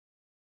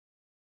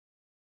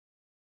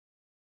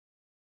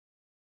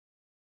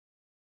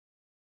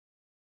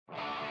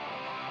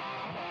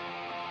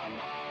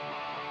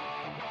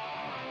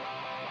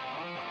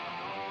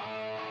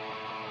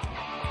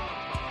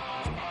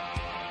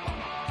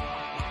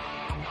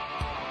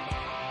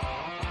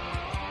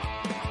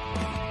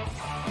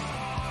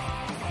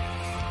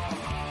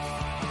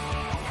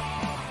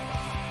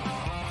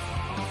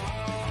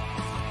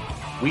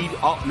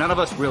None of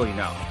us really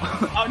know.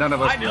 None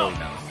of us really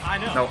know. I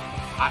know. No,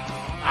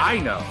 I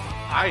know.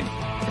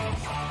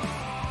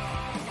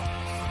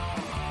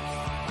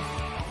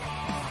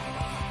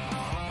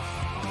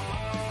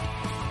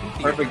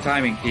 Perfect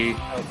timing, Keith.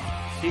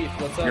 Keith,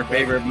 what's up? Your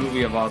favorite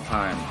movie of all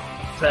time,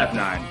 Step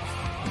 9.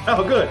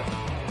 Oh, good.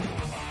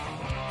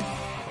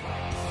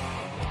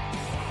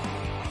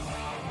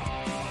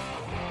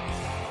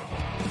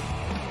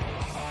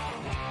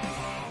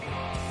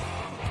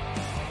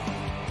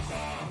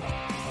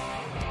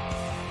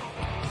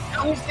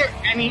 How is there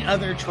any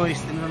other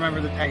choice than Remember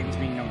the Titans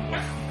being number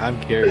one? I'm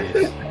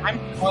curious. I'm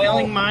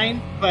spoiling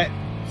mine, but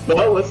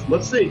Well,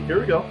 let's see. Here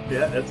we go.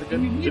 Yeah, that's a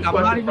good, good I'm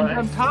question, not even Brian.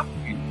 done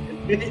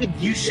talking.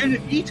 you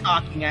shouldn't be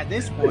talking at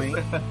this point.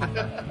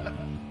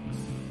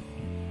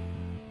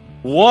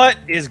 What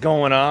is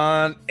going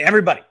on,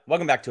 everybody?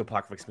 Welcome back to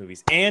Apocalypse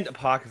Movies and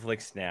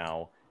Apocalypse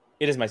Now.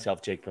 It is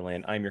myself, Jake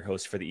Berlin. I'm your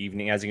host for the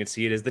evening. As you can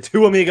see, it is the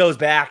two amigos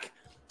back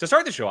to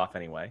start the show off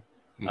anyway.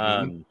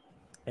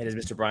 It is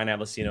Mr. Brian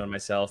Avellino and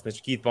myself.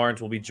 Mr. Keith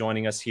Barnes will be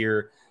joining us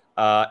here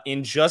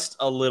in just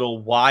a little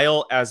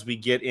while as we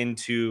get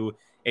into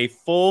a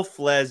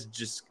full-fledged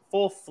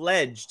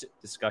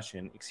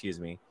discussion,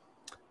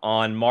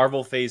 on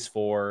Marvel Phase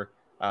 4,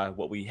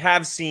 what we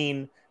have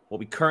seen, what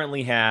we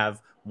currently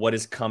have, what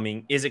is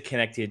coming, is it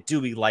connected, do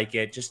we like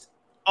it, just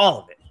all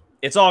of it.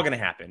 It's all going to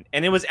happen.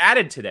 And it was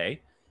added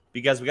today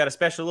because we got a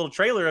special little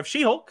trailer of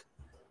She-Hulk,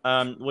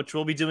 which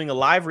we'll be doing a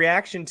live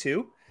reaction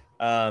to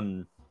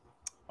on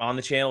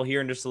the channel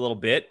here in just a little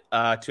bit.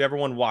 To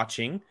everyone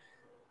watching,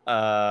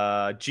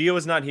 Gio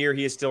is not here.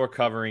 He is still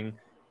recovering.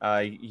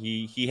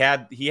 He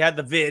had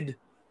the vid.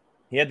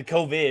 He had the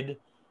COVID.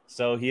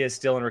 So he is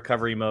still in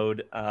recovery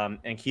mode.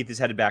 And Keith is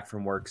headed back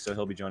from work, so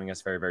he'll be joining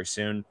us very, very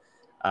soon.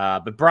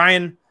 But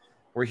Brian,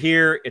 we're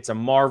here. It's a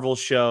Marvel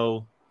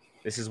show.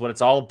 This is what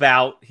it's all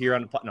about here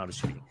on the no, I'm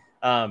just kidding.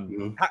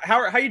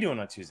 How are you doing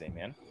on Tuesday,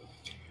 man?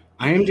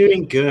 I am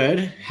doing good.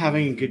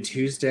 Having a good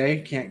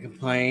Tuesday. Can't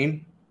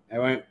complain. I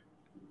went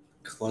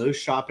clothes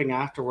shopping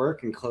after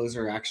work, and clothes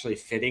are actually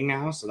fitting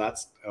now, so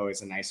that's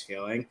always a nice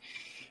feeling.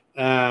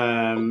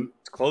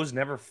 Clothes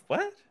never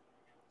what?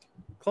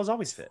 Clothes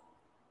always fit.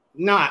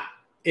 Not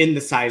in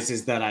the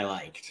sizes that I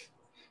liked.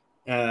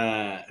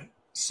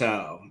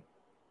 So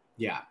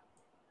yeah.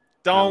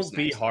 Don't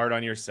be hard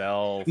on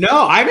yourself.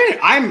 No, I'm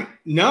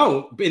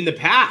in the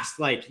past,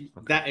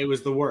 that it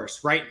was the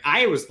worst, right?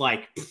 I was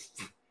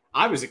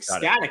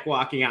ecstatic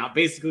walking out,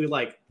 basically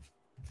like,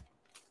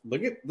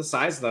 look at the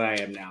size that I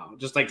am now,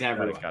 just like to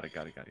everyone. Got it.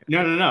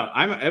 No.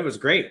 It was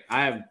great.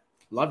 I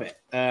love it.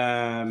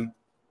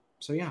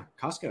 So yeah,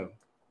 Costco,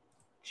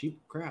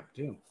 cheap crap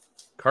too.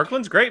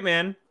 Kirkland's great,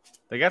 man.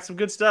 They got some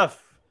good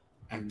stuff.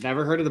 I've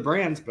never heard of the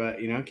brands, but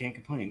can't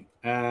complain.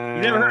 You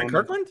never heard of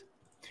Kirkland?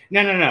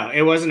 No.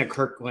 It wasn't a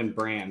Kirkland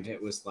brand.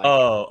 It was like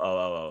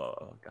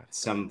got it.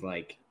 Some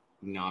like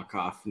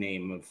knockoff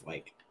name of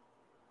like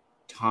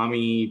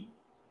Tommy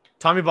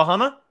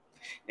Bahama.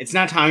 It's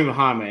not Tommy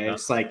Bahama. No.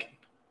 It's like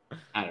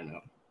I don't know,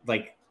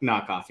 like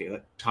knockoff,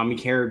 like Tommy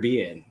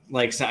Caribbean,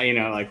 like so,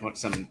 like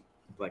something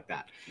like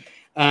that.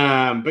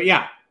 But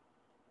yeah,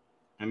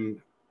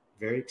 I'm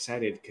very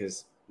excited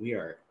because we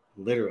are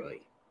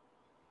literally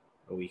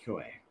a week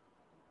away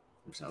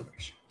from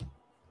Celebration.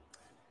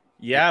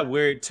 Yeah,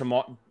 we're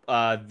tomorrow.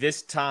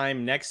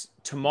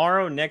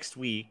 Tomorrow next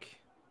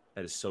week.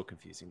 That is so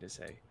confusing to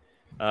say.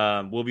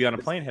 We'll be on a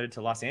plane headed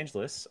to Los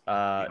Angeles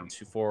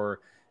for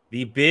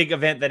the big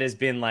event that has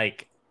been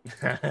like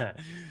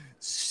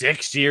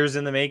 6 years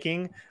in the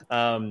making.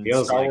 Star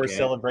Wars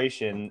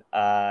Celebration,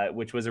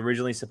 which was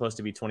originally supposed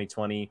to be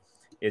 2020,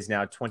 is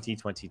now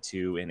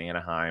 2022 in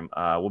Anaheim.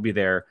 We'll be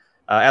there.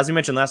 As we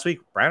mentioned last week,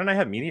 Brian and I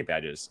have media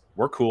badges.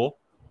 We're cool.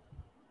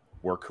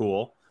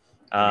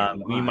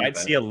 We might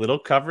see a little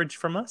coverage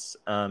from us.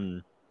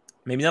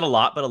 Maybe not a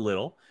lot, but a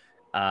little.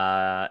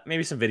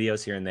 Maybe some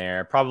videos here and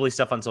there. Probably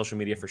stuff on social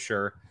media for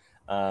sure.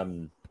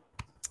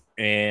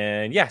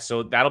 And yeah,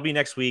 so that'll be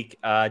next week.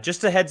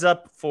 Just a heads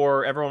up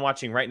for everyone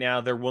watching right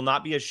now, there will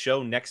not be a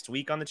show next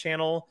week on the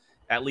channel,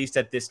 at least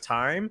at this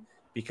time,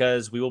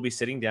 because we will be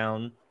sitting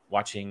down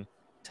watching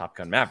Top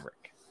Gun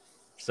Maverick.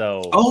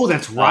 So,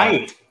 that's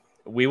right.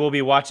 We will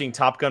be watching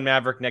Top Gun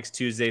Maverick next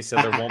Tuesday, so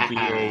there won't be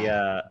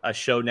a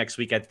show next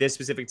week at this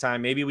specific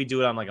time. Maybe we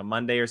do it on like a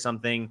Monday or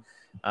something.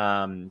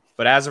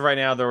 But as of right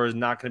now, there is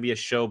not going to be a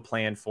show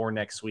planned for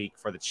next week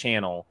for the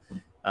channel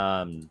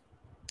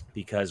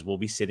because we'll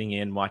be sitting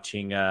in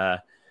watching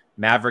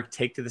Maverick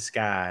take to the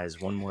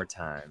skies one more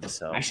time.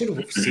 So I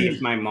should see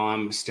if my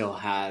mom still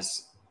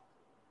has.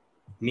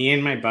 Me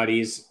and my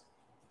buddies,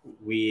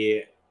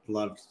 we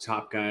loved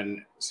Top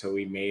Gun, so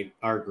we made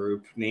our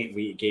group name.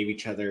 We gave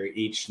each other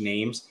each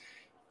names,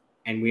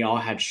 and we all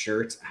had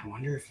shirts. I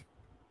wonder if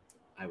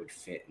I would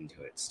fit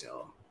into it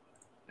still.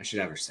 I should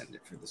ever send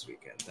it for this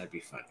weekend. That'd be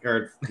fun.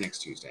 Or next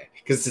Tuesday,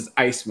 because it says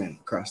Iceman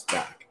across the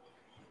back.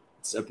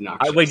 It's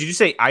obnoxious. Wait, did you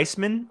say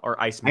Iceman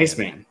or Iceman?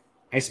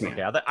 Iceman.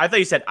 Okay, I thought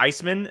you said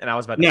Iceman, and I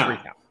was about to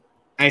freak out.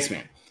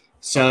 Iceman.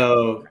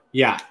 So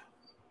yeah,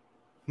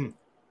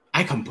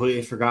 I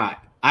completely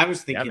forgot. I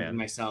was thinking to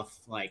myself,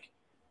 like,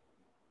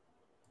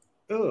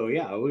 oh,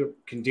 yeah, we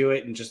can do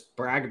it and just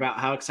brag about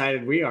how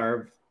excited we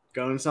are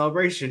going to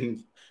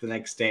Celebration the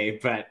next day.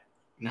 But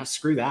now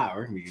screw that.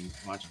 We're going to be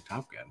watching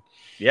Top Gun.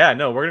 Yeah,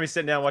 no, we're going to be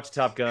sitting down watching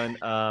Top Gun.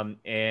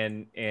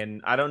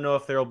 And I don't know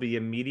if there will be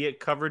immediate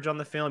coverage on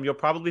the film. You'll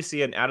probably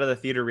see an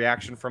out-of-the-theater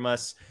reaction from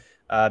us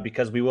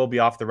because we will be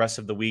off the rest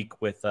of the week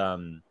with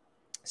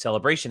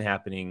Celebration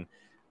happening.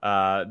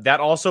 That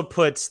also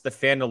puts the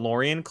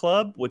Fandalorian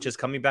Club, which is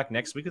coming back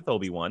next week with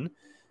Obi-Wan.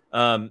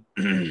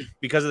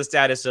 Because of the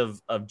status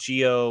of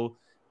Gio,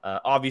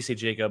 obviously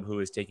Jacob, who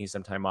is taking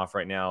some time off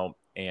right now,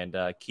 and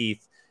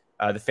Keith,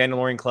 the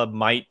Fandalorian Club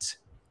might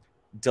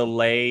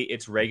delay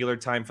its regular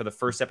time for the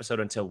first episode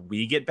until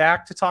we get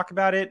back to talk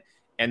about it,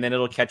 and then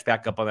it'll catch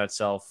back up on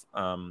itself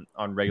on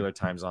regular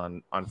times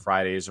on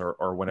Fridays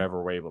or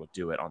whenever we're able to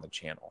do it on the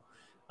channel.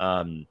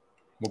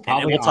 We'll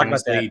probably talk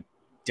about that.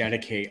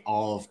 Dedicate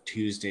all of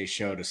Tuesday's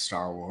show to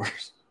Star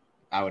Wars,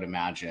 I would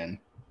imagine.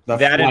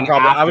 That is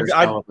probably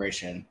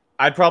Celebration.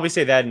 I'd probably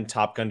say that in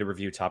Top Gun to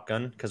review Top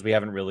Gun because we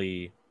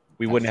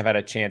wouldn't have had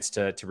a chance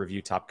to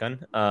review Top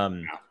Gun.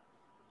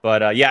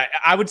 But yeah,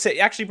 I would say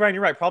actually, Brian,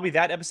 you're right. Probably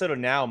that episode of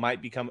Now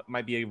might be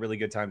a really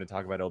good time to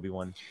talk about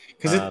Obi-Wan.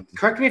 Because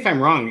correct me if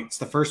I'm wrong, it's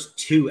the first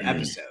 2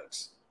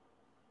 episodes.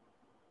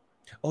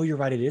 Oh, you're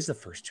right. It is the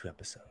first 2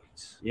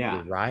 episodes. Yeah,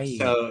 you're right.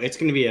 So it's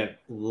going to be a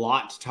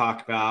lot to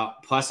talk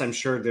about. Plus, I'm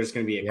sure there's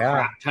going to be a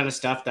crap ton of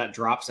stuff that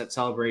drops at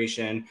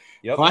Celebration.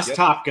 Plus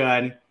Top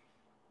Gun.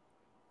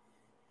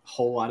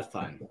 Whole lot of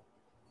fun.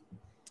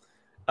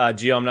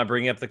 Gio, I'm not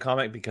bringing up the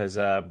comic because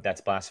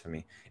that's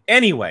blasphemy.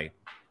 Anyway,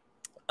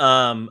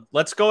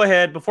 let's go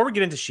ahead. Before we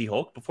get into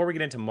She-Hulk, before we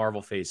get into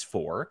Marvel Phase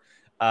 4,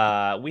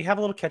 we have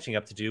a little catching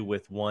up to do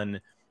with one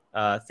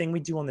thing we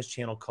do on this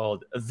channel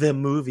called the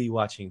Movie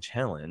Watching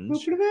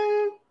Challenge.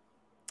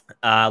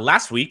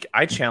 Last week,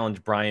 I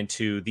challenged Brian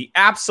to the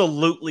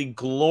absolutely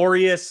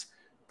glorious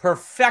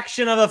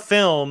perfection of a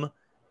film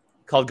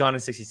called Gone in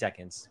 60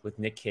 Seconds with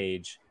Nick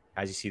Cage,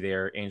 as you see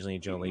there, Angelina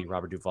Jolie,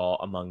 Robert Duvall,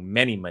 among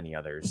many, many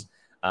others.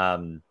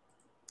 And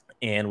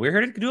we're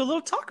here to do a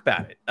little talk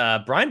about it.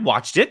 Brian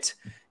watched it.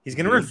 He's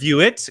going to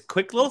review it.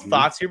 Quick little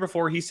thoughts here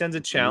before he sends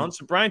a challenge.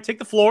 So, Brian, take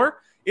the floor.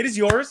 It is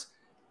yours.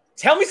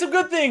 Tell me some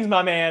good things,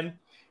 my man.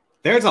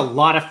 There's a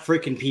lot of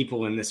freaking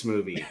people in this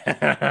movie.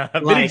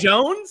 Vinnie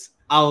Jones?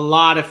 A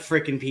lot of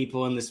freaking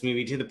people in this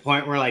movie to the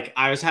point where, like,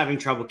 I was having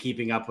trouble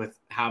keeping up with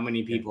how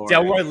many people.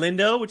 Delroy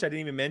Lindo, which I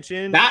didn't even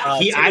mention.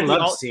 I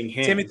love seeing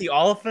him. Timothy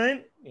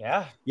Oliphant.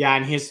 Yeah. Yeah,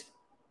 and his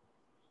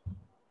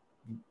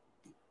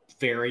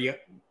very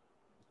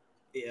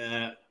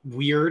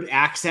weird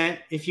accent,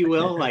 if you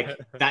will, like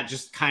that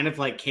just kind of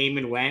like came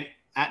and went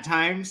at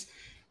times.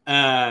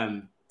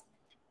 It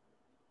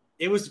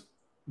was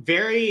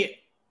very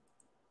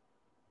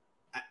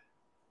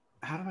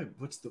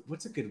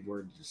what's a good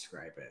word to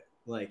describe it?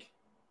 Like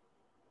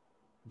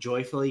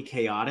joyfully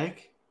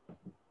chaotic.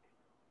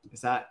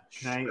 Is that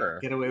can I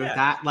get away with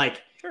that?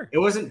 Like it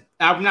wasn't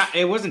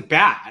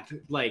bad.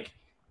 Like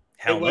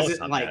Hell it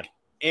wasn't like bad.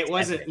 It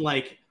wasn't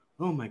like,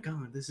 oh my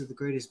god, this is the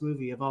greatest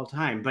movie of all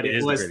time. But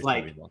it was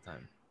like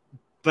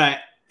but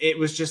it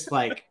was just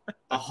like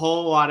a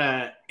whole lot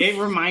of it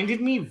reminded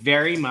me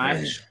very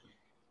much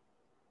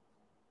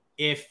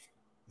if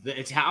the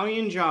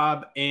Italian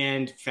Job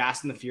and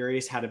Fast and the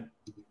Furious had a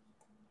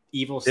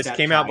evil This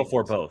came out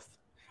before both.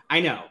 I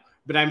know,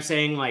 but I'm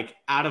saying like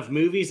out of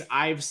movies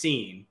I've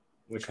seen,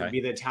 which would be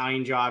the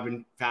Italian Job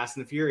and Fast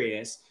and the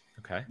Furious.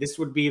 Okay. This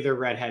would be the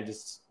redheaded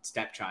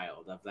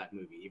stepchild of that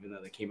movie, even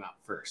though they came out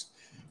first.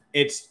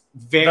 It's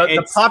very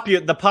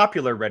the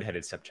popular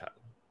redheaded stepchild.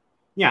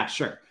 Yeah,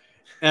 sure.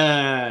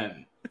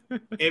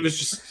 It was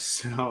just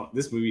so.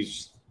 This movie's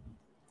just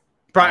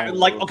Brian.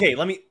 Like, okay,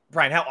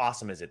 Brian, how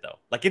awesome is it though?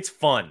 Like, it's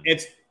fun.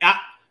 It's.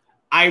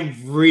 I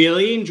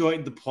really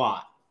enjoyed the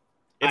plot.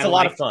 It's a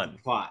lot of fun.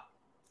 Plot.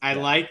 I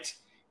liked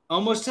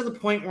almost to the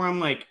point where I'm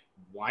like,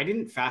 why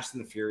didn't Fast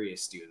and the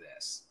Furious do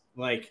this?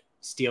 Like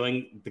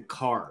stealing the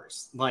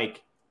cars.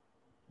 Like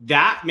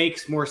that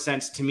makes more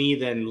sense to me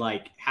than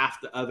like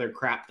half the other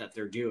crap that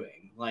they're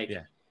doing. Like,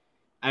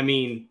 I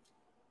mean,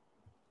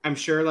 I'm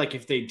sure like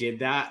if they did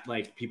that,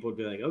 like people would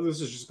be like, oh,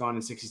 this is just Gone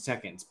in 60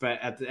 Seconds. But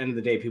at the end of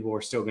the day, people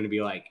were still going to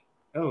be like,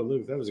 oh,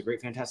 look, that was a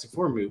great Fantastic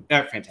Four movie.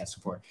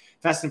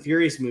 Fast and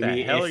Furious movie.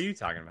 The hell are you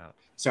talking about?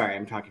 Sorry,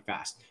 I'm talking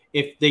fast.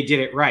 If they did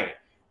it right.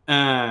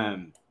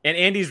 And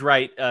Andy's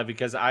right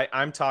because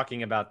I'm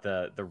talking about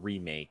the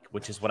remake,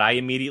 which is what I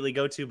immediately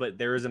go to, but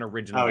there is an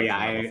original. Oh yeah,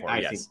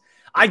 I think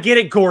I get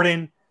it,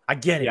 Gordon. I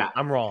get it. Yeah.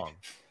 I'm wrong.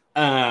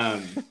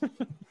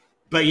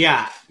 But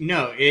yeah,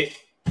 no,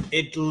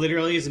 it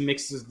literally is a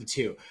mix of the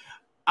two.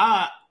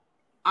 I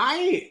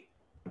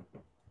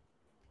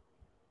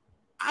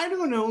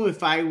don't know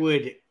if I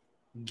would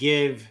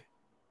give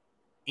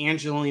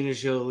Angelina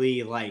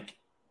Jolie like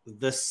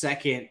the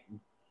second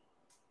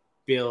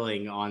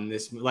billing on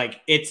this.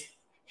 Like it's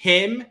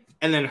him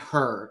and then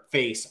her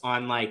face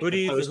on like.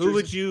 Who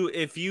would you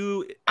if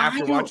you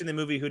after watching the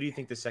movie? Who do you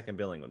think the second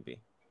billing would be?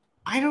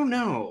 I don't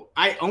know.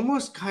 I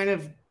almost kind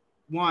of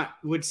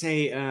would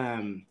say,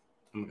 oh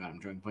my God, I'm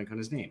drawing a blank on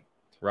his name.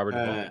 Robert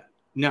Duvall.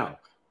 No.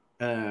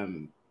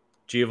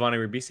 Giovanni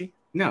Ribisi?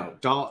 No.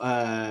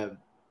 I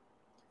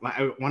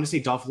want to say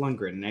Dolph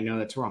Lundgren, and I know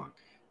that's wrong.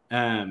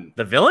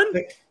 The villain?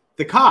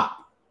 The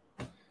cop.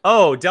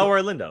 Oh,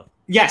 Delroy Lindo.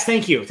 Yes,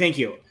 thank you.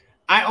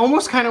 I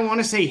almost kind of want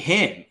to say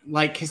him,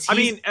 like, because I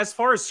mean, as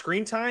far as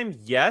screen time,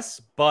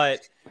 yes,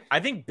 but I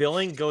think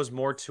billing goes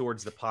more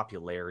towards the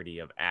popularity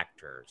of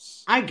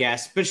actors. I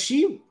guess, but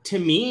she, to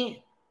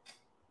me,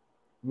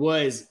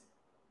 was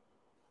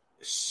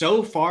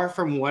so far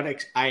from what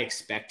I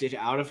expected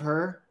out of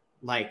her.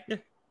 Like, yeah.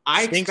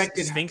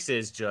 Sphinx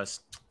is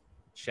just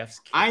chef's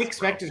kiss, I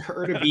expected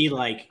her to be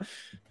like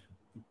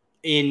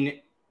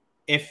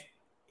if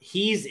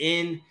he's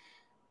in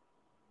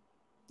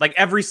like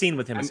every scene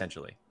with him,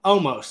 essentially.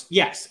 Almost.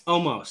 Yes.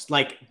 Almost.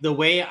 Like the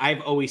way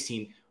I've always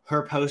seen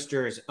her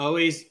poster is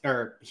always,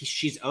 or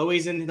she's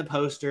always in the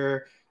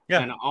poster. Yeah.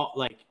 And all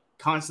like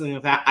constantly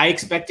with that. I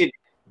expected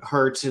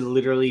her to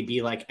literally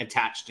be like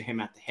attached to him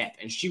at the hip.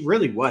 And she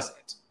really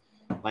wasn't.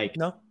 Like,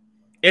 no,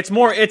 it's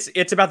more,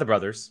 it's about the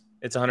brothers.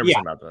 It's 100%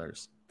 about the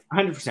brothers.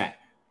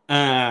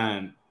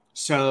 100%.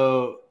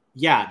 So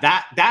yeah,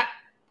 that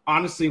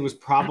honestly was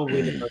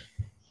probably the most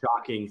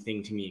shocking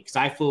thing to me, because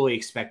I fully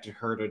expected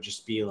her to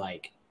just be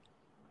like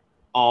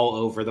all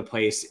over the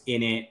place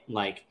in it,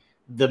 like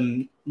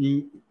the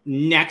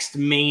next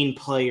main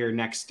player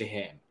next to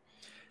him.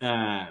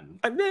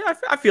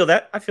 I feel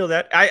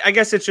that. I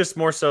guess it's just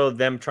more so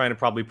them trying to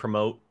probably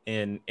promote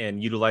and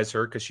utilize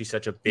her because she's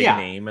such a big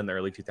name in the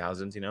early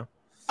 2000s, you know?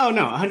 Oh,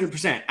 no,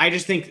 100%. I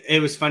just think it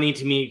was funny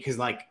to me because,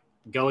 like,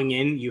 going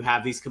in, you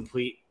have these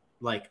complete,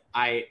 like,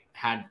 I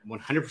had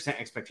 100%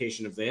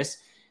 expectation of this,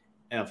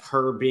 of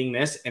her being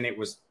this, and it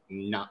was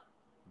not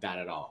that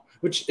at all,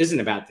 which isn't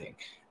a bad thing.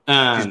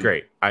 She's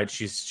great.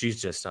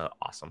 She's just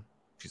awesome.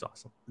 She's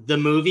awesome. The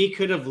movie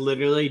could have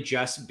literally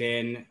just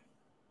been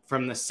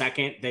from the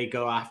second they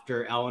go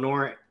after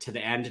Eleanor to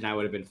the end, and I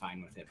would have been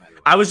fine with it, by the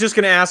way. I was just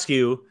going to ask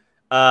you,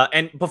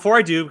 and before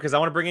I do, because I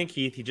want to bring in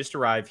Keith, he just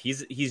arrived.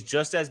 He's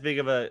just as big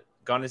of a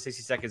Gone in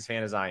 60 Seconds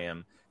fan as I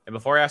am. And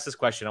before I ask this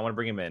question, I want to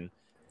bring him in.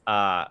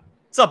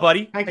 What's up,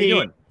 buddy? Hi, How you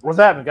doing? What's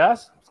happening,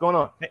 guys? What's going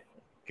on? Hey,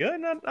 good.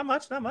 Not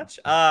much.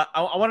 I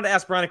wanted to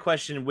ask Brian a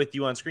question with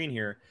you on screen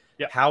here.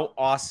 Yeah. How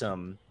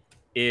awesome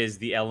is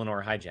the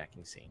Eleanor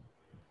hijacking scene?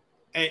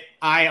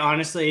 I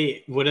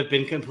honestly would have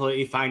been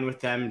completely fine with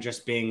them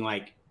just being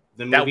like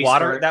the movie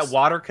that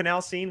water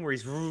canal scene where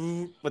he's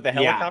with the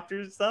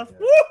helicopters and stuff.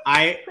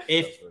 Yeah.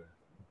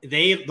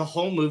 The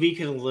whole movie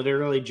could have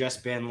literally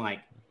just been like,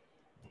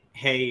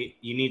 hey,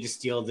 you need to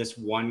steal this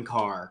one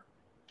car,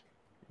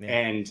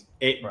 and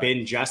it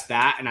been just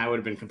that, and I would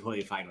have been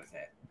completely fine with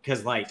it.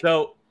 Because like,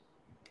 so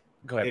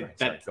go ahead.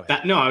 Go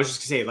ahead. No, I was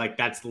just gonna say, like,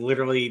 that's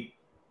literally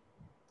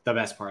the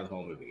best part of the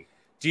whole movie.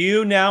 Do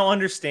you now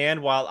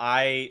understand why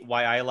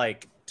I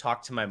like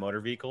talk to my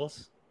motor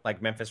vehicles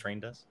like Memphis Rain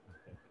does?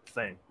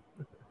 Same.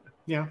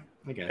 Yeah,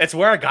 I guess. It's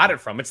where I got it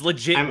from. It's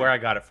legit where I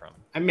got it from.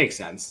 It makes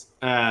sense.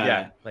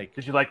 Yeah, like,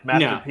 did you like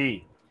Master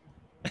P?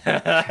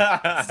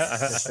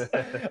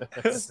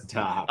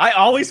 Stop. I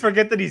always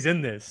forget that he's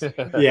in this.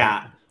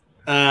 Yeah.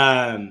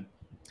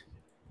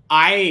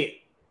 I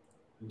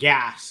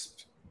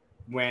gasped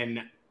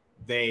when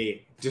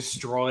they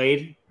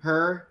destroyed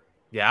her.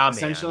 Yeah,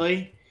 essentially.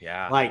 Man.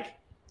 Yeah. Like,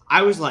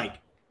 I was like,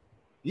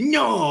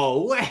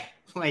 no way.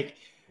 Like,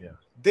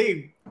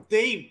 they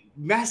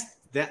messed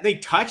that. They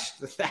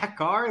touched that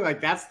car.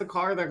 Like, that's the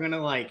car they're going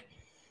to, like,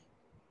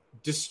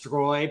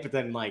 destroy. But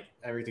then, like,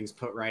 everything's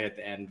put right at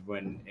the end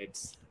when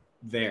it's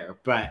there.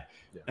 But,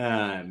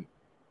 I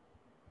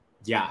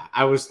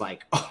was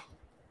like, oh,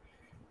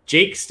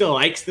 Jake still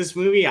likes this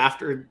movie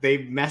after they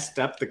messed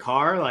up the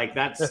car. Like,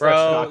 that's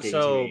shocking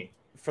to me.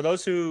 For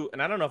those who,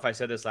 and I don't know if I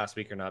said this last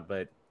week or not,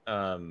 but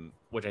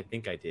which I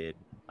think I did.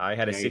 I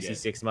had a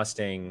 66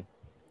 Mustang,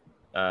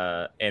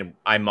 and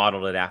I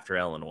modeled it after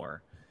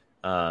Eleanor.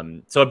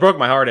 So it broke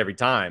my heart every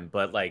time.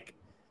 But like,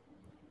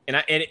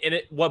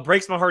 what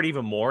breaks my heart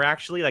even more,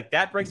 actually, like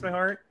that breaks my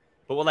heart.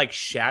 But what like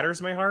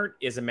shatters my heart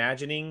is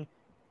imagining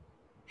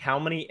how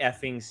many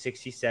effing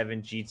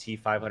 67 GT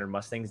 500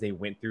 Mustangs they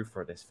went through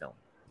for this film.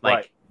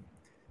 Like,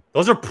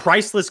 those are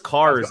priceless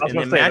cars, and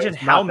imagine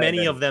how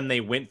many of them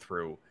they went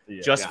through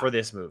just for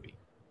this movie.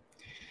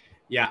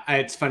 Yeah,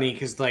 it's funny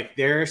because like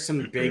there are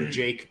some big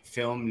Jake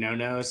film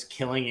no-nos,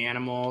 killing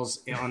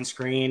animals on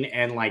screen,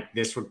 and like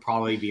this would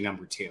probably be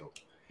number 2.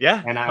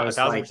 Yeah, and I was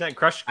 1,000%. like,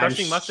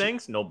 crushing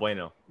Mustangs, no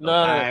bueno.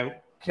 No,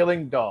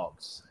 killing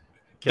dogs.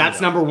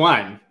 That's number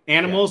 1.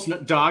 Animals,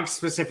 dogs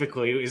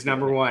specifically is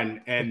number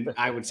 1, and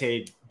I would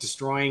say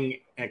destroying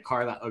a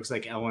car that looks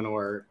like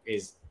Eleanor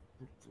is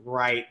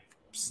right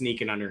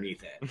sneaking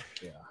underneath it.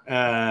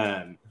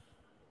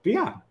 But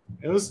yeah,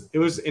 it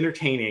was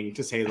entertaining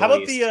to say the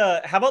least.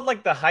 How about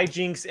like the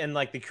hijinks and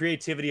like the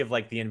creativity of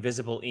like the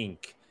invisible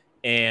ink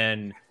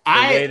and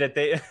way that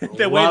they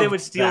would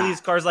steal these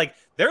cars? Like,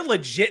 they're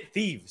legit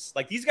thieves.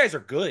 Like, these guys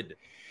are good.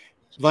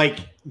 Like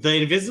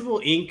the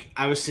invisible ink,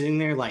 I was sitting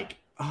there like,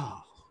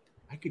 oh,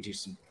 I could do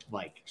some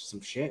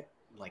shit.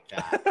 like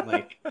that.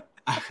 Like,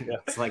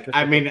 it's like,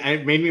 I mean,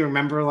 it made me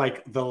remember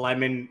like the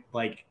lemon,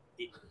 like,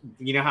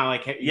 you know how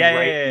like you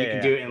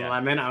can do it in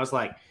lemon. I was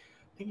like, I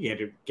think you had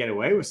to get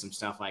away with some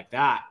stuff like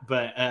that,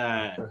 but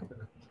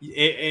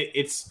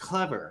it's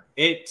clever.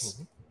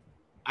 It's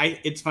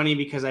funny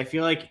because I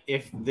feel like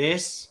if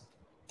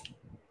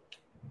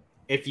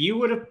you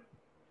would have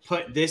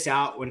put this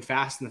out when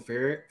Fast and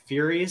the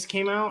Furious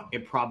came out,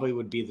 it probably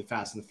would be the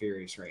Fast and the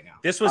Furious right now.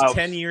 This was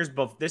 10 years,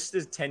 but this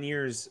is 10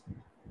 years.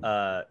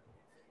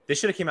 This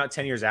should have came out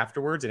 10 years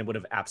afterwards, and it would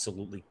have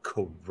absolutely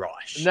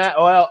crushed.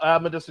 Well, I'm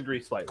gonna disagree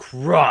slightly.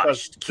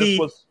 Crushed.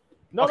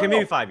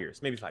 Maybe 5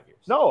 years. Maybe 5 years.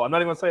 No, I'm not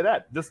even gonna say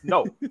that.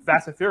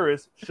 Fast and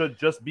Furious should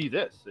just be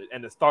this,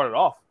 and it started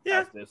off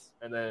as this,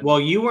 and then. Well,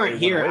 you weren't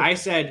here. I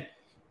said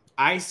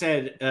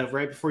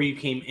right before you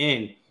came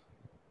in,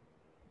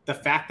 the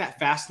fact that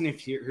Fast and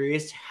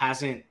Furious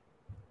hasn't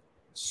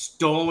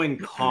stolen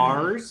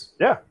cars,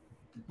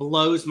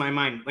 blows my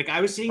mind. Like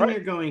I was sitting there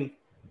going,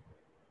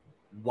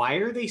 why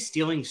are they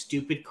stealing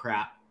stupid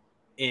crap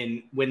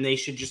when they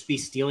should just be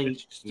stealing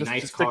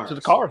nice cars? To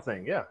the car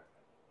thing, yeah.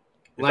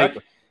 Like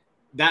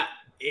that,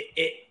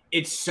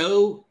 it's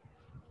so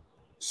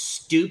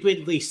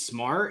stupidly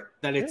smart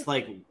that it's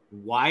like,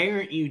 why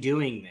aren't you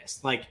doing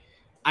this? Like,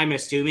 I'm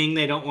assuming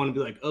they don't want to be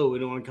like, oh, we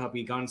don't want to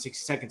copy Gone in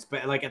 60 Seconds,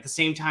 but like at the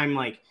same time,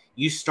 like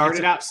you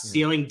started out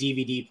stealing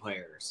DVD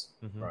players,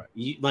 right?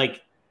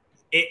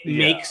 It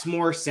makes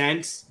more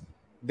sense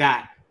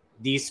that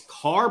these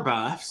car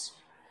buffs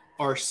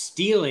are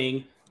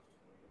stealing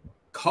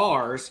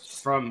cars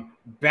from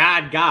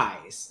bad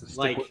guys.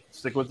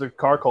 Stick with the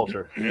car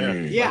culture.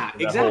 Yeah,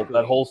 exactly.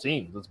 That whole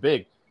scene, that's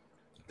big.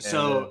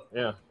 So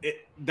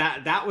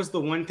that was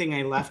the one thing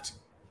I left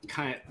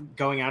kind of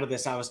going out of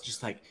this. I was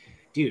just like,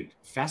 dude,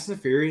 Fast and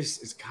the Furious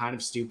is kind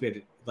of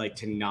stupid, like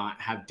to not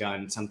have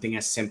done something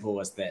as simple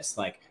as this.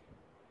 Like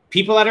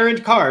people that are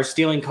into cars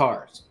stealing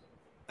cars.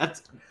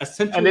 That's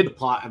essentially the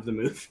plot of the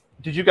movie.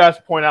 Did you guys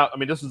point out? I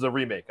mean, this is a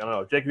remake. I don't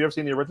know. Jake, have you ever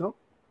seen the original?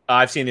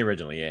 I've seen the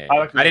original. Yeah.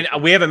 I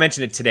didn't. We haven't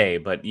mentioned it today,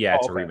 but yeah,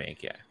 it's a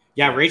remake. Yeah.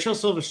 Yeah. Rachel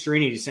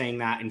Silvestrini saying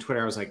that in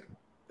Twitter. I was like,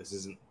 this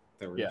isn't.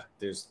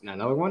 There's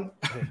another one.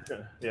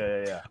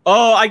 Yeah.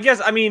 Oh, I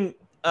guess. I mean,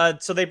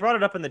 so they brought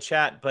it up in the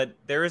chat, but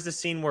there is a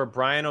scene where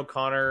Brian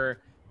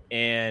O'Connor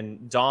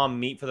and Dom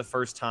meet for the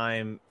first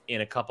time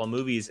in a couple of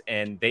movies,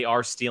 and they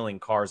are stealing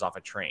cars off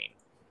a train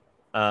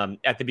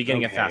at the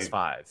beginning of Fast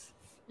 5.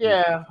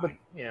 Yeah,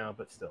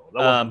 but still.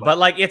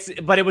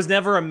 But it was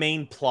never a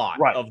main plot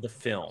of the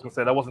film. I was gonna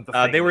say that wasn't the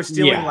thing. They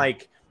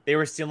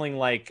were stealing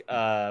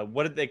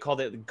what did they call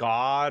it?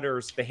 God or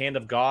the Hand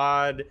of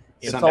God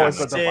in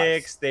Fast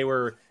 6. They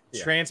were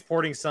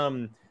transporting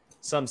some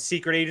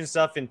secret agent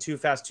stuff in Too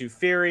Fast, Too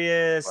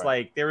Furious. Right.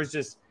 Like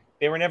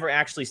they were never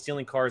actually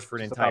stealing cars for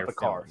an entire film.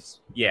 Cars.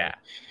 Yeah.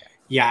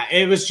 Yeah,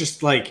 it was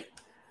just like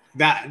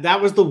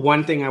that was the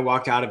one thing I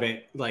walked out of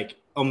it like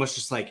almost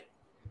just like,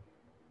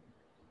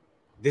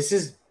 this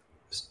is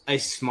a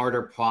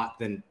smarter plot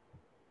than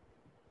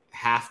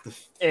half the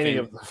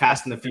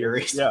Fast and the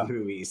Furious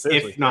movies.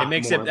 Seriously. If not,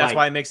 that's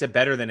why it makes it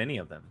better than any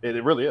of them.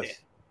 It really is.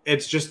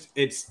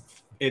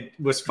 It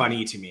was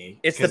funny to me.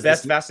 It's the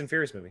best Fast and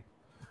Furious movie.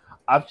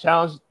 I've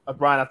challenged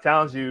Brian. I've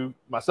challenged you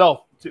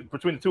myself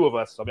between the two of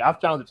us. I mean,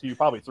 I've challenged it to you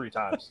probably 3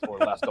 times for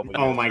the last couple of years.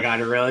 Oh my god,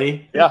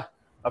 really? Yeah.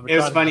 It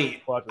was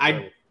funny.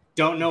 I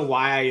don't know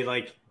why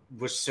I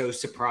was so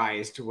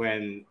surprised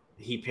when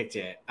he picked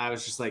it. I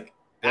was just like.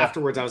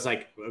 Afterwards, I was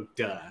like, oh,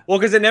 duh. Well,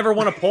 because it never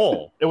won a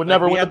poll. It would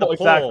never win the poll.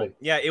 Exactly.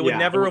 Yeah, it would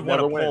never have won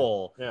a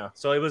poll. Yeah.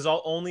 So it was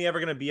only ever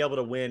going to be able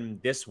to win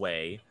this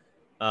way.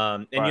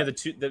 And you're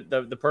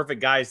the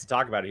perfect guys to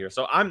talk about it here.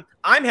 So I'm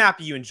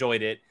happy you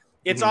enjoyed it.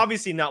 It's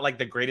obviously not like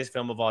the greatest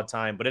film of all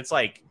time, but it's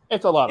like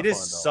it's a lot of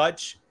fun.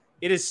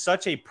 It is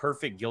such a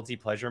perfect guilty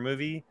pleasure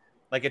movie.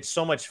 Like it's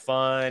so much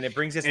fun. It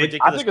brings this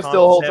ridiculous I think it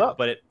still holds up.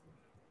 But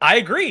I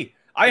agree.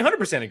 I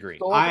 100% agree.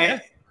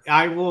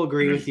 I will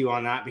agree with you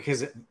on that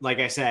because, like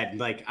I said,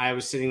 like I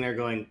was sitting there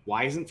going,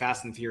 why isn't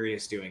Fast and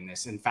Furious doing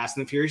this? And Fast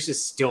and Furious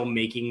is still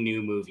making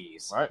new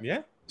movies. Right.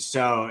 Yeah.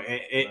 So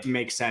it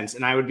makes sense.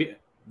 And I would be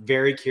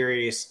very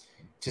curious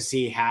to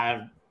see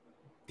have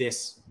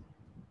this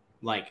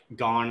like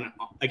gone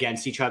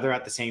against each other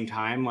at the same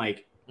time.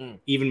 Like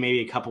even maybe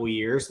a couple of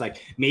years,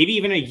 like maybe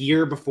even a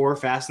year before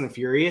Fast and the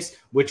Furious,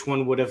 which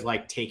one would have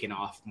like taken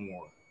off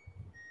more?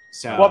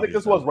 So I think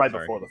this was right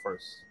before the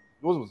first.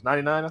 It was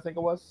 99, I think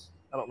it was.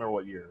 I don't remember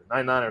what year,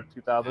 99 or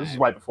 2000. This is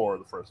right before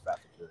the first Fast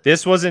and Furious.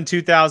 This was in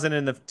 2000,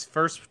 and the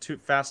first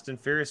Fast and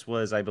Furious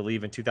was, I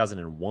believe, in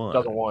 2001.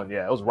 2001,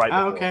 yeah, it was right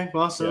before. Oh, okay,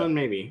 well, so then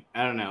maybe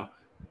I don't know,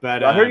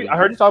 but I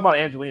heard you talk about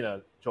Angelina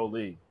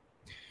Jolie,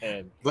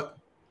 and I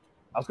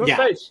was going to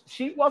say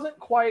she wasn't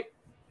quite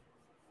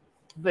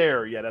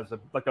there yet as a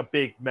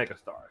big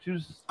megastar. She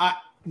was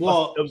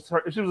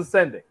she was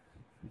ascending.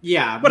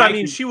 Yeah, but I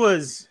mean, she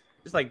was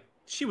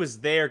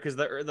there because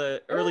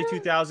the early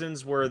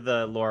 2000s were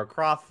the Lara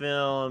Croft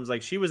films.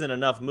 Like she was in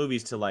enough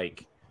movies to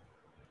like.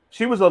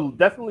 She was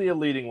definitely a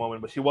leading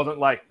woman, but she wasn't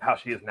like how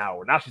she is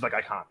now. Now she's like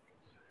iconic.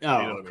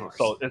 Oh, you know of course.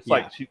 So it's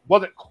like she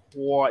wasn't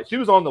quite. She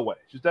was on the way.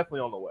 She's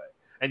definitely on the way.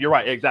 And you're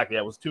right, exactly.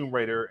 It was Tomb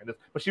Raider,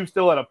 but she was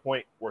still at a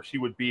point where she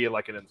would be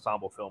like an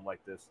ensemble film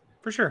like this,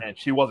 for sure. And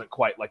she wasn't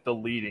quite like the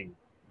leading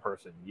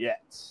person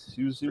yet.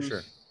 She was for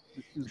sure.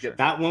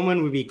 That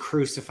woman would be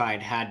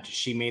crucified had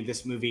she made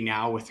this movie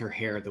now with her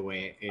hair the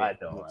way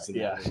it looks in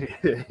that.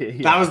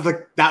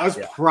 That was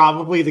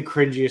probably the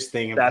cringiest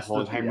thing of the whole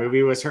entire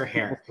movie was her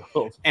hair.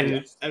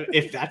 And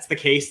if that's the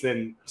case,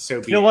 then so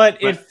be it. You know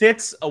what? It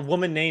fits a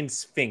woman named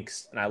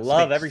Sphinx, and I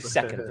love every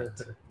second of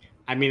it.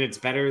 I mean, it's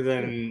better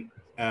than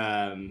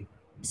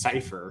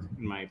Cypher,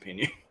 in my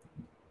opinion.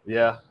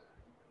 Yeah.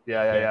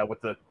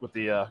 With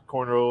the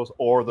cornrows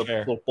or the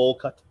little bowl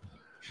cut.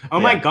 Oh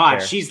my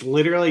God, she's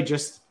literally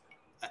just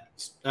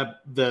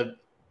the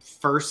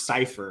first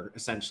Cypher,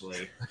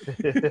 essentially.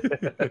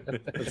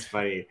 That's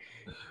funny.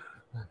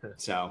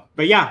 So,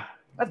 but yeah,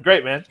 that's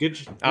great, man. Good.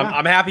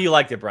 I'm happy you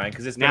liked it, Brian,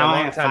 because it's been a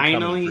long time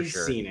finally coming, for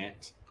sure. seen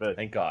it. But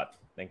thank God.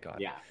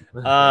 Yeah.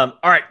 All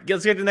right,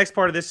 let's get to the next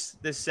part of this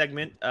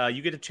segment.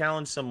 You get to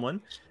challenge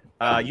someone.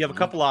 You have a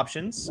couple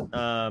options.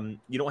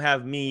 You don't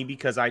have me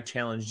because I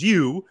challenged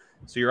you.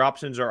 So your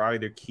options are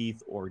either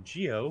Keith or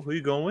Gio. Who are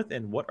you going with,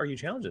 and what are you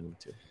challenging them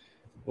to?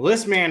 Well,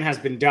 this man has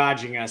been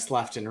dodging us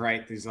left and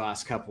right these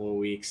last couple of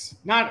weeks.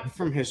 Not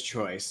from his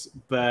choice,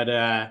 but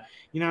I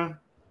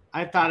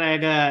thought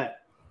I'd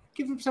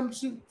give him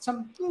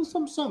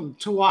some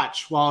to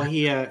watch while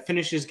he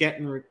finishes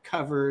getting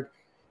recovered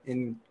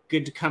and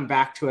good to come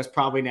back to us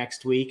probably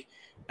next week.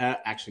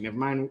 Actually, never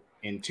mind.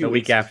 In 2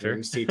 weeks week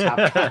after. See Top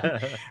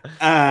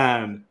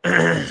Gun.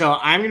 So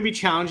I'm going to be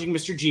challenging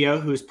Mr. Gio,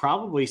 who's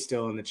probably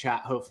still in the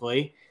chat,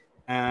 hopefully.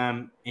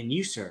 And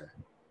you, sir,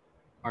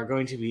 are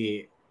going to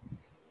be...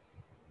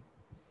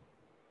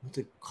 What's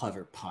a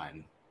clever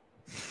pun?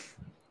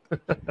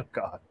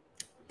 God.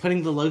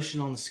 Putting the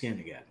lotion on the skin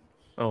again.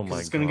 Oh, my God.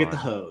 It's going to get the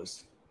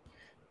hose.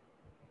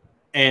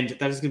 And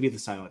that is going to be the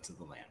Silence of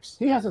the Lambs.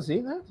 He hasn't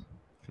seen that?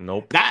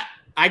 Nope.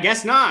 I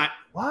guess not.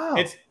 Wow.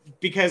 It's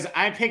because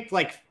I picked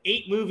like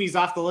 8 movies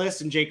off the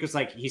list, and Jake was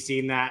like, he's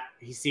seen that,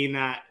 and he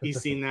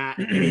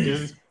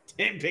just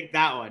didn't pick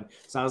that one.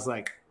 So I was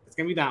like, it's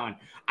going to be that one.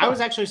 I was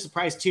actually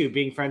surprised, too,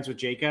 being friends with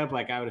Jacob.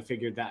 Like, I would have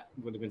figured that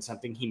would have been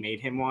something he made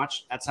him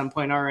watch at some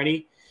point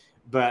already.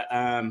 But,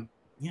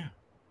 yeah.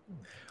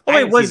 Oh,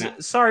 wait, was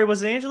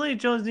Angelina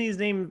Jolie's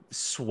name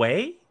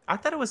Sway? I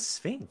thought it was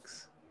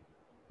Sphinx.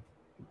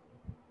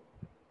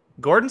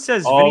 Gordon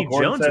says Vinnie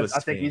Jones was Sphinx. I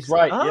think he's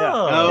right.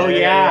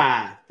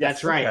 Yeah.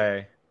 That's right.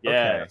 Okay.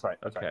 Yeah, that's right.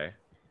 Okay.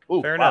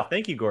 Ooh, fair enough.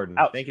 Thank you, Gordon.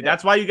 Ouch. Thank you.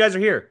 That's why you guys are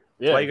here.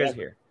 That's why you guys are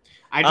here.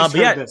 I just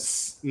heard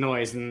this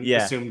noise and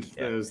assumed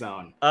it was that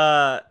one.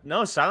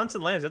 No, Silence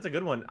of the Lambs. That's a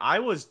good one. I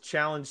was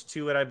challenged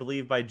to it, I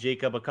believe, by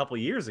Jacob a couple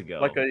years ago.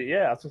 I was going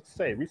to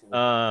say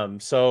recently.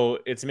 So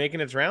it's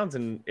making its rounds,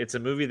 and it's a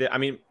movie that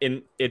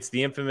it's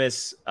the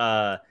infamous.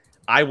 I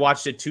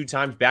watched it 2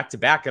 times back to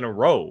back in a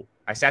row.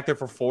 I sat there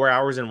for 4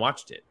 hours and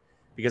watched it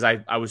because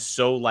I was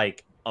so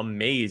like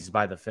amazed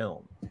by the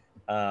film.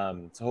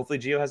 So hopefully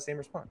Gio has the same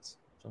response.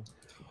 So.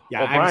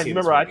 Yeah, Brian, you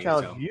remember I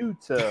challenged you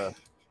to.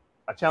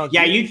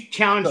 You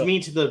challenged me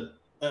to the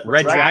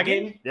Red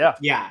Dragon.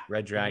 Yeah.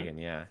 Red Dragon.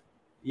 Yeah.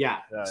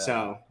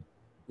 So,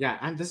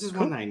 this is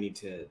one I need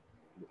to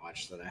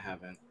watch that I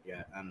haven't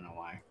yet. I don't know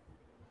why.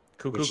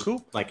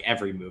 Cool. Like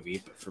every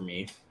movie, but for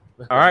me.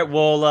 All right.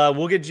 Well,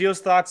 we'll get Gio's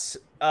thoughts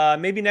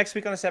maybe next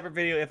week on a separate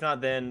video. If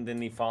not, then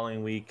the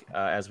following week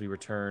as we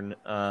return.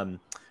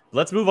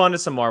 Let's move on to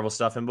some Marvel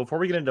stuff. And before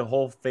we get into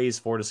whole Phase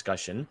 4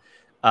 discussion,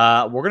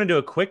 we're going to do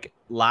a quick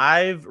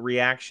live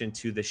reaction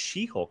to the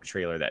She-Hulk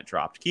trailer that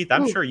dropped. Keith,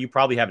 I'm sure you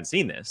probably haven't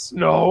seen this.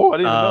 No, I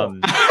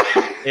didn't know.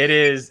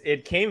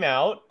 It came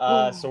out.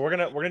 So we're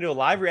gonna do a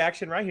live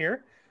reaction right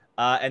here.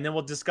 And then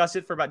we'll discuss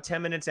it for about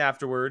 10 minutes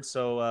afterwards.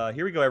 So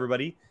here we go,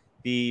 everybody.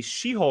 The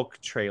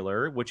She-Hulk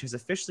trailer, which has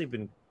officially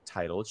been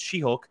titled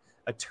She-Hulk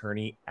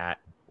Attorney at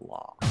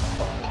Law.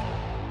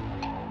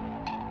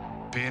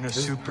 Being a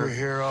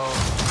superhero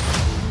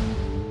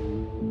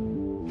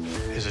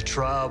is a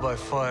trial by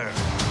fire.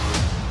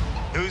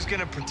 Who's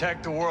gonna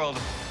protect the world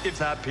if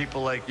not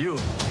people like you?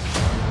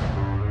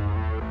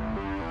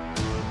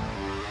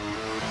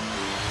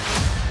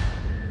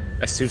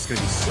 That suit's gonna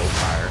be so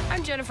fire.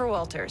 I'm Jennifer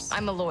Walters.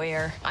 I'm a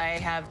lawyer. I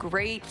have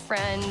great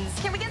friends.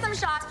 Can we get some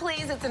shots,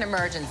 please? It's an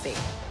emergency.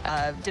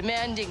 A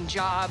demanding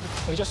job.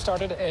 We just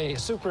started a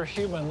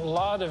superhuman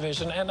law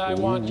division, and I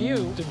want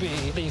you to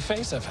be the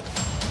face of it.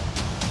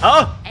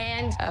 Oh!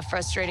 And a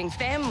frustrating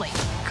family.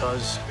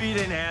 Because we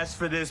didn't ask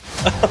for this,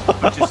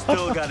 but you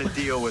still got to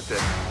deal with it.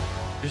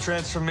 Your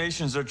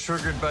transformations are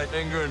triggered by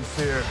anger and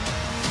fear.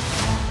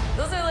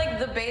 Those are like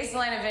the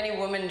baseline of any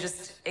woman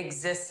just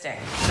existing.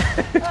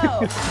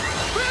 Oh.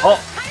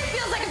 Kind of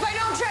feels like if I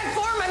don't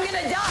transform, I'm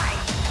gonna die.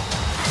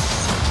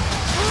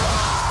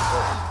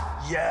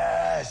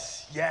 Yes.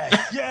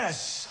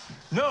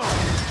 No.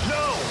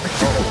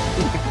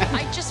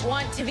 I just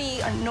want to be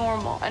a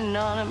normal,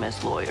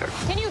 anonymous lawyer.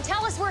 Can you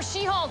tell us where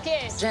She-Hulk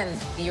is? Jen,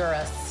 you're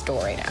a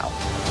story now.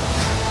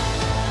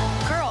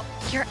 Girl,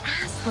 your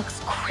ass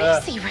looks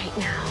crazy right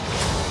now.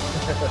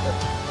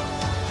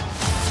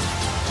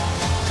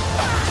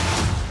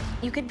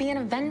 You could be an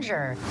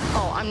Avenger.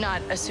 Oh, I'm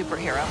not a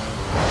superhero.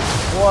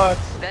 What?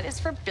 That is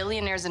for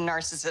billionaires and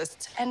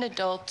narcissists and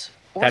adult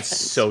That's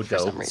orphans so for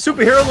dope. some reason.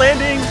 Superhero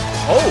landing.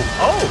 Oh,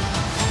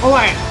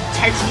 I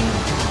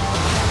Titan.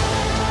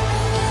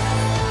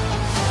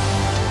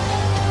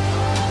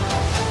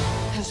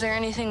 Is there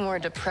anything more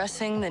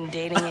depressing than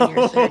dating in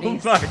your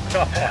 30s? Oh my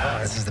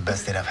god. This is the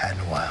best date I've had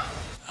in a while.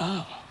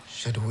 Oh,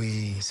 Should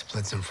we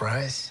split some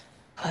fries?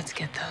 let's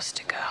get those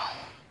to go.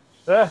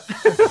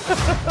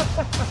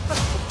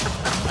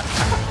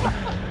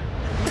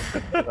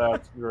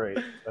 That's great.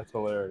 That's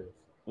hilarious.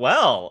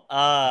 Well,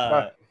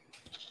 I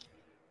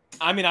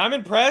mean, I'm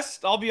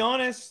impressed. I'll be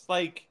honest.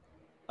 Like,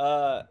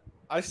 I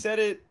said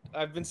it.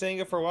 I've been saying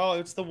it for a while.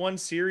 It's the one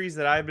series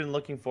that I've been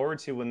looking forward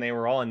to when they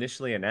were all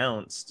initially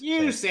announced.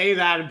 You say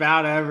that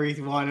about every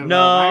one of them.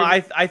 No,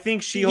 I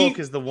think She-Hulk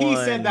is the one. He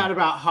said that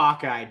about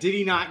Hawkeye. Did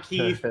he not,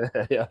 Keith?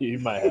 Yeah, you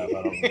might have.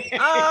 I don't know.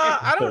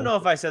 I don't know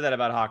if I said that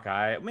about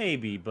Hawkeye.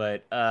 Maybe,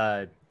 but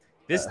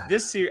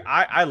this series,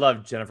 I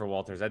love Jennifer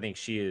Walters. I think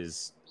she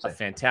is a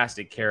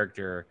fantastic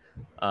character.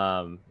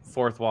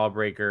 Fourth wall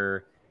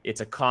breaker.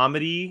 It's a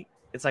comedy.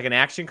 It's like an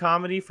action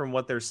comedy from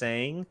what they're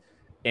saying.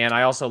 And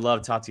I also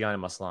love Tatiana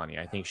Maslany.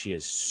 I think she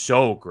is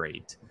so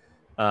great.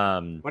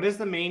 What is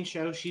the main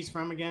show she's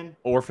from again?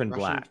 Orphan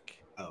Russian? Black.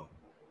 Oh.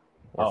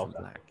 Orphan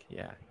Black,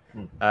 yeah.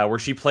 Where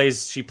she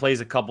plays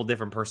a couple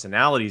different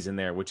personalities in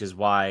there, which is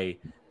why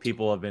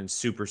people have been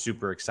super,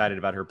 super excited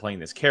about her playing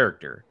this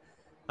character.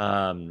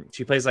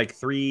 She plays like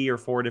 3 or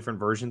 4 different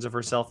versions of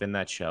herself in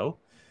that show.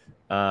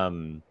 But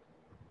I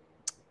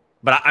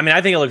mean,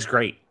 I think it looks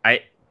great.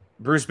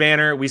 Bruce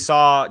Banner, we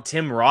saw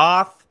Tim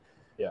Roth.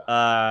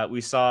 Yeah. We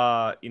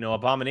saw,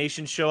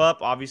 Abomination show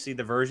up, obviously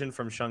the version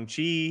from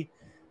Shang-Chi.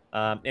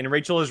 And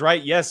Rachel is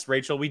right. Yes,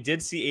 Rachel, we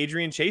did see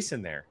Adrian Chase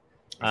in there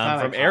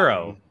from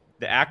Arrow,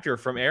 the actor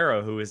from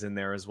Arrow who is in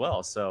there as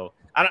well. So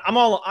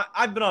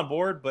I've been on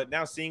board, but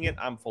now seeing it,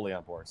 I'm fully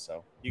on board.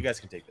 So you guys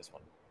can take this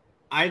one.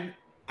 I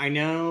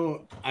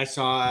know I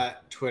saw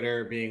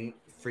Twitter being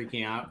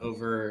freaking out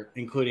over,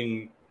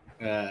 including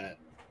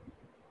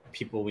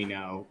people we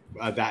know,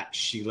 that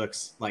she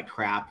looks like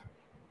crap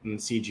in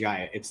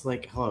CGI. It's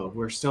like, hello,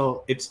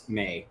 it's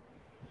May.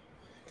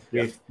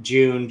 Yeah.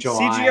 June,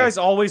 July. CGI's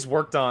always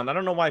worked on. I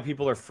don't know why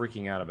people are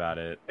freaking out about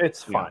it.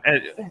 It's fine.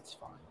 It's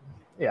fine.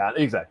 Yeah,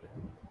 exactly.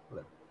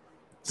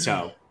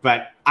 So,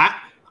 but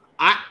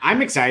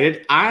I'm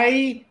excited.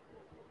 I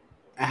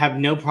have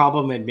no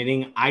problem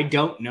admitting I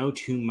don't know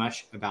too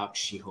much about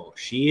She-Hulk.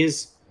 She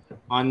is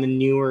on the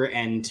newer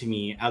end to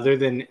me, other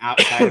than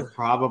outside of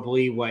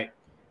probably what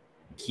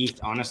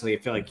Keith, honestly, I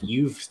feel like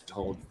you've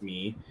told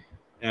me.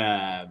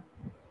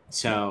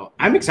 So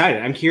I'm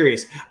excited. I'm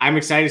curious. I'm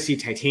excited to see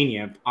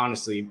Titania,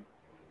 honestly,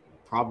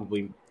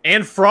 probably.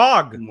 And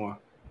Frog. More.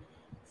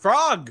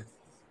 Frog.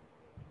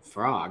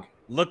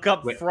 Look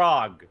up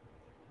Frog.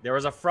 There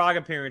was a Frog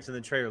appearance in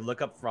the trailer.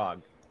 Look up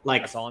Frog.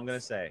 That's all I'm going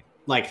to say.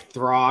 Like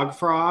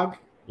Frog?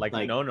 Like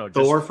no,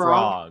 Thor just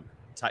Frog.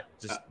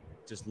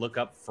 Just look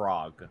up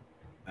Frog.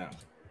 Oh.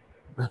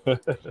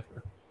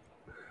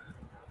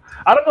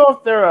 I don't know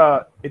if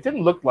they're. It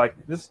didn't look like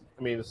this.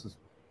 I mean, this is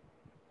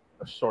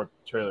a short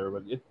trailer,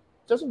 but it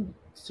doesn't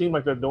seem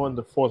like they're doing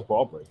the fourth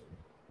wall break.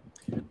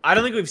 I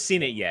don't think we've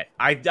seen it yet.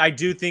 I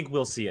do think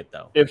we'll see it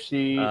though. If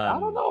she, I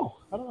don't know.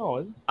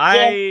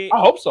 I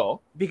hope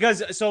so. Because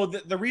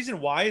the reason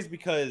why is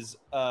because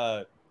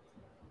for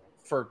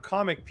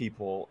comic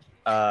people.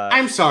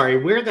 I'm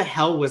sorry. Where the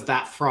hell was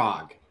that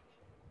frog?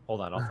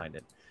 Hold on, I'll find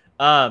it.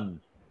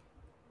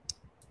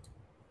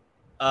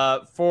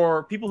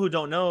 For people who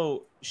don't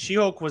know,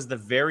 She-Hulk was the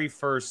very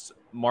first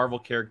Marvel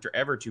character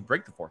ever to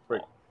break the fourth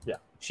wall. Yeah.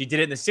 She did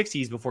it in the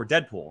 60s before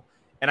Deadpool.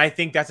 And I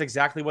think that's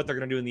exactly what they're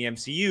going to do in the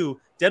MCU.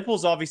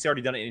 Deadpool's obviously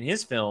already done it in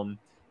his film,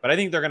 but I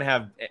think they're going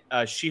to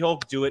have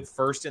She-Hulk do it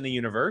first in the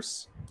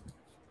universe.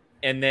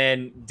 And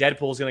then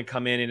Deadpool's going to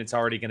come in and it's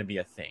already going to be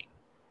a thing.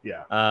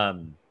 Yeah.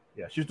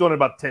 Yeah, she's doing it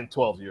about 10,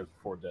 12 years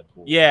before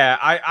Deadpool. Yeah,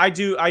 I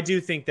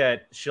do think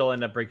that she'll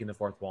end up breaking the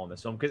fourth wall in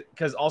this film.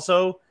 Because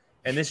also,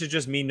 and this is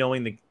just me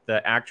knowing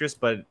the actress,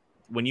 but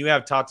when you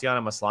have Tatiana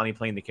Maslany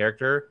playing the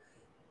character,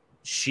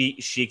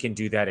 she can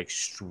do that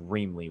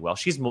extremely well.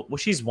 She's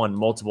won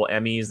multiple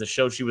Emmys. The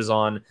show she was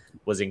on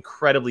was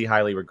incredibly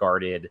highly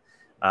regarded.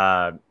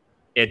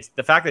 It's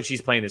the fact that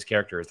she's playing this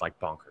character is like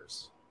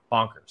bonkers.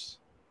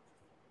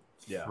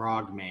 Yeah.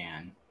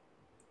 Frogman.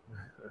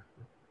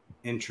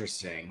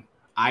 Interesting.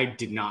 I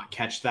did not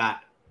catch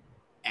that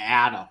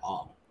at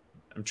all.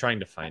 I'm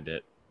trying to find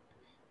it.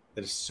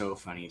 That is so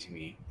funny to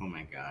me. Oh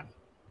my god.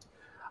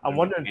 I'm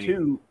wondering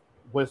too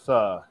with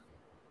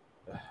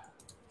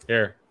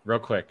Here, real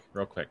quick.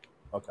 Okay.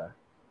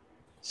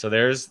 So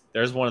there's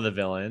one of the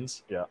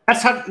villains. Yeah.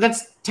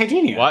 That's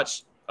Titania.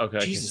 Watch. Okay.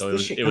 Jesus, so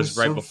it was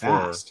right before.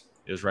 Fast.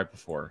 It was right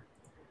before.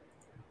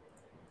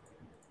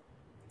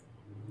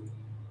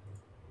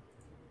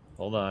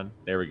 Hold on.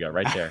 There we go.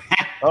 Right there.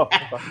 Oh.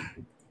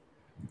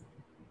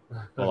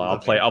 Hold on.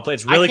 I'll play.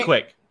 It's really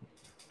quick.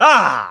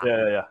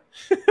 Yeah.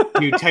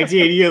 Dude,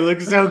 Titania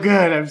looks so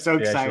good. I'm so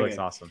excited. She looks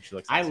awesome.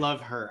 I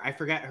love her. I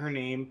forget her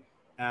name.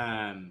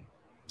 Off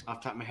the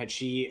top of my head,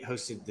 she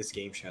hosted this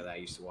game show that I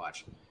used to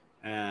watch.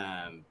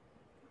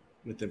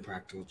 With the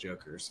Practical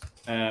Jokers.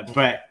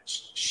 But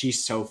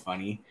she's so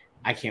funny.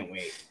 I can't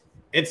wait.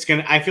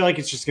 I feel like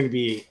it's just gonna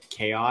be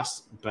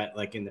chaos, but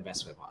like in the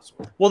best way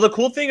possible. Well, the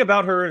cool thing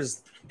about her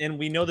is, and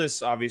we know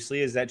this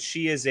obviously, is that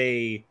she's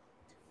a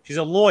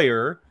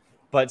lawyer,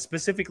 but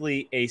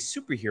specifically a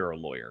superhero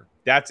lawyer.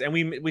 And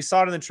we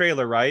saw it in the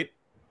trailer, right?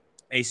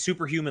 A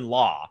superhuman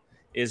law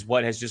is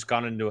what has just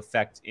gone into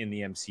effect in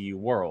the MCU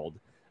world.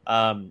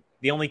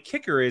 The only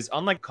kicker is,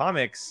 unlike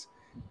comics,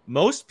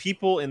 most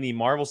people in the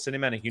Marvel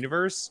Cinematic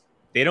Universe,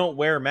 they don't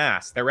wear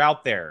masks. They're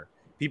out there.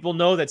 People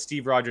know that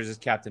Steve Rogers is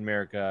Captain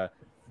America,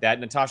 that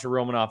Natasha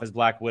Romanoff is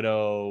Black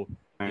Widow,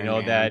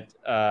 that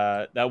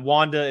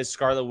Wanda is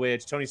Scarlet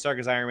Witch, Tony Stark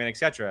is Iron Man,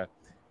 etc.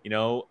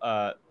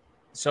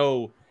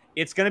 So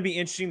it's going to be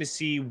interesting to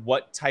see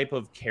what type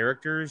of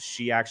characters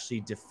she actually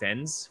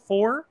defends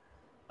for.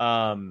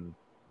 I'm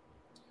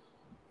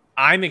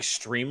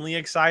extremely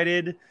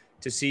excited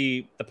to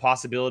see the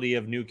possibility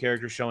of new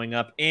characters showing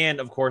up. And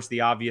of course,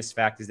 the obvious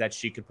fact is that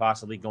she could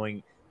possibly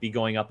be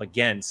going up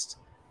against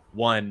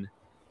one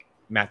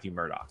Matthew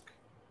Murdock,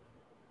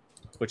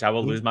 which I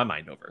will lose my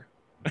mind over.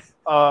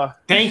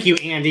 Thank you,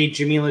 Andy.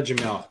 Jamila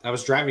Jamil. That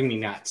was driving me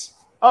nuts.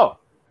 Oh,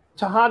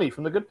 Tahani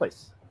from The Good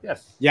Place.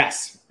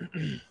 Yes.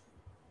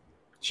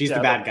 She's the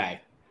bad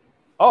guy.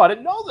 Oh, I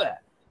didn't know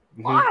that.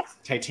 Mm-hmm. What?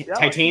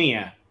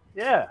 Titania.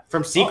 Yeah.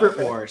 From Secret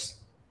Wars.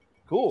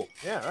 Cool.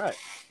 Yeah,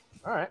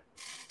 all right.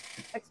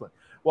 Excellent.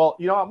 Well,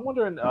 I'm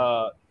wondering,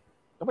 I'm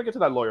going to get to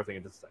that lawyer thing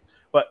in just a second.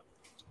 But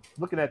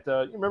looking at,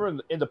 you remember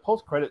in the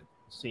post-credit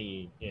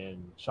scene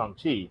in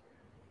Shang-Chi,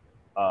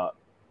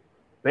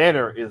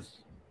 Banner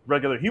is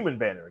regular human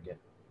Banner again.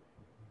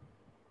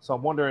 So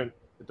I'm wondering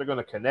if they're going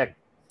to connect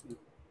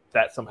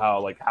that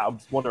somehow. Like, I'm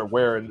wondering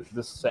where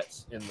this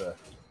sets in the...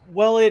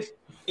 Well, it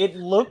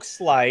looks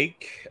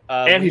like...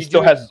 and he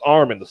still has his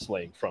arm in the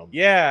sling from...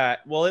 Yeah,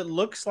 well, it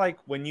looks like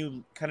when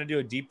you kind of do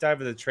a deep dive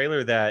of the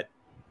trailer that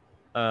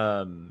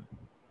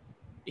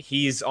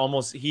he's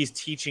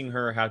teaching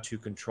her how to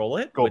control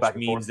it, which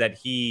means that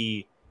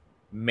he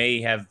may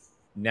have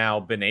now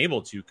been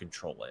able to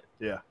control it.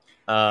 Yeah.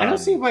 I don't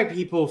see why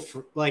people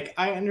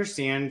I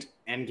understand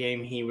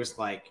Endgame. He was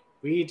like,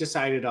 we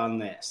decided on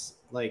this.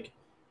 Like,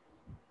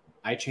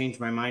 I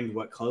changed my mind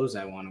what clothes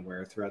I want to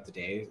wear throughout the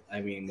day.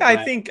 I mean, yeah,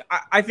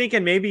 I think,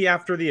 and maybe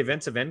after the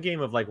events of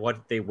Endgame of like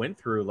what they went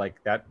through,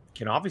 like that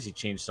can obviously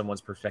change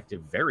someone's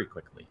perspective very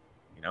quickly.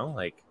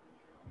 Like,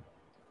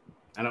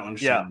 I don't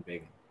understand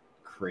big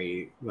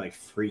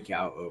freak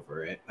out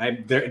over it.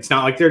 It's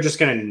not like they're just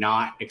gonna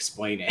not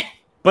explain it.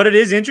 But it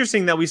is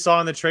interesting that we saw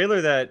in the trailer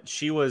that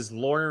she was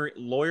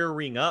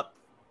lawyering up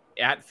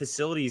at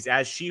facilities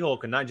as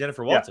She-Hulk and not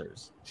Jennifer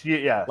Walters.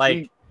 In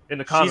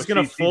the comics, she's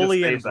going to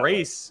fully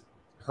embrace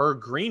her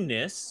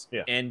greenness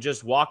and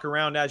just walk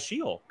around as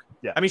She-Hulk.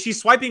 Yeah. I mean,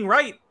 she's swiping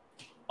right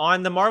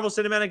on the Marvel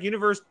Cinematic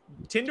Universe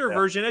Tinder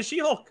version as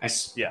She-Hulk. I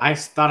swear I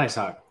thought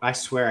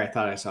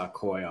I saw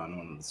Koi on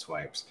one of the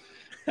swipes.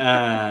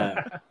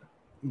 But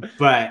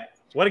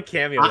what a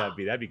cameo that'd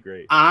be. That'd be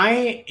great.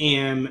 I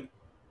am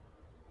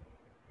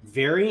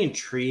very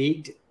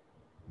intrigued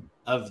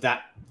of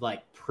that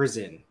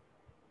prison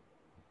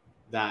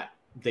that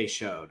they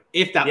showed.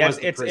 If that was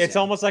the prison. It's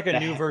almost like a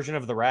new version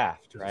of the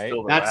Raft, right?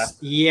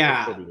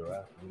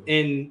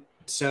 And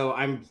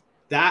so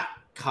that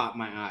caught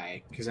my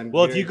eye because I'm.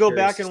 Well, if you go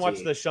back and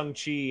watch the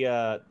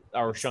Shang-Chi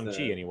or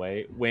Shang-Chi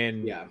anyway,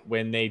 when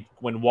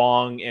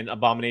Wong and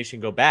Abomination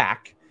go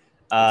back,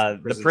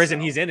 the prison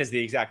he's in is the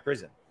exact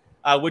prison,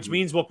 which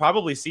means we'll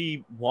probably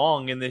see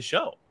Wong in this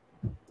show.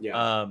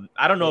 Yeah.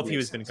 I don't know if he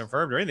was been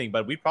confirmed or anything,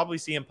 but we'd probably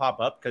see him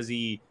pop up because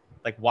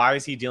why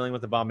is he dealing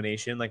with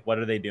Abomination? Like, what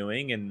are they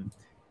doing?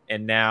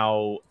 And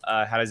now,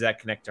 how does that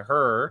connect to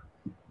her?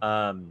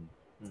 A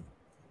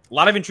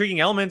lot of intriguing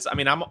elements. I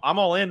mean, I'm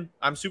all in.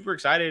 I'm super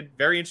excited.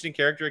 Very interesting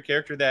character. A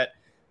character that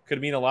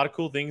could mean a lot of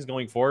cool things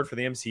going forward for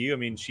the MCU. I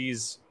mean,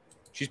 she's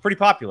pretty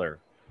popular.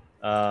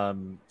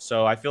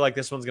 So I feel like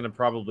this one's going to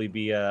probably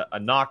be a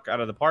knock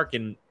out of the park.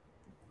 And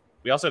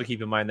we also have to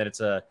keep in mind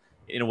that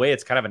in a way,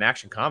 it's kind of an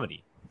action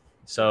comedy.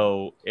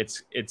 So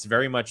it's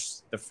very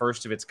much the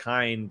first of its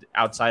kind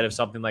outside of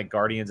something like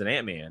Guardians and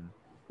Ant-Man,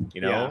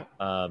 Yeah.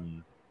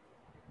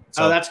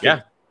 So that's good.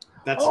 Yeah.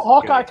 That's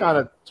Hawkeye kind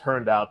of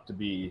turned out to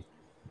be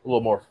a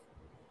little more.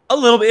 A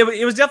little bit.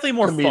 It was definitely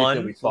more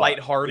fun, Yeah.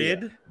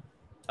 lighthearted.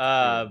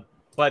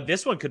 But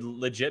this one could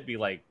legit be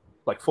like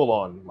full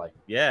on,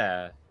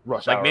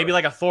 Rush Hour. Maybe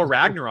like a Thor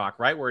Ragnarok,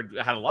 right? Where it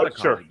had a lot of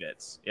comedy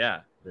bits.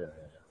 Yeah.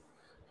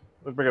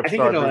 Let's bring up I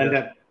think it'll end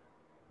up.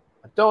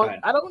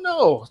 I don't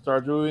know.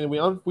 Star Drew. We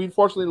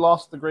unfortunately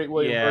lost the great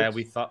William. Yeah, Hurts.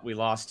 we thought we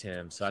lost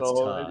him, so that's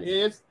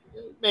tough.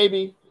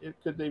 Maybe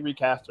could they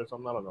recast or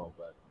something? I don't know,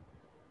 but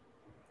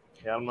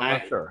I'm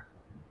not sure.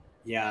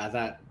 Yeah,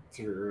 that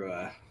threw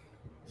a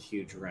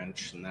huge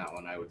wrench in that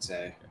one, I would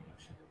say.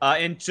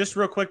 And just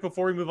real quick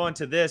before we move on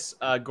to this,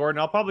 Gordon,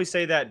 I'll probably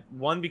say that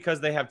 1, because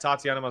they have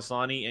Tatiana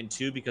Maslany, and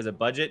 2, because of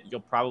budget,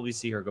 you'll probably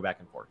see her go back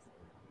and forth.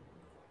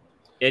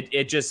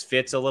 It just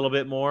fits a little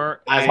bit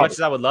more. As much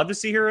as I would love to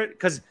see her,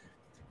 because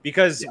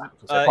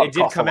it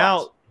did come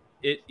out.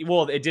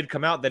 It did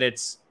come out that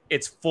it's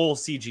full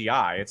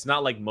CGI. It's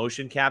not like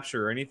motion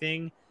capture or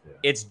anything. Yeah.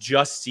 It's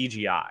just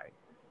CGI.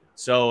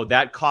 So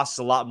that costs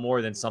a lot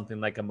more than something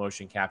like a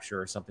motion capture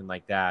or something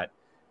like that.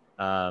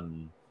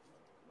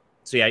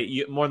 So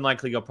yeah, more than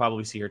likely you'll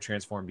probably see her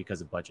transform because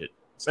of budget.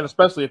 And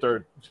especially if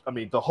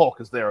the Hulk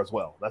is there as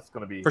well. That's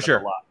going to be for sure.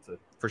 A lot.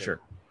 For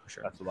sure.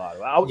 That's a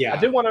lot. I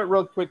did want to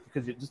real quick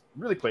because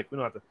really quick. We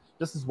don't have to.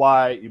 This is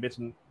why you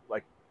mentioned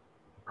like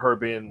her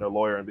being a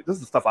lawyer, and this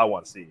is the stuff I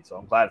want to see. So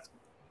I'm glad it's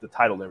the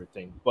title and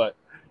everything. But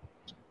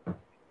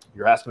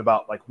you're asking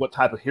about like what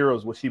type of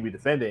heroes will she be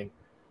defending?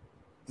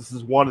 This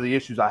is one of the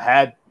issues I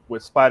had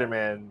with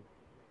Spider-Man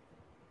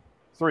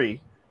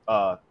 3,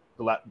 No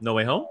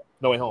Way Home.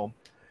 No Way Home.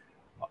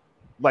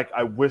 Like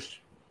I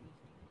wish,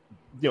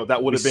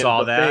 that would have been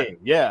the thing.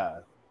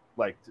 Yeah,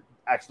 like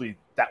actually,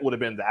 that would have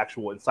been the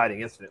actual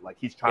inciting incident. Like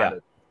he's trying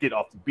to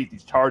beat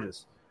these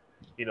charges.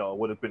 It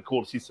would have been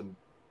cool to see some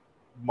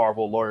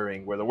Marvel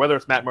lawyering, whether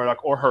it's Matt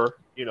Murdock or her.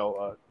 It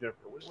would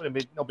have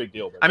been no big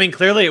deal. I mean,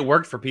 clearly it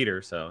worked for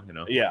Peter, so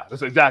Yeah,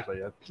 that's exactly.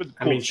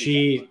 I mean,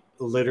 she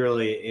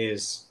literally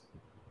is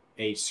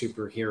a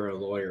superhero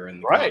lawyer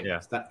in the right.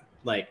 Yeah, that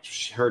like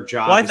her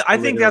job. Well, I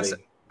think that's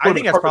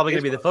probably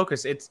going to be the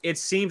focus. It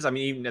seems. I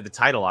mean, even at the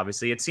title,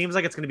 obviously, it seems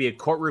like it's going to be a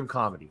courtroom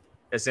comedy.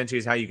 Essentially,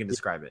 is how you can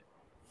describe it,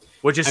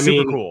 which is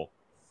super cool.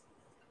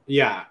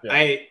 Yeah,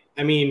 I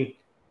mean,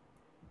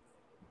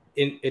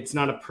 it's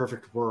not a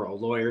perfect world.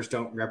 Lawyers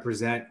don't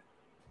represent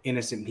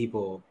innocent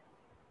people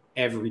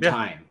every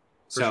time,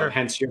 so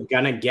hence you're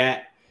gonna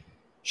get.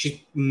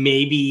 She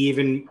maybe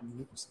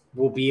even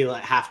will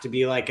have to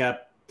be like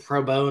a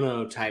pro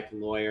bono type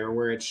lawyer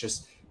where it's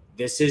just,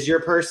 this is your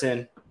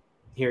person.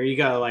 Here you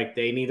go. Like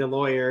they need a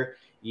lawyer.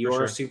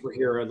 You're a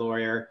superhero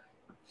lawyer.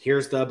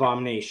 Here's the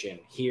Abomination.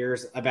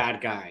 Here's a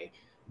bad guy.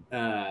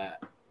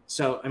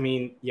 So, I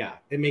mean, yeah,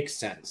 it makes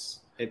sense.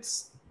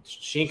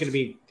 She ain't going to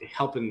be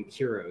helping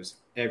heroes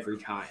every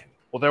time.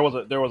 Well, there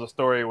was a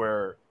story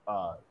where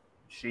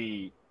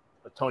Tony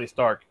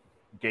Stark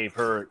gave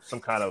her some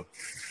kind of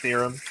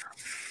serum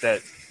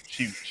that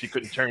she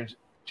couldn't change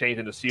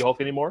into She-Hulk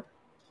anymore.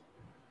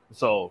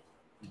 So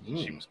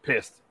she was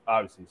pissed,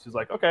 obviously. She's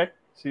like, okay.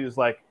 She was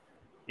like,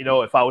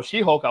 if I was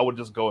She-Hulk, I would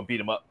just go and beat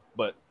him up.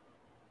 But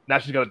now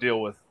she's got to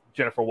deal with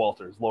Jennifer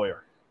Walters,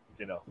 lawyer,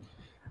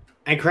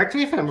 And correct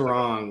me if I'm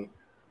wrong,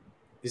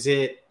 is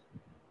it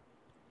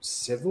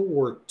Civil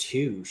War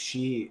II?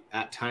 She,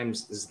 at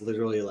times, is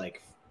literally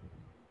like...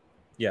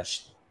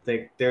 Yes.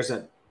 There's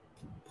a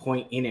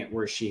point in it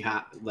where she's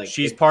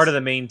part of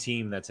the main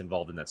team that's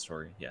involved in that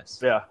story. Yes.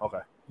 Yeah. Okay.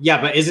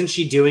 Yeah, but isn't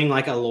she doing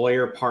like a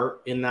lawyer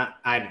part in that?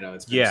 I don't know.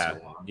 It's been so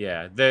long.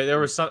 Yeah. There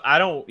was some.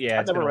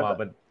 It's been a while,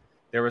 but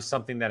there was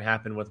something that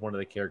happened with one of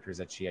the characters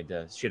that she had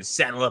to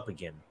saddle up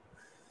again.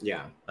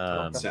 Yeah.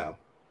 So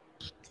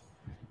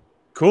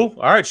cool.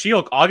 All right,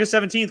 She-Hulk, August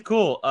 17th.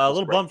 Cool. A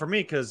little bum for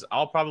me because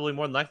I'll probably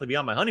more than likely be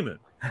on my honeymoon.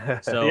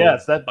 So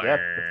yes, that's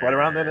right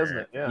around then, isn't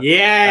it? Yeah.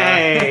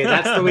 Yay!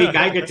 That's the week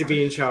I get to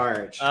be in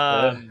charge.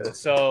 I'm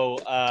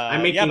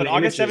making but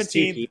August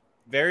 17th.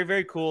 Very,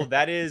 very cool.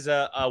 That is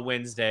a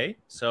Wednesday.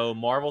 So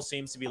Marvel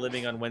seems to be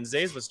living on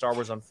Wednesdays with Star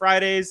Wars on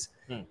Fridays.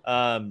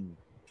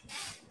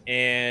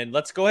 And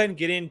let's go ahead and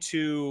get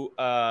into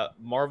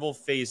Marvel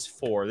Phase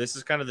 4. This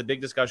is kind of the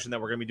big discussion that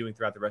we're going to be doing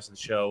throughout the rest of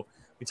the show.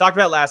 We talked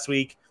about it last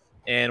week,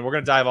 and we're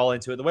going to dive all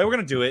into it. The way we're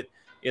going to do it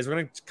is we're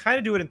going to kind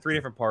of do it in 3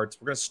 different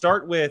parts. We're going to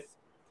start with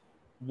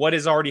what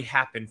has already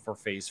happened for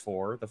Phase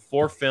 4, the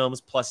 4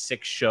 films plus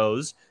 6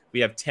 shows.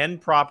 We have 10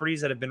 properties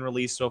that have been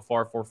released so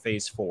far for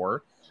Phase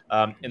 4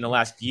 in the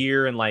last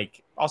year and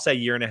I'll say a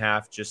year and a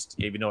half, just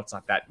even though it's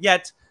not that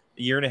yet,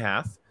 a year and a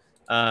half.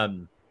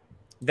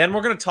 Then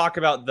we're going to talk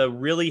about the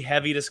really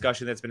heavy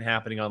discussion that's been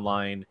happening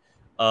online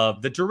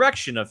of the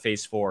direction of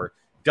Phase 4.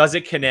 Does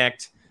it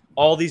connect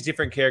all these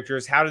different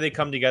characters? How do they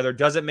come together?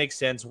 Does it make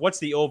sense? What's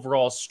the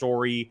overall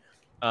story?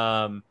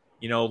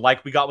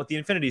 Like we got with the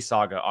Infinity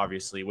Saga,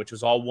 obviously, which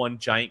was all one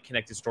giant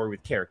connected story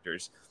with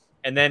characters.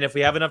 And then if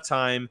we have enough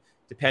time,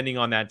 depending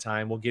on that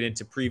time, we'll get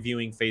into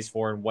previewing Phase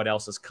 4 and what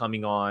else is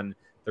coming on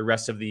the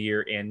rest of the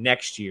year and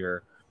next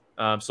year.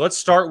 So let's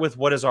start with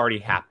what has already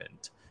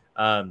happened.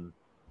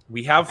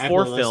 We have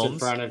 4 films in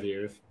front of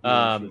you.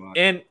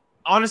 And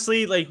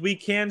honestly, we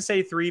can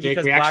say 3 Jake,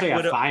 because we Black actually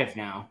Widow have 5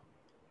 now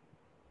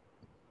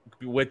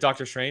with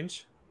Doctor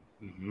Strange.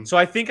 Mm-hmm. So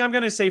I think I'm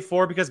going to say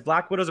 4 because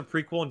Black Widow's a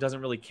prequel and doesn't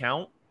really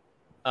count.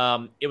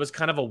 It was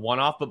kind of a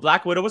one-off, but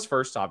Black Widow was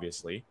first,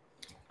 obviously.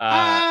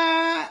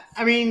 I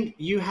mean,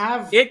 you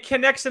have it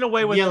connects in a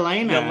way with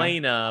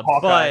Yelena,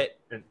 but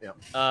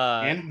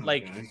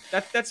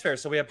that's fair.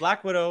 So we have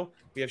Black Widow,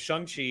 we have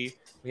Shang-Chi,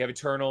 we have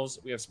Eternals,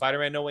 we have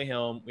Spider-Man No Way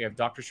Home, we have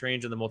Doctor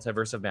Strange and the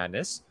Multiverse of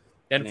Madness.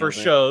 Then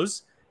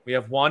shows, we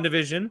have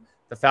WandaVision,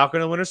 The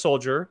Falcon and the Winter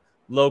Soldier,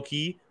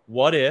 Loki,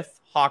 What If,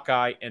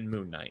 Hawkeye, and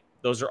Moon Knight.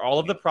 Those are all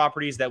of the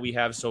properties that we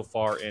have so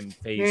far in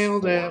Phase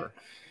 4.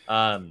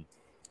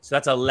 So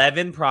that's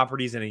 11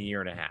 properties in a year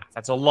and a half.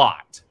 That's a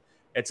lot.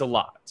 It's a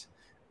lot.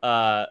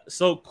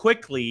 So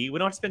quickly, we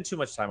don't have to spend too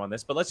much time on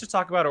this, but let's just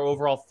talk about our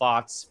overall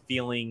thoughts,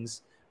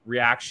 feelings,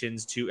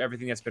 reactions to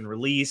everything that's been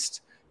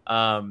released,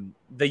 the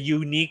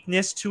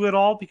uniqueness to it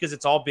all, because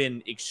it's all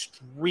been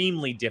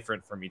extremely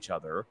different from each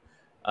other.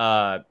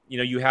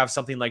 You have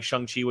something like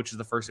Shang-Chi, which is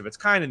the first of its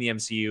kind in the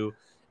MCU,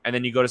 and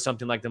then you go to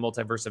something like the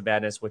Multiverse of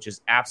Madness, which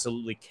is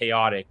absolutely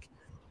chaotic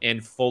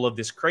and full of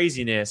this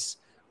craziness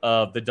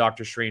of the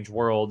Doctor Strange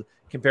world,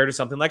 compared to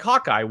something like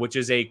Hawkeye, which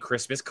is a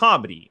Christmas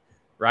comedy,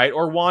 right?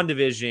 Or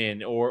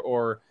WandaVision,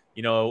 or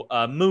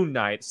Moon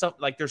Knight. Stuff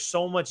like there's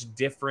so much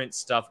different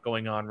stuff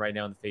going on right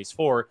now in the Phase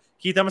 4.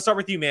 Keith, I'm gonna start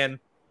with you, man.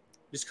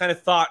 Just kind of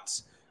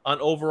thoughts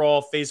on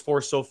overall Phase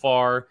 4 so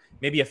far.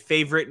 Maybe a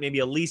favorite, maybe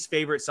a least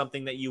favorite,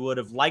 something that you would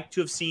have liked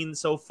to have seen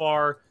so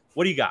far.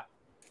 What do you got?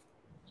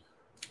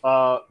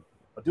 I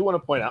do want to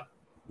point out,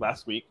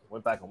 last week,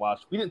 went back and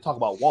watched, we didn't talk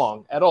about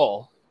Wong at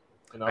all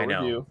in our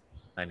review.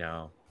 I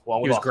know.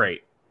 Wong was awesome.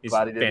 Great. He's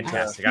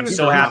fantastic. I'm He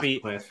so was happy.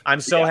 rough.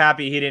 I'm so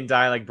happy he didn't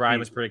die like Brian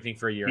was predicting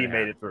for a year. He and a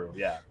half. made it through.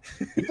 Yeah,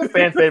 he's a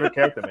fan favorite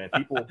character, man.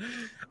 People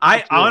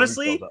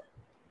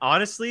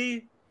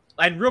honestly,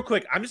 and real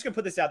quick, I'm just gonna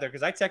put this out there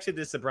because I texted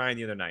this to Brian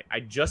the other night. I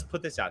just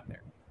put this out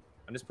there.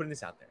 I'm just putting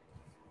this out there.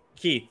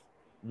 Keith,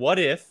 what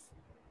if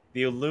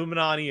the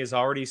Illuminati has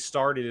already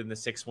started in the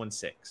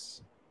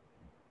 616?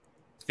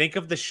 Think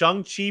of the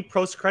Shang-Chi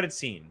post-credit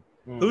scene.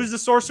 Who's the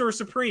Sorcerer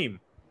Supreme?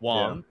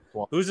 Wong.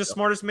 Yeah. Who's the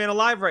smartest man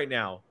alive right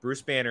now?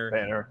 Bruce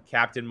Banner.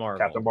 Captain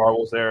Marvel. Captain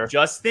Marvel's there.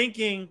 Just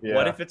thinking,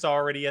 what if it's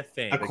already a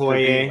thing?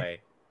 Okoye.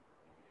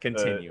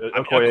 Continue.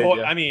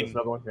 Okoye, I mean,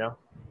 another one,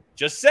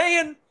 just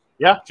saying.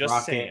 Yeah.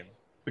 Just saying.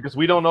 Because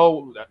we don't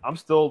know. I'm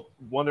still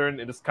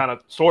wondering, and this kind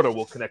of sort of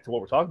will connect to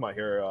what we're talking about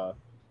here.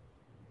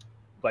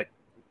 Like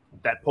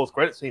that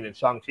post-credit scene in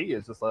Shang-Chi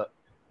is just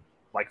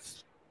like,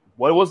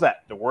 what was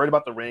that? They're worried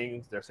about the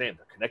rings. They're saying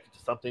they're connected to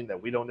something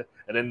that we don't.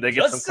 And then they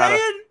get some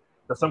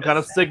kind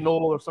of signal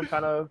or some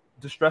kind of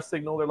distress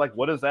signal. They're like,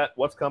 what is that?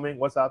 What's coming?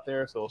 What's out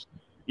there? So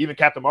even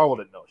Captain Marvel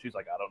didn't know. She's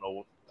like, I don't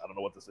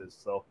know what this is.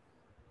 So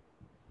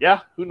yeah,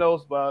 who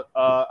knows? But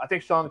I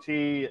think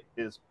Shang-Chi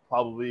is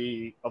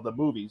probably, of the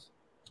movies,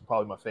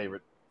 probably my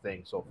favorite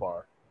thing so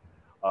far.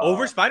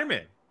 Over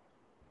Spider-Man?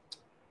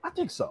 I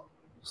think so.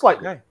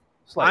 Slightly. Okay.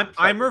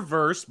 I'm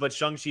reversed, but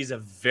Shang-Chi's a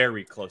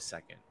very close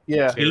second.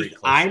 Yeah. Very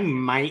close I second.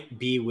 might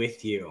be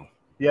with you.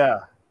 Yeah.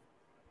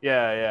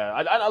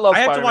 I love Spider-Man. I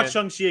have to watch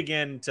Shang-Chi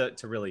again to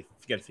really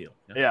get a feel.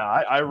 Yeah,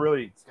 I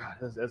really, God,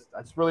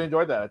 I just really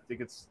enjoyed that. I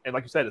think it's, and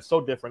like you said, it's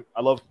so different.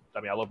 I love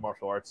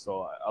martial arts,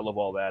 so I love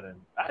all that. And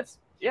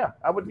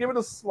I would give it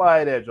a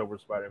slight edge over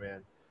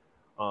Spider-Man.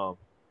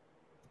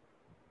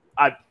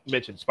 I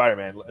mentioned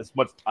Spider-Man as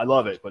much. I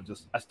love it, but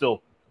just I'm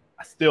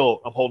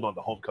holding on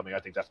to Homecoming. I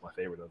think that's my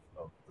favorite of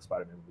the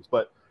Spider-Man movies.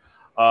 But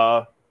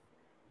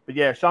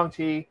yeah,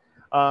 Shang-Chi.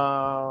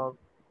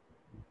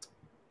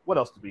 What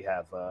else did we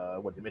have?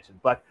 What you mentioned,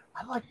 I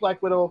like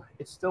Black Widow.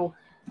 It's still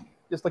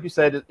just like you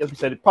said.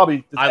 It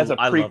probably as a prequel.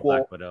 I love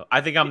Black Widow.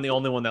 I think I'm the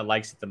only one that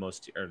likes it the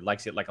most, or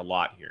likes it like a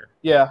lot here.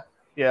 Yeah.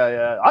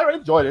 I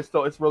enjoyed it.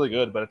 Still, it's really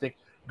good. But I think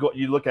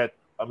you look at.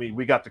 I mean,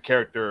 we got the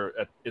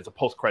character. It's a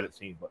post-credit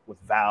scene, but with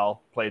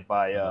Val played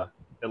by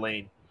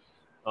Elaine.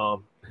 I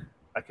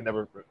can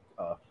never.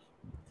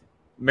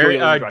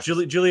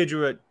 Julia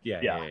Drew.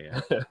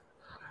 Yeah.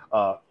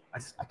 I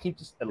keep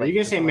just. Are you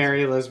gonna say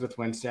Mary Elizabeth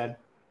Winstead?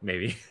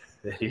 Maybe.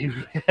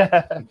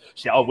 I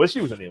wish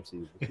she was in the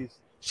MCU.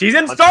 She's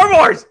in Star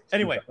Wars.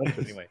 Anyway.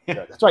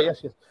 Yeah, that's right.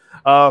 Yes, she is.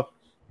 But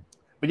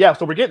yeah,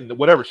 so we're getting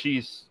whatever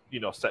she's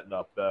setting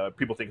up.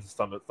 People think it's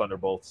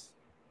Thunderbolts.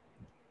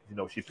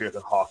 She appears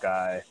in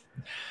Hawkeye.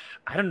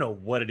 I don't know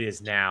what it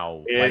is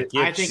now. I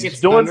think it's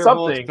doing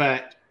something,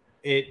 but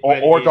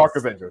or Dark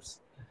Avengers.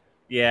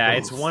 Yeah,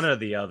 it's one or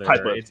the other.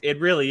 It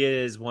really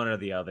is one or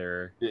the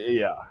other.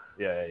 Yeah.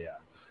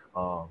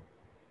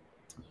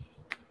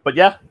 But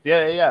yeah.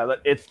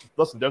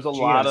 Listen. There's a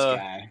lot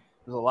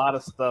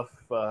of stuff.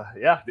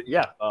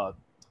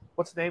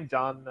 What's his name?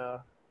 John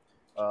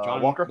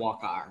Walker.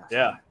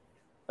 Yeah.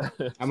 I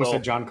almost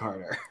said John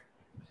Carter.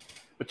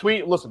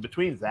 Between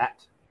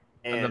that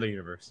and another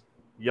universe,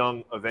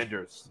 Young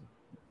Avengers,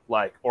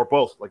 or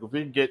both. Like if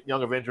we can get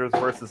Young Avengers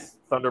versus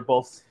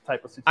Thunderbolts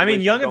type of situation. I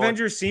mean, Young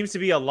Avengers seems to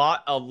be a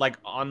lot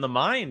on the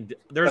mind.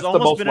 There's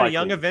almost been a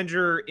Young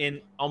Avenger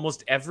in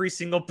almost every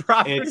single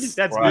property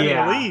that's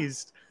been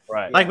released.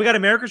 Right. Like we got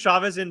America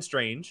Chavez in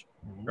Strange,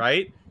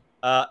 right?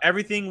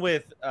 Everything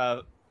with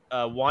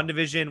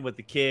WandaVision with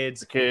the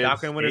kids,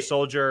 Falcon and Winter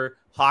Soldier,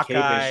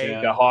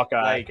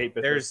 Hawkeye. Kate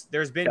Bishop.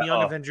 There's been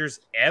Young Avengers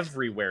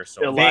everywhere.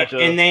 So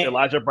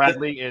Elijah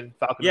Bradley in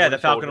Falcon. Yeah, the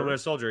Falcon and Winter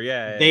Soldier.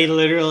 Yeah. They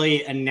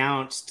literally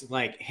announced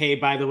hey,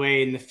 by the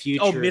way, in the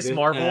future, Miss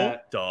Marvel.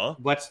 Duh.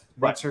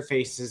 What's her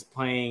face is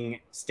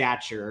playing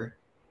Stature.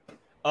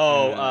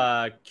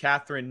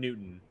 Catherine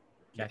Newton.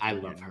 I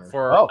love her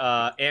for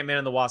Ant-Man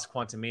and the Wasp: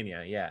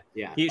 Quantumania.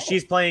 Yeah.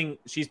 She's playing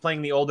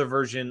the older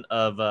version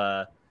of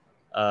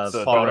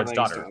Paul Rudd's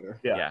daughter.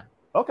 Yeah.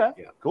 Okay.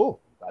 Yeah. Cool.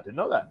 I didn't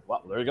know that.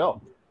 Well, there you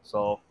go.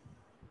 So,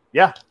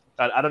 yeah,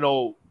 I don't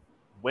know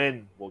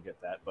when we'll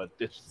get that, but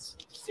it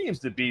seems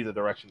to be the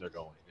direction they're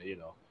going.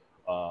 You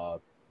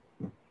know,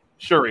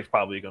 Shuri's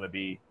probably going to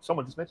be.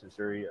 Someone just mentioned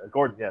Shuri.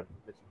 Gordon,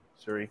 mentioned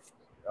Shuri.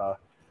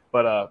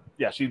 But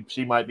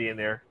she might be in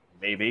there,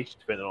 maybe,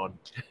 depending on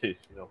the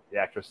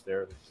actress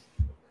there.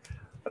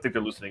 I think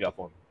they're loosening up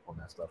on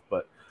that stuff.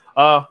 But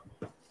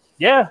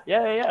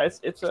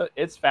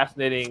it's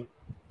fascinating.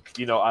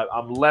 You know,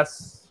 I'm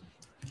less.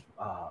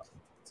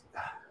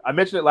 I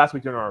mentioned it last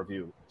week during our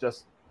review.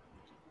 Just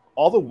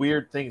all the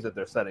weird things that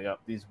they're setting up.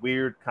 These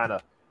weird kind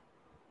of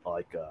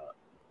like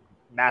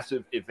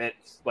massive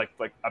events. Like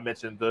I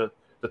mentioned the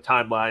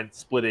timeline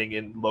splitting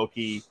in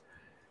Loki,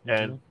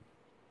 and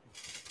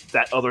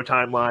that other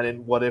timeline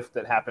in What If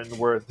that happened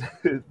where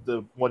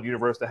the one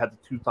universe that had the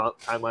two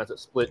timelines that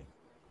split.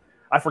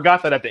 I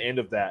forgot that at the end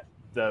of that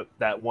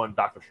one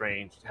Doctor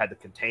Strange had to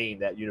contain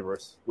that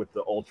universe with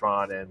the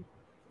Ultron and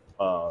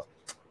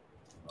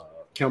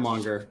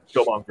Killmonger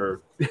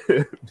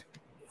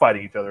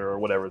fighting each other or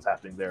whatever is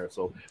happening there.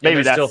 So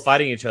maybe they're still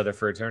fighting each other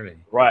for eternity.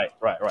 Right.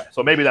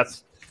 So maybe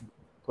that's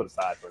put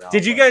aside for now.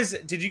 Did you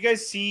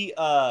guys see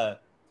there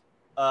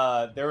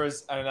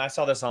was, and I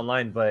saw this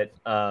online, but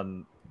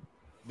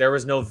there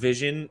was no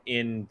Vision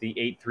in the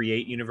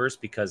 838 universe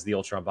because the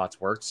Ultron bots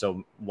worked.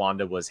 So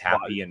Wanda was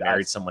happy and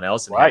married someone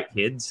else and had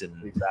kids.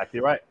 And exactly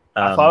right.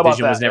 I thought about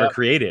Vision was never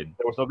created.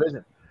 There was no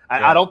Vision.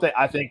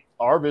 I think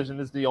our Vision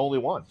is the only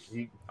one.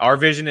 Our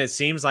Vision, it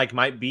seems like,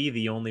 might be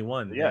the only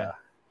one. Yeah.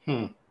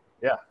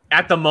 Yeah.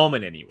 At the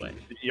moment, anyway.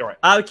 You're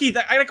right. Keith,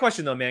 I got a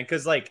question though, man,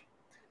 because like,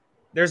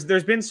 there's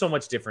been so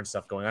much different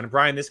stuff going on. And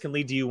Brian, this can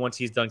lead to you once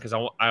he's done, because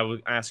I will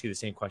ask you the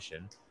same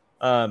question.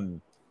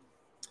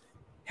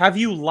 Have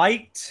you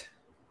liked?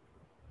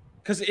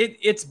 Because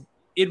it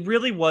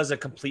really was a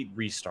complete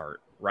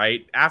restart,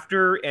 right?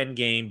 After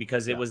Endgame,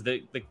 because it was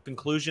the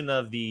conclusion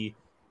of the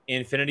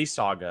Infinity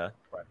Saga.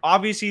 Right.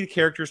 Obviously, the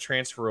characters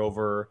transfer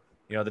over.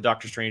 You know, the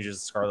Doctor Stranges,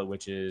 the Scarlet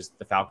Witches,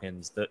 the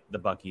Falcons, the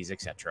Buckies,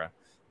 etc.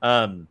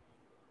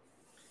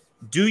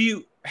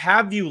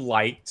 Have you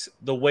liked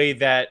the way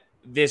that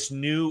this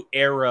new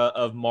era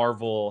of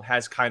Marvel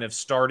has kind of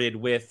started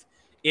with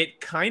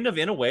it kind of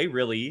in a way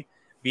really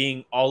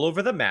being all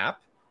over the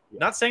map?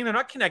 Not saying they're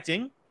not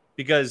connecting,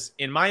 because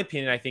in my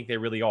opinion, I think they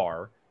really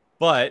are.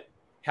 But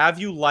have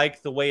you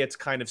liked the way it's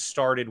kind of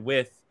started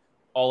with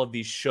all of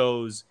these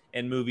shows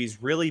and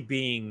movies really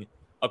being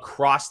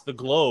across the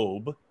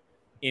globe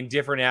in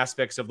different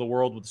aspects of the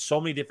world with so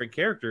many different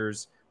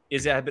characters?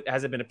 Has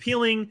it been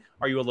appealing?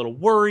 Are you a little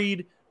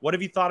worried? What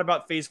have you thought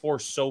about Phase 4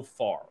 so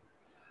far?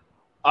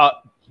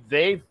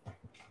 They've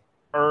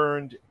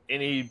earned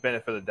any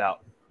benefit of the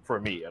doubt for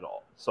me at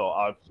all.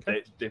 So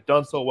they've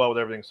done so well with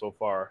everything so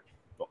far.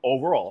 But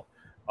overall,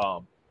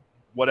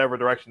 whatever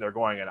direction they're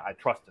going in, I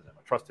trust in them.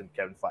 I trust in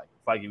Kevin Feige.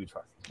 Feige, we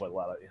trust. That's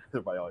what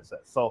everybody always says.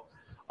 So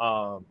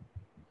I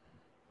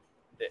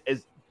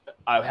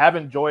have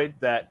enjoyed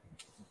the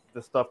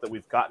stuff that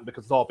we've gotten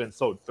because it's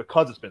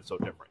been so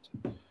different.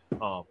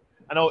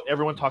 I know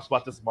everyone talks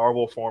about this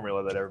Marvel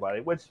formula that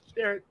everybody, which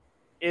there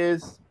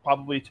is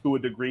probably to a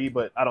degree,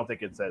 but I don't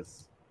think it's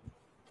as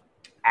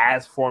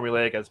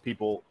formulaic as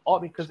people. I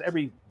mean, because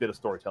every bit of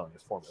storytelling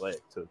is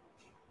formulaic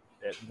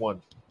at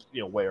one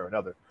way or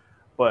another.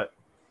 But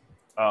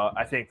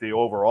I think the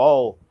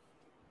overall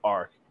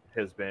arc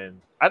has been.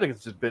 I think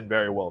it's just been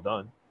very well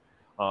done.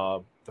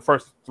 The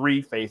first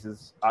three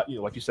phases,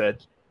 like you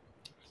said,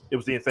 it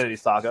was the Infinity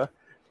Saga.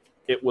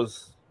 It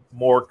was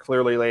more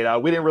clearly laid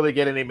out. We didn't really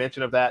get any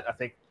mention of that. I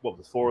think what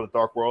was Thor: The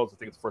Dark Worlds. I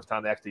think it's the first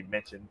time they actually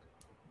mentioned,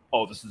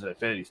 "Oh, this is an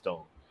Infinity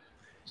Stone."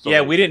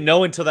 So we didn't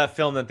know until that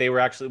film that they were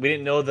actually. We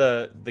didn't know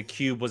the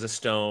cube was a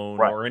stone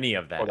or any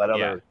of that. Or that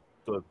other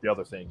the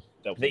other thing.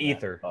 That was the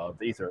ether.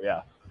 The ether,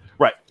 yeah,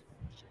 right.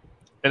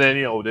 And then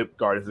the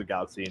Guardians of the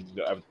Galaxy and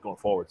everything going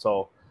forward.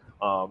 So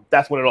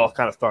that's when it all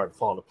kind of started to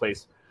fall into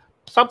place.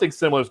 Something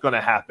similar is going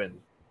to happen,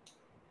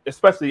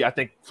 especially I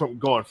think from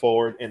going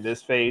forward in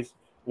this phase.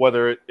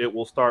 Whether it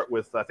will start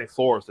with, I think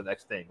Thor is the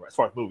next thing, right? As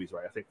far as movies,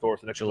 right? I think Thor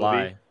is the next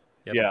July. Movie.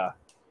 Yep. Yeah,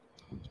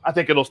 I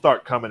think it'll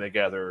start coming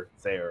together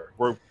there.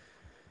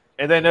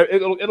 And then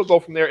it'll go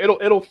from there.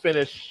 It'll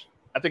finish.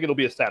 I think it'll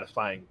be a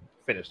satisfying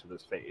finish to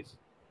this phase.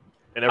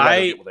 And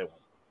everybody get what they want.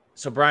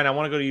 So Brian, I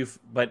want to go to you,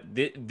 but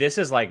this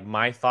is like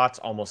my thoughts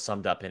almost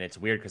summed up, and it's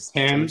weird because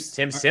Tim,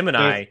 and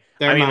I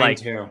mean, like,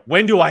 too.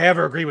 When do I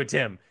ever agree with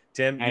Tim?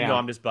 Tim,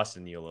 I'm just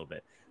busting you a little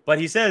bit. But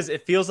he says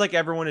it feels like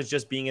everyone is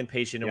just being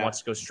impatient and wants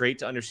to go straight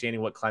to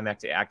understanding what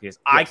climactic act is.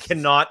 Yes. I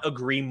cannot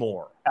agree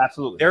more.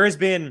 Absolutely. There has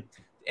been,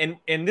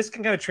 and this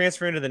can kind of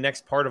transfer into the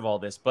next part of all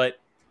this,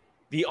 but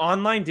the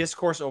online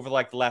discourse over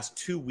like the last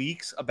 2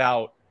 weeks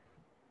about,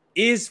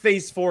 is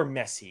Phase 4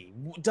 messy?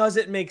 Does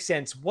it make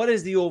sense? What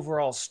is the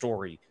overall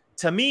story?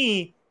 To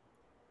me,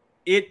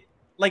 it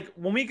like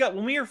when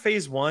we were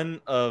Phase 1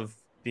 of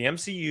the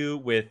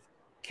MCU with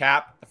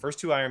Cap, the first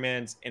 2 Iron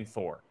Mans, and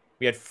Thor.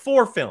 We had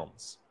 4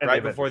 films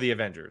right before the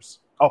Avengers.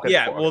 Okay.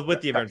 Yeah, well,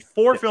 with the Avengers,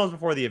 4 films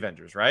before the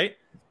Avengers, right?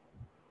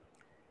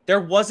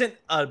 There wasn't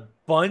a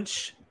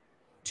bunch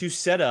to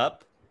set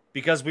up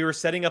because we were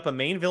setting up a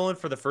main villain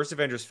for the first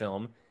Avengers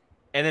film,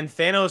 and then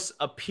Thanos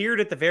appeared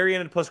at the very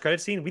end of the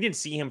post-credit scene. We didn't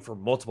see him for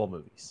multiple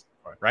movies,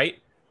 right?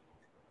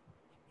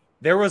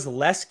 There was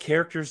less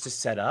characters to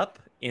set up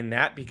in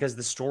that because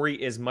the story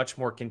is much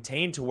more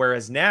contained to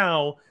whereas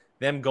now,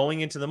 them going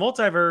into the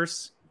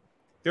multiverse,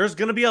 there's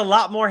going to be a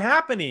lot more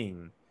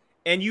happening.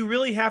 And you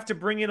really have to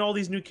bring in all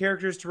these new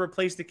characters to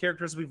replace the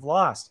characters we've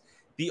lost.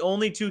 The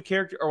only 2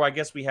 characters, or I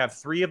guess we have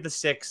 3 of the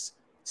 6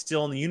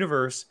 still in the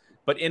universe,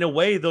 but in a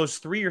way, those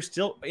 3 are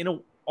still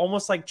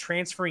almost like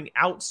transferring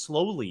out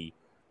slowly.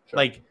 Sure.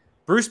 Like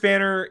Bruce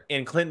Banner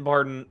and Clint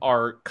Barton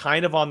are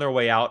kind of on their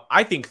way out.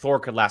 I think Thor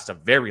could last a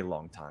very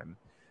long time.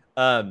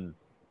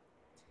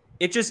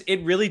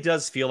 It really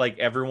does feel like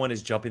everyone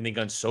is jumping the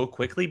gun so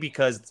quickly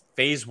because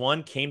Phase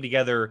 1 came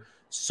together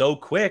so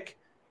quick,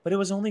 but it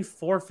was only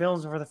 4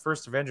 films for the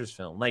first Avengers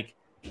film. Like,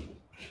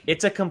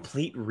 it's a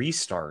complete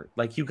restart.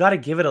 Like, you got to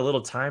give it a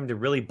little time to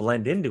really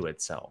blend into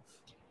itself.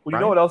 Well, you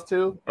know what else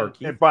too?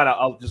 And Brian,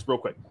 I'll just real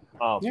quick.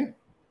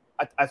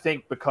 I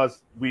think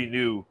because we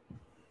knew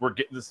we're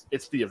getting this,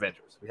 it's the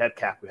Avengers. We had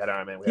Cap, we had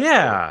Iron Man.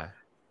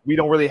 We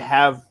don't really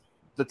have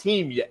the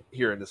team yet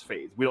here in this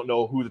phase. We don't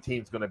know who the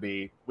team's going to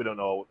be. We don't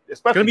know,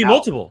 especially going to be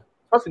multiple.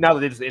 Especially now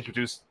that they just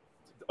introduced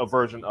a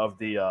version of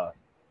the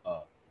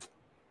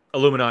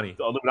Illuminati.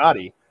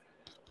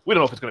 We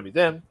don't know if it's going to be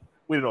them.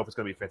 We don't know if it's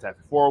going to be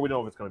Fantastic Four. We don't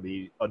know if it's going to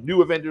be a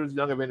new Avengers,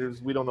 young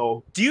Avengers. We don't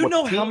know. Do you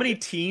know how many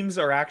teams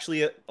are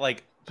actually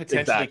like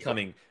potentially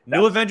coming?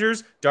 New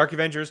Avengers, Dark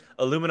Avengers,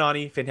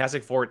 Illuminati,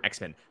 Fantastic Four, and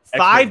X-Men.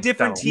 5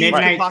 different teams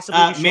could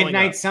possibly be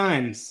Midnight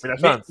Suns.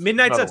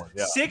 Midnight Suns.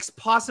 6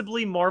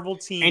 possibly Marvel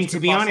teams. And to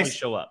be honest,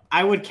 show up.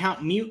 I would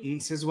count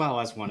mutants as well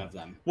as one of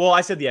them. Well,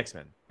 I said the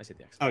X-Men.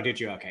 Oh, did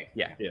you? Okay.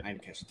 Yeah. I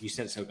didn't catch it. You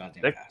said it so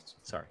goddamn fast.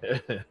 Sorry.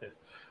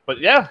 But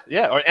yeah.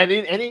 And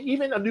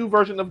even a new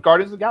version of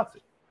Guardians of the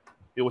Galaxy,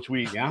 which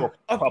we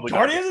probably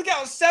Guardians of the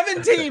Galaxy,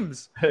 7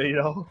 teams.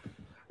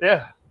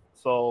 Yeah.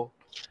 So.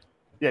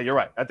 Yeah, you're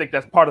right. I think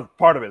that's part of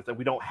it is that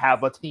we don't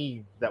have a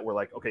team that we're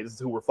like, okay, this is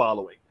who we're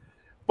following.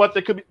 But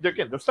they could be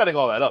they're setting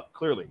all that up.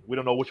 Clearly, we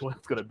don't know which one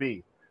it's going to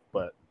be.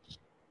 But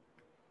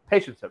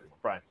patience, everyone.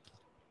 Brian,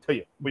 tell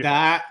you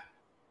that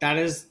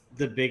is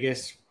the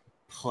biggest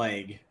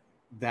plague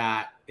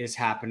that is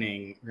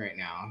happening right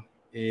now.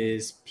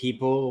 Is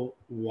people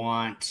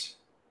want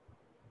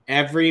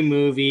every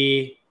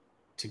movie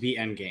to be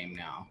Endgame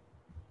now.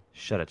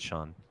 Shut it,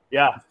 Sean.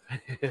 Yeah.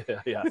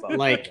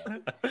 Like,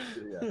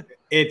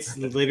 it's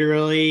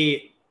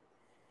literally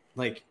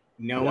like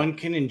no one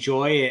can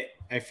enjoy it,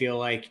 I feel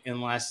like,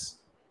 unless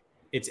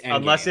it's Endgame.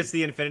 Unless it's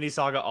the Infinity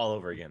Saga all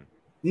over again.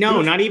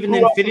 No, not even the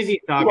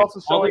Infinity Saga. Who else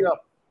is showing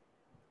up?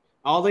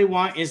 All they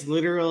want is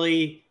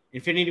literally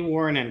Infinity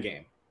War and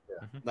Endgame.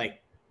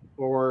 Like,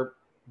 or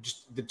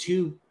just the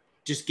 2,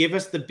 just give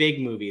us the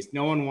big movies.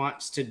 No one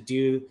wants to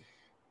do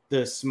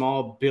the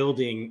small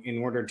building in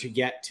order to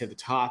get to the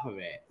top of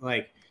it.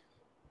 Like,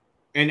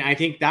 and I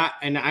think that,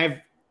 and I've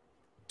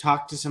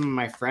talked to some of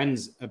my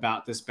friends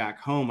about this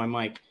back home. I'm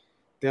like,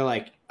 they're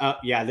like, oh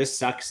yeah, this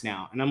sucks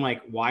now. And I'm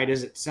like, why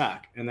does it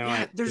suck? And they're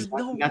like, there's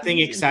nothing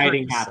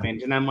exciting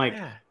happened. And I'm like,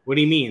 what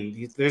do you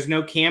mean? There's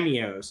no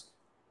cameos.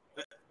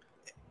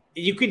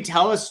 You can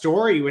tell a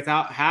story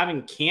without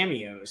having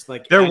cameos.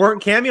 Like, there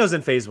weren't cameos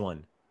in Phase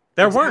 1.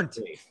 There weren't.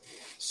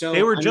 So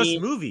they were just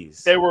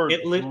movies. They were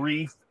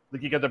brief.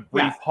 Like, you got the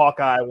brief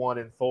Hawkeye one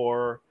and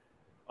Thor.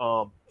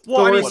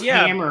 Thor's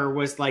hammer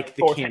was like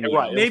the cameo.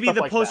 Right. Maybe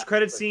the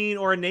post-credit scene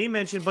or a name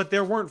mention, but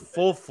there weren't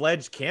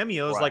full-fledged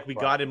cameos like we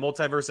got in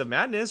Multiverse of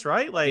Madness,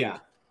 right? Like,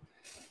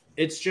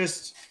 it's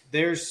just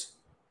there's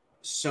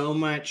so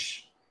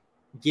much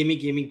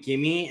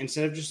gimme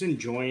instead of just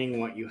enjoying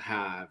what you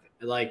have.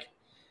 Like,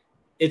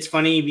 it's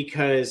funny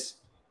because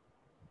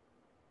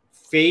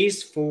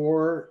Phase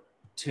 4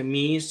 to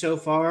me so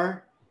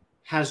far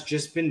has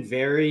just been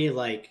very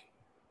like,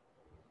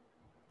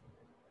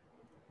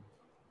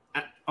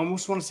 I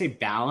almost want to say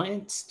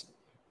balanced.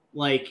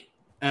 Like,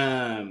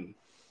 I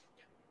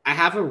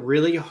have a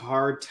really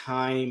hard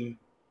time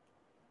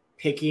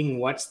picking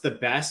what's the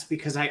best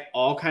because I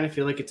all kind of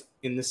feel like it's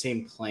in the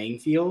same playing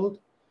field.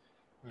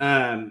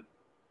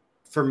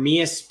 For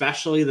me,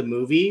 especially the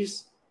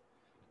movies,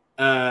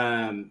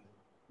 the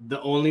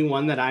only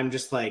one that I'm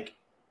just like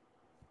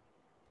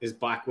is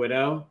Black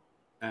Widow,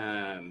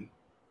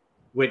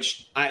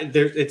 which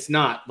it's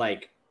not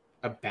like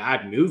a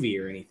bad movie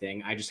or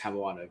anything. I just have a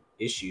lot of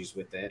issues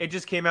with it. It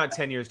just came out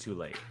 10 years too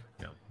late.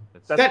 No,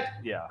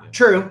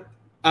 true.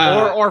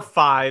 Or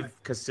 5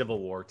 because Civil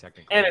War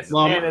technically. And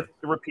it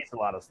repeats a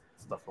lot of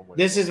stuff from.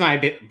 This is my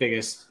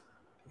biggest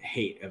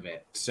hate of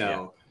it.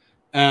 So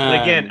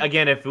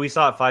again, if we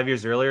saw it 5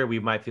 years earlier, we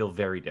might feel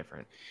very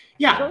different.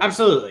 Yeah,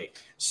 absolutely.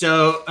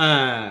 So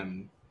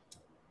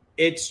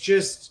it's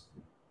just,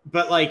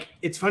 but like,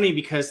 it's funny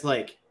because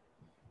like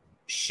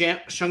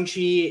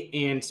Shang-Chi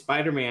and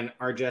Spider-Man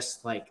are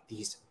just like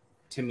these,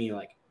 to me,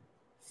 like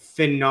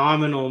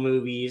phenomenal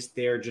movies.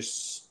 They're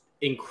just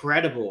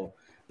incredible.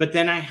 But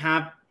then I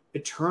have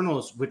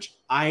Eternals, which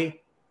I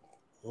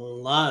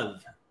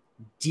love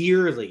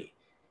dearly.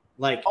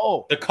 Like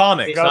the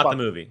comics, not the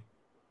movie.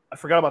 I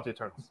forgot about the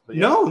Eternals. Yeah.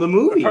 No, the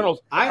movie.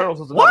 Eternals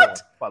is what? One,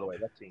 by the way,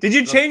 that scene. Did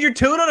you change your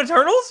tune on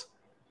Eternals?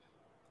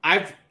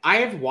 I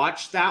have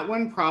watched that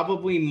one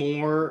probably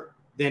more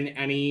than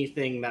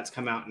anything that's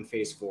come out in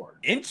Phase 4.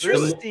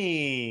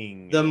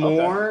 Interesting. The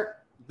more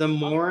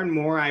and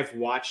more I've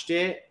watched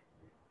it,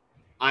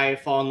 I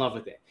fall in love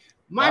with it.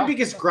 My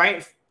biggest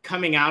gripe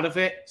coming out of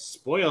it,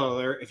 spoiler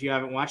alert, if you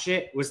haven't watched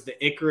it, was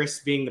the Icarus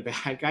being the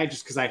bad guy.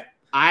 Just because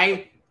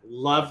I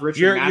love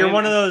Richard Madden.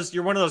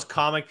 You're one of those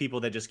comic people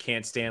that just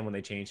can't stand when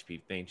they change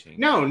things.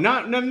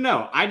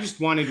 No. I just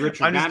wanted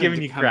Richard Madden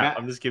to come back.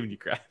 I'm just giving you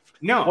crap.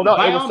 No,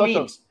 by it was all such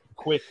means.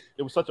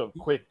 It was such a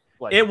quick.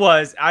 Like, it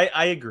was.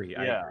 I agree.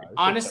 I agree.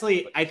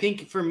 Honestly, I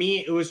think for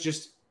me, it was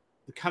just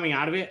coming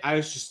out of it.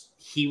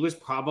 He was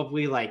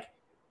probably like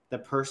the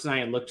person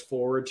I looked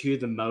forward to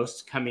the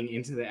most coming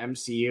into the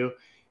MCU.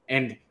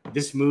 And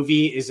this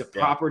movie is a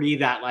property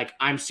that like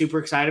I'm super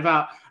excited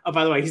about. Oh,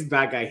 by the way, he's the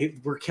bad guy.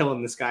 We're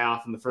killing this guy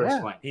off in the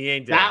first one. He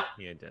ain't dead.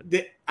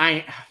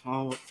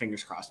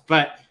 Fingers crossed.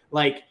 But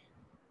like,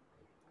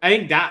 I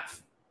think that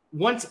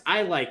once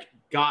I like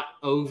got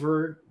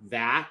over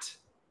that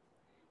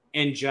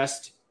and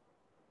just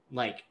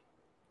like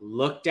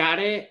looked at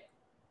it,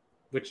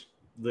 which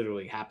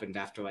literally happened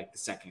after like the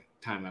second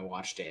time I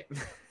watched it,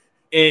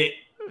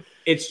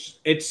 it's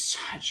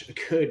such a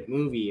good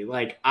movie.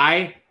 Like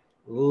I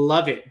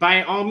love it.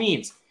 By all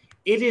means,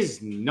 it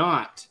is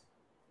not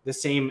the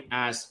same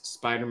as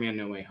Spider-Man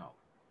No Way Home.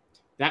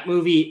 That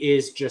movie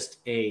is just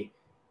a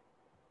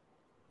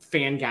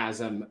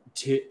fangasm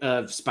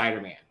of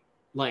Spider-Man.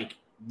 Like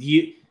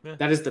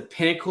that is the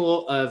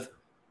pinnacle of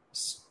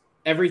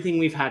everything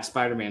we've had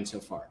Spider-Man so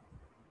far.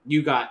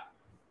 You got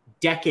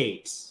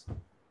decades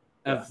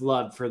of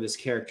love for this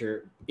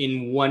character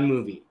in one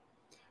movie.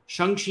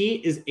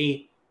 Shang-Chi is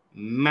a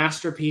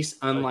masterpiece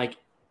unlike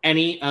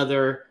any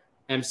other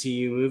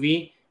MCU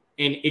movie,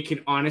 and it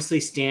could honestly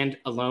stand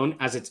alone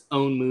as its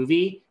own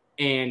movie,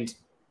 and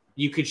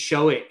you could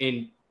show it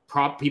and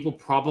people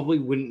probably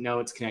wouldn't know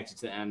it's connected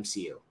to the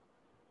MCU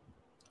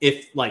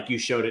if like you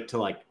showed it to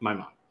like my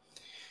mom.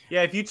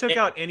 Yeah, if you took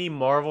out any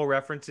Marvel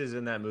references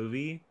in that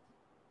movie,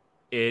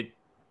 it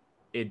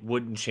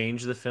wouldn't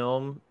change the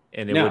film,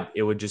 and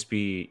it would just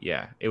be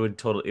it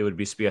would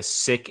be a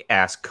sick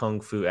ass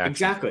kung fu action.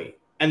 Exactly.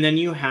 And then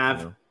you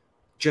have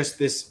just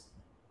this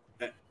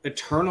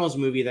Eternals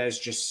movie that is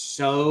just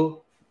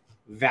so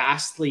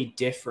vastly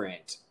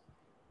different,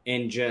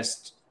 and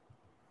just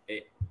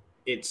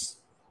it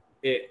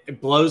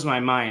blows my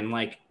mind.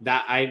 Like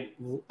that, I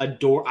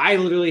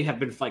literally have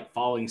been like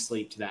falling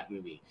asleep to that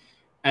movie.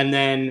 And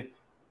then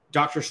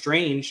Doctor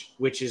Strange,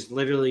 which is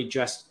literally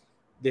just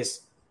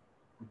this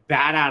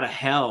bat out of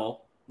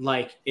hell.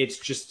 Like it's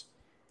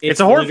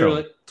a horror film.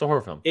 It's a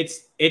horror film.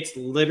 It's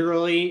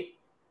literally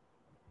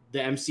the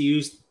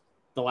MCU's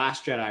The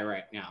Last Jedi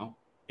right now.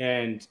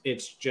 And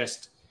it's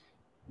just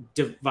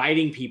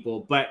dividing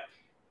people, but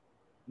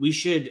we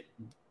should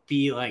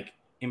be like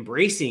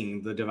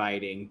embracing the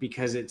dividing,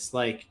 because it's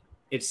like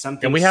it's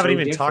something. And we haven't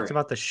even different. Talked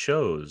about the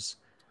shows.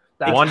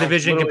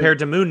 WandaVision compared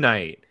to Moon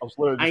Knight,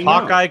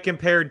 Hawkeye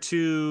compared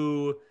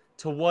to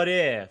What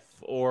If,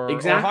 or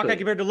Hawkeye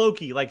compared to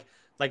Loki. Like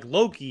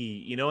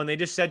Loki, and they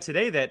just said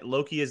today that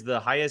Loki is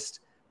the highest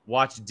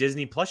watched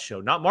Disney Plus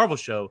show, not Marvel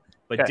show,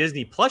 but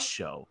Disney Plus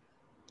show.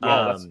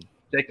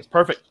 Jake, it's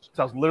perfect.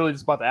 So I was literally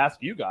just about to ask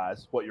you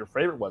guys what your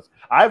favorite was.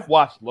 I've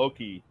watched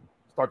Loki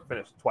start to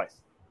finish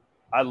twice.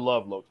 I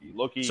love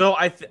Loki. So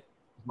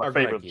my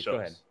favorite of the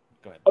shows.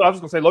 Go ahead. Oh, I was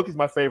just gonna say Loki's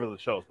my favorite of the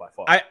shows by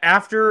far.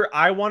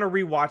 I want to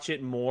rewatch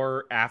it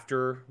more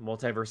after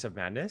Multiverse of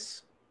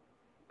Madness.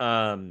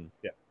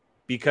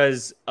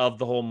 Because of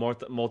the whole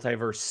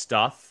multiverse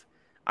stuff.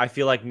 I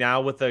feel like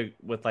now with a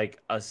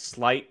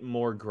slight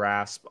more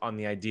grasp on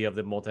the idea of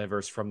the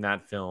multiverse from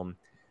that film,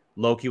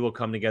 Loki will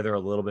come together a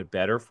little bit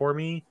better for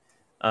me.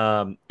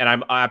 And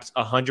I'm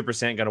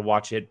 100% going to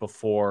watch it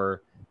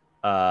before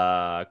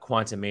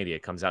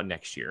Quantumania comes out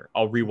next year.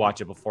 I'll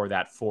rewatch it before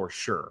that for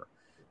sure.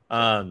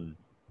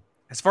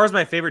 As far as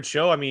my favorite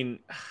show, I mean,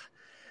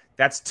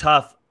 that's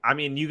tough. I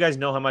mean, you guys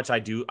know how much I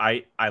do.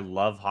 I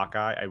love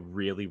Hawkeye. I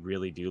really,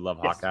 really do love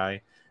Hawkeye.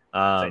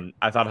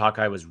 I thought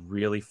Hawkeye was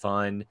really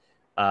fun.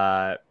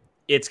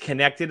 It's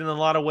connected in a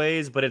lot of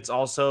ways, but it's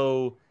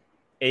also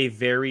a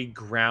very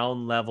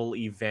ground level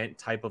event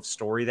type of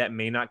story that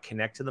may not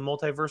connect to the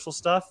multiversal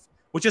stuff,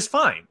 which is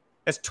fine.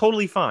 That's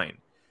totally fine.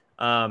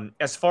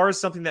 As far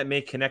as something that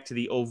may connect to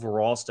the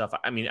overall stuff,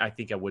 I mean, I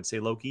think I would say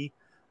Loki.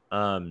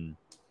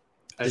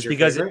 Just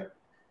because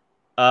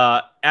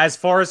as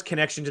far as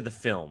connection to the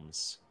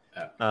films,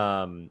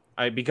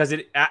 because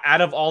it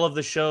out of all of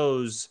the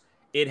shows,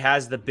 it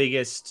has the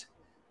biggest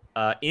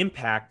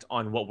impact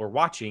on what we're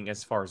watching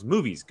as far as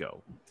movies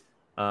go.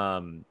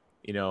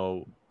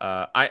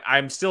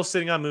 I'm still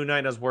sitting on Moon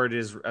Knight as where it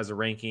is as a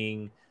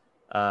ranking.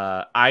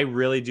 I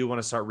really do want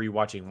to start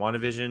rewatching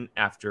WandaVision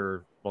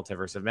after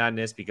Multiverse of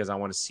Madness because I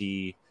want to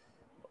see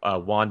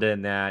Wanda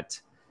in that.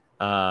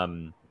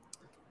 And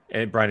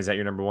Brian, is that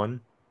your number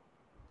one?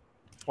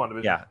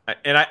 WandaVision. Yeah,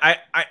 and I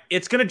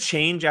it's gonna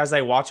change as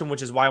I watch them,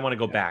 which is why I want to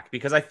go back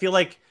because I feel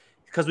like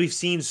because we've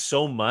seen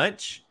so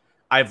much,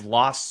 I've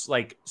lost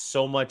like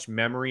so much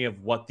memory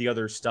of what the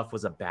other stuff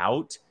was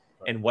about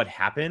and what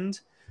happened.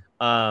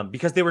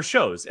 Because they were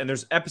shows and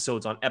there's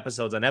episodes on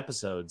episodes on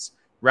episodes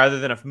rather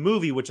than a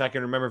movie, which I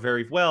can remember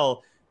very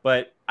well,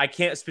 but I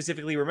can't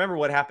specifically remember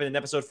what happened in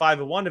episode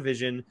 5 of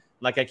WandaVision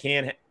like I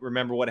can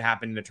remember what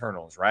happened in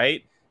Eternals,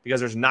 right? Because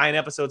there's 9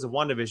 episodes of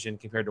WandaVision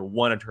compared to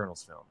 1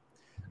 Eternals film.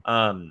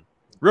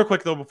 Real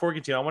quick, though, before we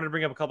continue, I wanted to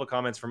bring up a couple of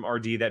comments from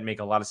RD that make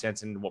a lot of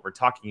sense in what we're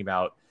talking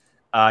about.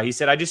 He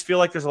said, I just feel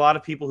like there's a lot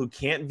of people who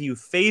can't view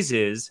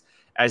phases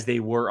as they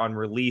were on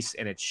release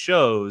and it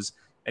shows.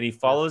 And he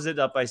follows it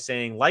up by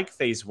saying, like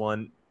Phase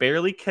 1,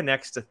 barely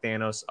connects to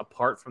Thanos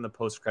apart from the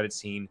post-credit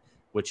scene,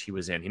 which he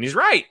was in. And he's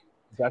right.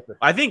 Exactly.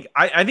 I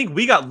think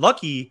we got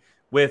lucky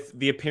with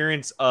the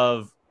appearance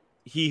of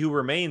He Who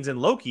Remains in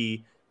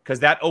Loki because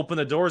that opened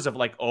the doors of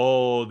like,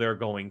 oh, they're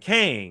going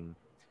Kang.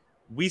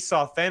 We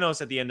saw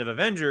Thanos at the end of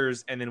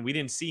Avengers, and then we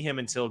didn't see him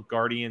until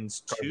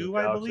Guardians 2,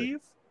 I believe.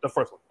 The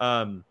first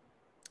one.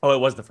 It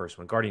was the first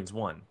one, Guardians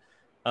 1.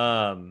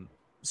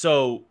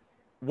 So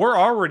we're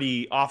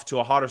already off to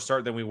a hotter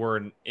start than we were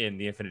in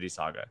the Infinity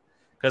Saga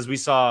because we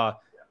saw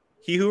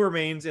He Who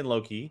Remains in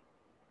Loki,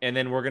 and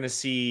then we're going to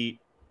see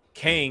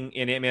Kang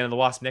in Ant-Man and the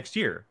Wasp next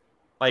year.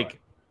 Like,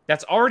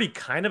 that's already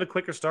kind of a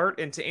quicker start.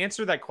 And to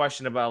answer that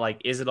question about,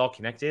 like, is it all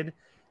connected?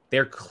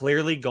 They're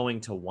clearly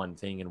going to one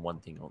thing and one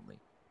thing only.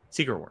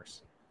 Secret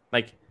Wars.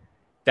 Like,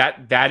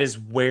 that is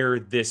where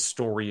this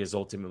story is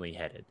ultimately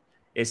headed,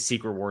 is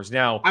Secret Wars.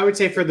 Now, I would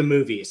say for the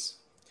movies.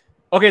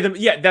 Okay,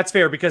 that's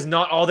fair because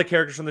not all the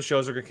characters from the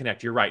shows are going to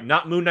connect. You're right.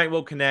 Not Moon Knight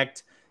will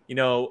connect.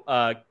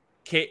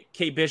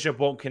 Kate Bishop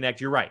won't connect.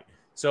 You're right.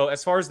 So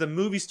as far as the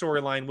movie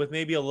storyline, with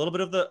maybe a little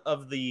bit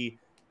of the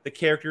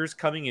characters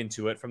coming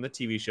into it from the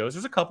TV shows,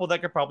 there's a couple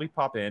that could probably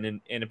pop in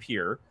and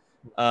appear.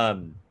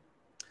 It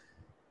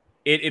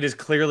is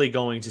clearly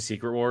going to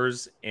Secret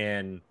Wars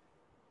and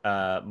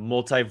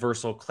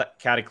multiversal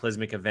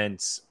cataclysmic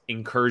events,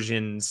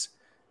 incursions,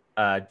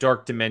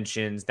 dark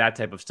dimensions, that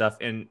type of stuff.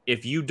 And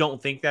if you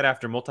don't think that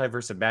after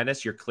Multiverse of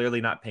Madness, you're clearly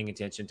not paying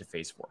attention to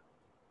Phase 4.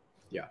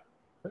 Yeah.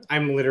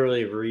 I'm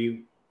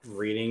literally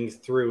reading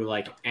through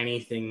like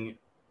anything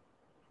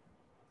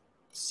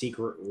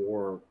Secret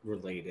War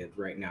related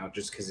right now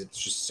just because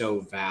it's just so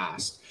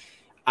vast.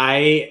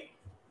 I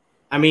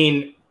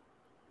mean,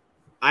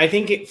 I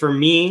think for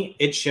me,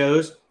 it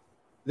shows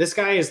this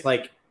guy is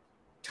like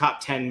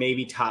top 10,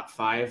 maybe top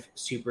 5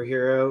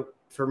 superhero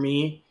for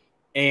me.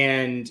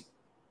 And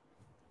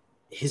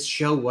his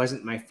show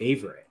wasn't my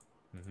favorite.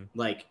 Mm-hmm.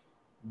 Like,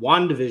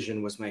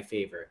 WandaVision was my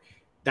favorite.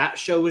 That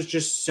show was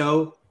just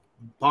so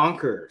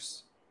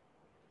bonkers.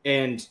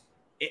 And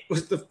it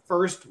was the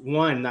first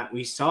one that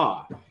we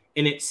saw.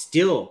 And it's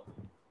still,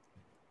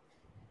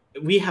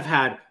 we have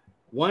had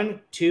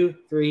 1, 2,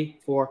 3,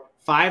 4,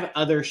 5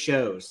 other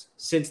shows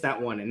since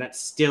that one. And that's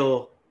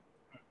still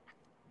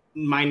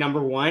my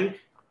number one,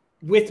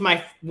 with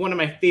one of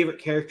my favorite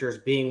characters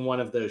being one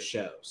of those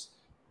shows,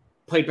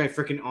 played by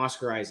freaking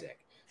Oscar Isaac.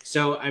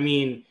 So, I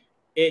mean,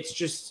 it's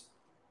just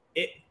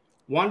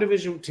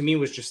WandaVision to me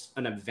was just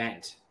an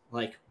event.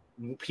 Like,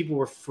 people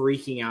were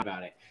freaking out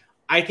about it.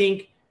 I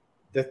think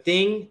the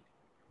thing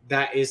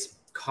that is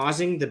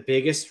causing the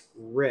biggest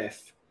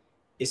rift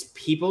is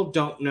people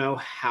don't know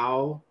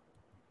how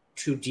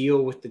to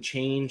deal with the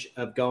change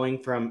of going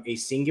from a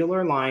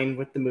singular line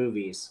with the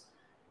movies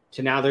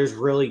to now there's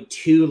really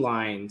 2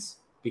 lines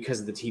because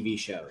of the TV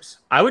shows.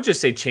 I would just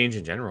say change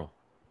in general.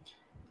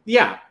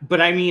 Yeah,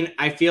 but I mean,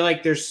 I feel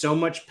like there's so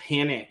much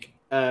panic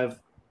of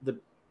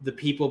the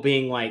people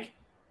being like,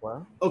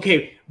 well,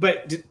 okay,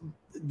 but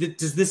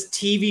does this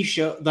TV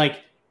show, like,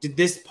 did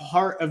this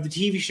part of the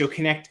TV show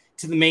connect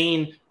to the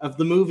main of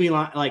the movie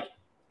line? Like,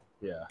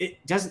 yeah,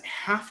 it doesn't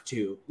have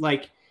to.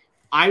 Like,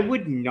 I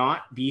would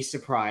not be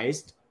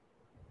surprised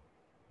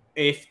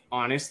if,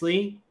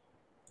 honestly,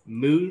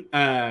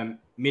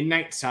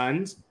 Midnight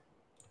Suns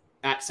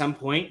at some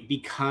point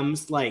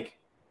becomes like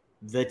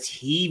the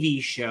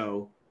TV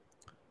show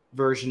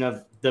version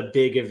of the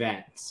big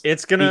events.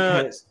 It's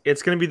gonna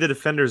be the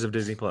Defenders of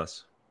Disney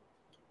Plus.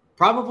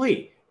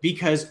 Probably,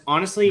 because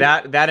honestly,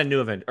 that and New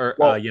Event or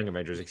Young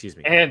Avengers, excuse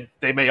me. And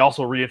they may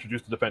also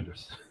reintroduce the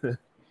Defenders.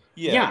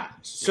 Yeah.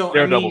 So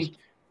they're I mean,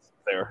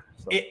 there.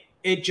 So.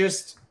 It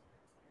just,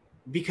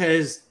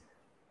 because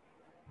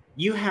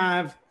you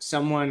have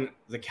someone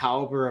the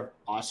caliber of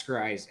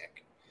Oscar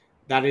Isaac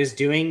that is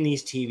doing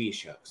these TV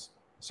shows.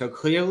 So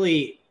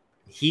clearly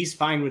he's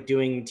fine with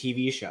doing a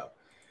TV show.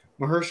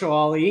 Mahershala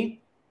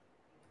Ali,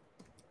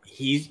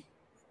 he's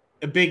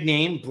a big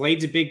name.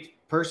 Blade's a big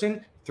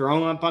person. Throw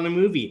him up on a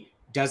movie.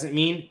 Doesn't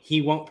mean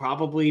he won't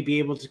probably be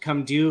able to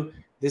come do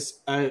this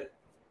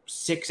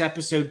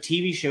 6-episode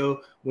TV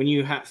show when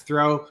you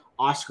throw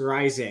Oscar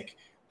Isaac,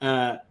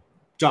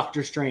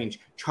 Doctor Strange,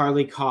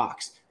 Charlie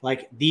Cox,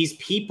 like these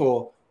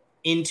people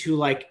into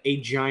like a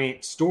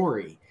giant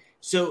story.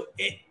 So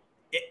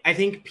I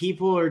think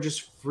people are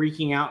just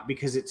freaking out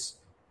because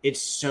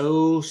it's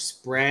so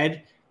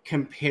spread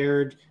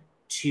compared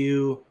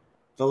to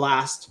the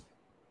last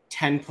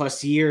 10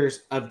 plus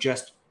years of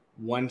just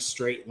one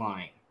straight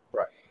line.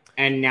 Right.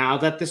 And now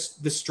that the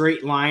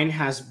straight line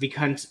has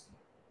begun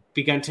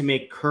to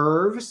make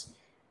curves,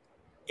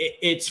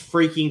 it's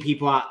freaking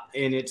people out,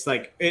 and it's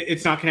like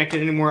it's not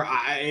connected anymore.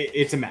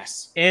 It's a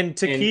mess. And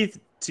Keith,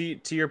 to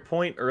your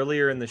point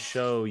earlier in the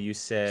show, you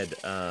said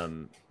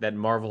that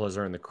Marvel has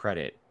earned the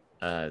credit.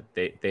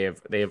 They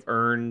have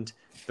earned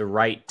the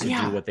right to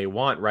do what they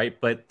want, right?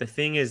 But the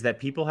thing is that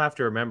people have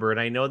to remember, and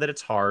I know that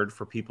it's hard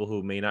for people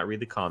who may not read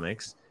the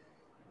comics,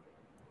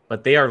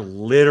 but they are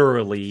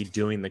literally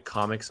doing the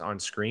comics on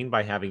screen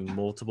by having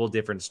multiple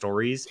different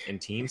stories and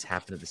teams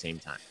happen at the same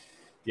time.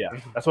 Yeah,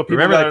 that's what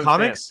people remember. The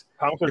comics.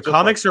 The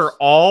comics are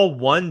all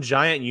one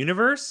giant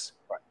universe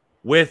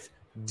with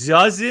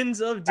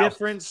dozens of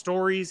different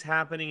stories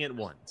happening at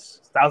once.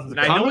 Thousands. And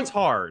I know it's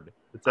hard.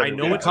 I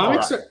know it's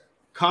hard.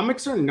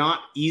 Comics are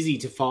not easy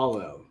to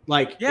follow.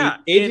 Like,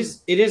 it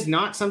is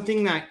not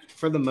something that,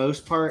 for the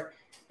most part,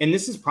 and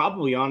this is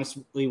probably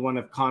honestly one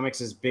of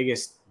comics'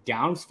 biggest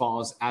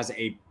downfalls as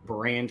a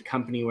brand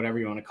company, whatever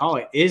you want to call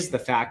it, is the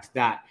fact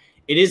that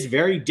it is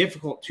very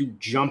difficult to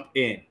jump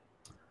in.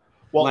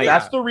 Well,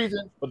 that's the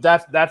reason. But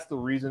that's the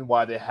reason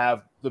why they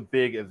have the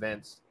big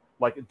events.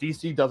 Like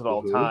DC does it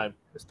all the time.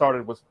 It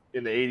started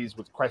in the 80s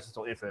with Crisis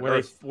on Infinite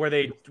Earths, where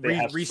they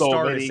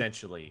restart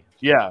essentially.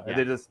 Yeah,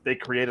 and they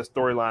create a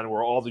storyline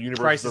where all the universes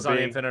Crisis on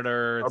Infinite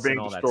Earths are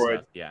being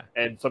destroyed. Yeah,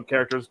 and some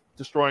characters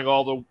destroying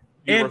all the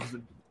universes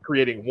and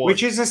creating one,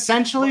 which is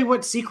essentially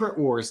what Secret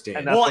Wars did.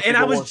 And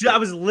I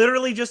was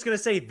literally just gonna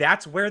say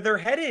that's where they're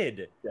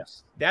headed.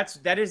 Yes,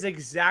 that is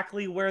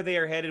exactly where they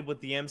are headed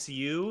with the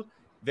MCU.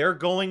 They're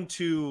going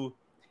to,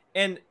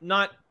 and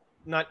not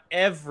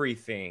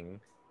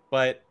everything,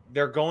 but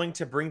they're going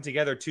to bring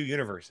together two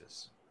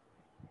universes.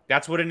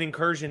 That's what an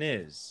incursion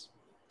is.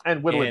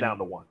 And whittle it down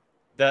to one.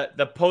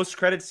 The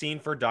post-credit scene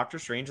for Doctor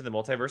Strange and the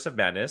Multiverse of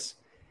Madness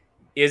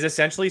is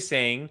essentially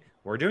saying,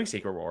 we're doing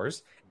Secret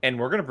Wars, and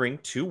we're going to bring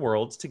two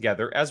worlds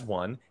together as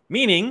one,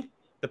 meaning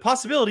the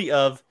possibility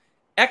of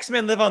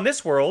X-Men live on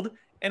this world,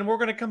 and we're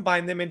going to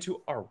combine them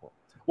into our world.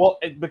 Well,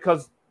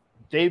 because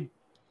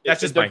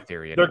that's just my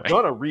theory. Anyway.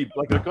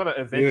 They're gonna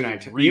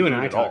eventually. You and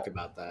I talked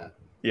about that.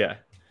 Yeah.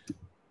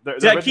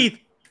 They're Keith,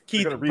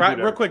 Brian,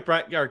 real quick,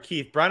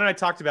 Keith, Brian and I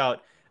talked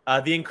about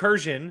the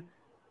incursion.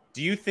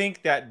 Do you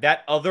think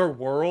that other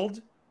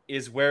world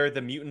is where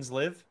the mutants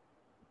live?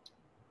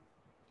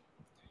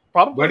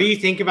 Probably. What do you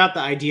think about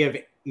the idea of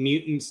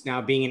mutants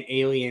now being an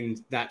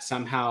alien that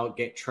somehow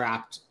get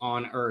trapped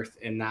on Earth,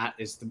 and that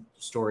is the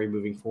story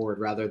moving forward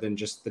rather than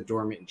just the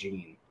dormant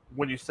gene?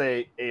 When you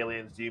say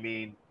aliens, do you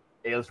mean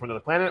aliens from another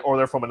planet, or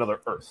they're from another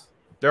Earth?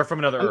 They're from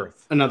another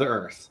Earth. Another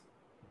Earth.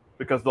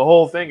 Because the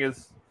whole thing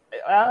is,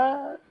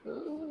 we're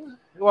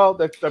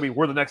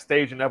the next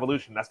stage in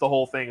evolution. That's the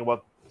whole thing.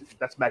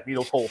 That's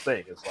Magneto's whole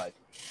thing. It's like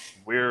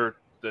we're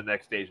the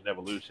next stage in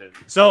evolution.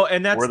 So,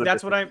 and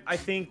that's what I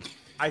think.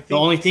 The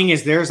only thing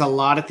is, there's a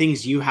lot of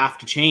things you have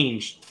to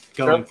change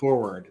going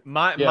forward.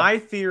 My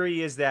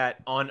theory is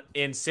that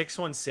in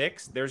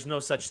 616, there's no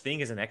such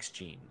thing as an X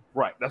gene.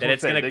 Right.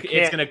 That's what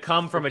it's gonna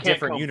come from a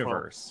different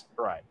universe.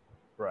 Right.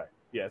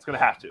 Yeah, it's gonna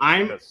have to.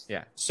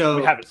 So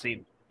we haven't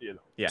seen.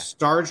 Yeah.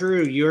 Star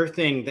Drew, your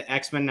thing, the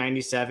X-Men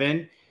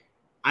 97.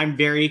 I'm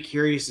very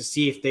curious to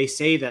see if they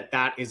say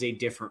that is a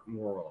different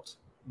world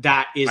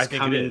that is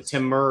coming to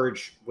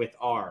merge with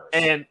ours.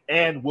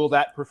 And will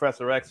that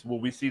Professor X? Will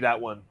we see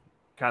that one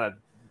kind of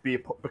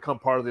become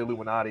part of the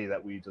Illuminati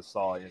that we just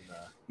saw in?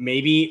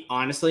 Maybe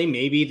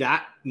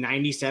that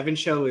 97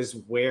 show is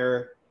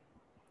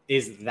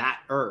that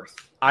Earth.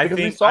 I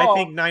think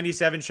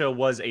 97 show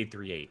was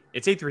 838.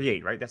 It's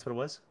 838, right? That's what it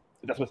was.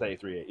 That's what's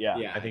 838.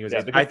 Yeah. I think it was.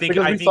 I think it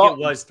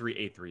was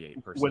 3838.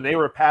 When they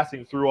were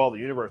passing through all the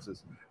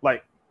universes,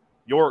 like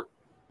your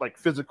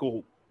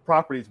physical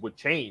properties would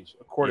change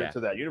according to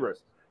that universe.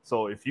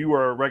 So if you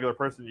were a regular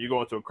person, you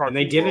go into a cartoon.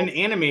 And they did an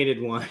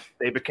animated one.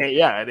 They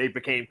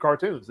became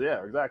cartoons.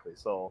 Yeah, exactly.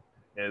 So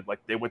and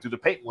they went through the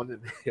paint one,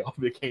 and they all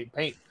became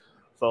paint.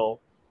 So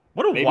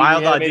what a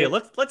wild idea!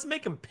 Let's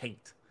make them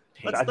paint.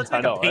 Let's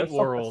make a paint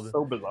world.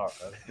 So bizarre.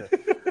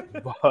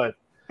 But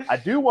I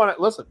do want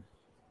to listen.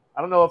 I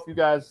don't know if you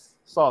guys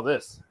saw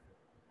this.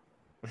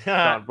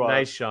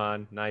 Nice,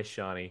 Sean. Nice,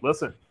 Shawnee.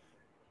 Listen,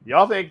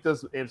 y'all think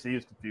this MCU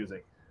is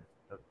confusing.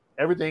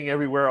 Everything,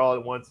 everywhere, all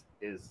at once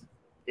is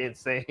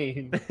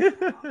insane.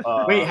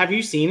 Wait, have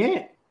you seen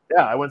it?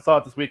 Yeah, I went and saw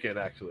it this weekend,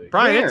 actually.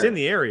 Brian, it's in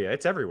the area.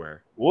 It's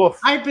everywhere. Woof.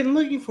 I've been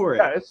looking for it.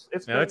 Yeah,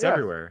 it's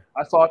everywhere.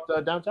 I saw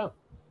it downtown.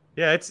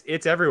 Yeah,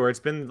 it's everywhere. It's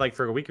been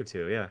for a week or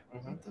two. Yeah.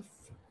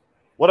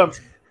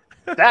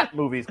 That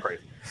movie's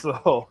crazy.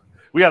 So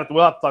we'll have to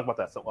talk about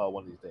that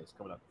one of these days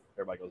coming up.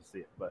 Everybody goes to see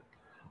it. But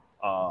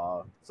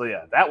So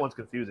yeah, that one's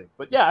confusing.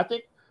 But yeah,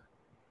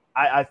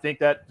 I think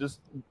that just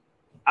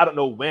I don't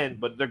know when,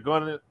 but they're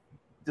gonna.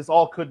 This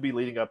all could be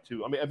leading up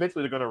to. I mean,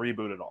 eventually they're gonna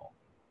reboot it all.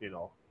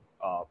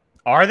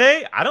 Are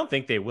they? I don't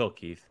think they will,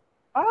 Keith.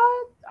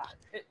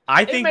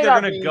 I think they're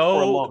gonna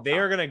go. They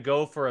are gonna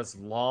go for as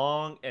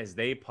long as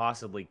they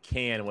possibly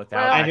can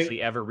without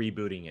actually ever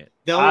rebooting it.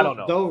 I don't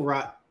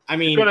know. I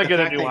mean, you're gonna get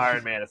a new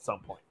Iron Man at some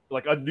point,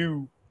 like a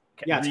new.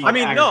 Yeah, I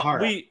mean,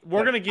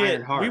 we're gonna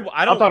get.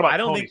 I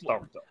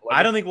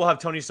don't think we'll have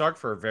Tony Stark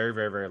for a very,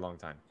 very, very long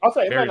time. I'll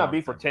say it might not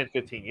be for 10,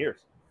 15 years,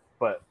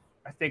 but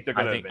I think they're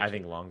gonna. I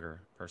think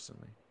longer,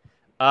 personally.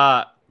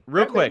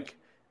 Real quick,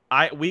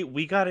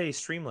 we got a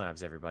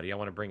Streamlabs, everybody. I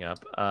want to bring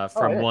up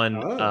from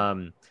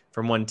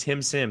one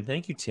Tim Sim.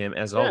 Thank you, Tim,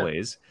 as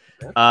always.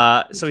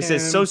 So he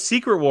says, so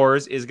Secret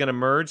Wars is going to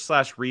merge /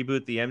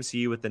 reboot the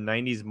MCU with the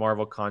 90s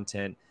Marvel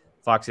content.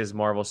 Fox's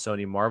Marvel,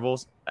 Sony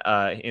Marvels,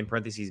 in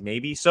parentheses,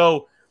 maybe.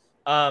 So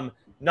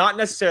not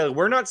necessarily.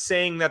 We're not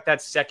saying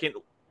that second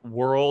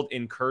world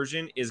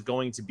incursion is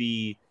going to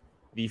be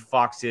the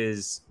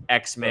Fox's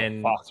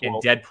X-Men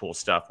and Deadpool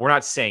stuff. We're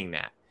not saying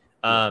that.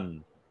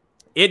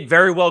 It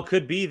very well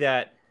could be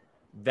that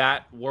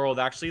world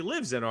actually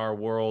lives in our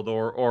world,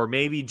 or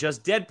maybe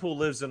just Deadpool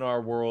lives in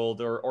our world,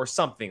 or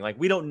something. Like,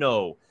 we don't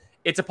know.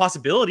 It's a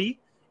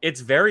possibility.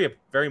 It's very,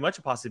 very much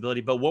a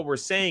possibility. But what we're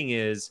saying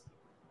is,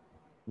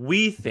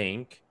 we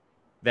think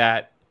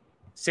that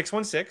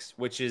 616,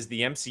 which is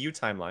the MCU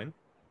timeline,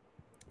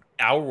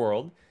 our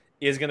world,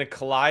 is going to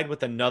collide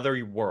with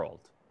another world.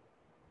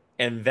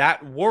 And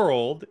that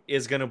world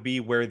is going to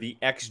be where the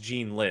X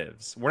gene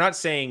lives. We're not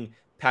saying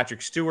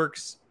Patrick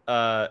Stewart's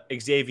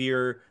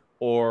Xavier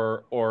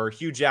or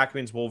Hugh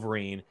Jackman's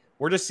Wolverine.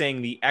 We're just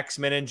saying the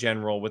X-Men in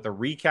general, with a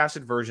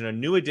recasted version, a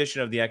new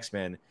edition of the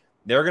X-Men,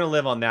 they're going to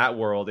live on that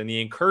world, and the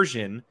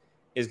incursion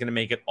is going to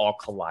make it all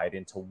collide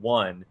into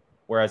one,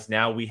 whereas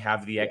now we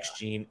have the X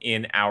gene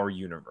in our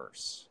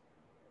universe.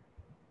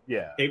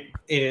 Yeah. It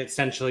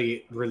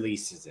essentially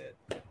releases it.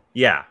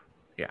 Yeah.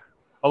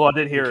 Although I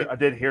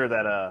did hear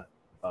that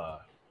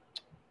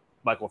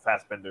Michael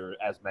Fassbender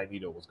as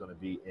Magneto was going to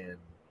be in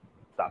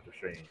Doctor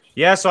Strange.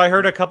 Yeah, so I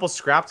heard a couple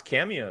scrapped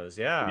cameos.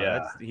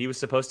 Yeah. He was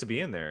supposed to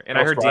be in there. And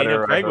I heard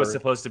Daniel Craig was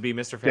supposed to be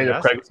Mr.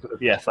 Fantastic.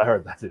 Yes, I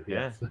heard that too.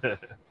 Yeah.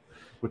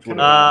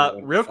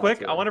 Real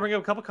quick, I want to bring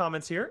up a couple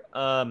comments here.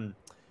 From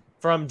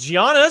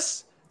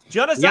Giannis.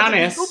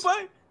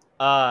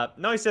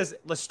 No, he says,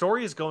 the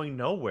story is going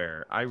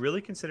nowhere. I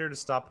really consider to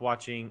stop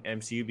watching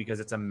MCU because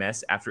it's a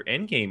mess after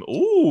Endgame.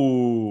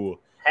 Ooh.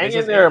 Hang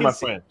in there, my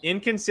friend.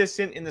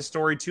 Inconsistent in the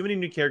story. Too many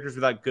new characters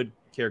without good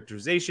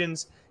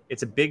characterizations.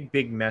 It's a big,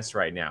 big mess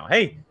right now.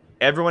 Hey,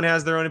 everyone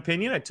has their own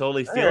opinion. I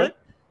totally feel it.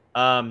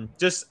 I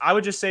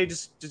would just say,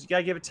 just you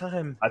gotta give it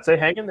time. I'd say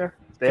hang in there.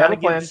 They have a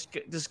plan.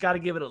 Just gotta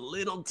give it a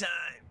little time.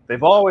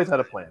 They've always had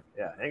a plan.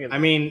 Yeah, hang in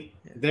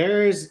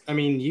there. I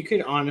mean, you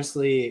could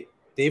honestly,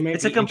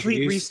 it's a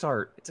complete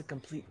restart. It's a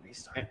complete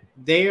restart.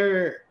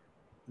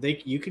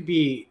 You could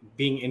be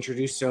being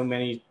introduced so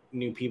many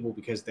new people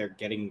because they're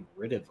getting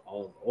rid of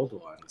all of the old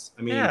ones.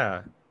 I mean,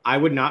 I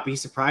would not be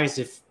surprised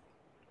if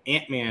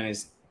Ant-Man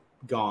is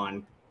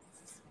gone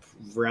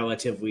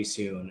relatively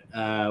soon.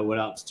 What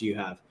else do you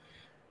have?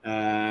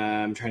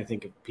 I'm trying to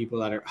think of people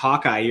that are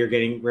Hawkeye. You're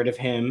getting rid of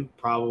him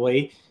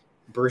probably.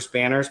 Bruce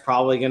Banner's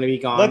probably going to be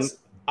gone.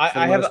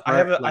 I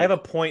have a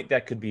point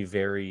that could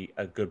be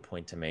a good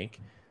point to make.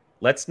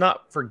 Let's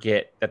not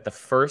forget that the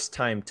first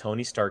time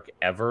Tony Stark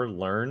ever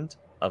learned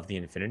of the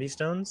Infinity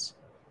Stones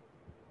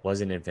was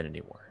in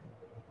Infinity War.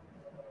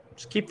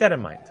 Just keep that in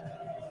mind.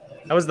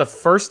 That was the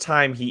first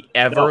time he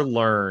ever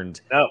learned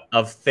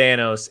of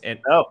Thanos. And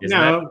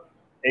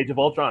Age of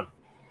Ultron.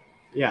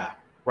 Yeah.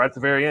 Right at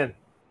the very end.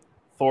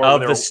 Thor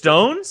of the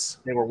stones?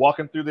 They were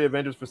walking through the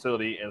Avengers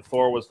facility, and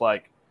Thor was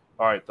like,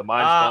 all right, the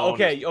Mind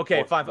Stone.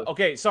 Okay, fine.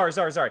 Okay, sorry.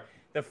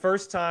 The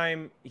first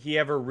time he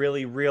ever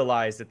really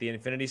realized that the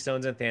Infinity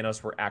Stones and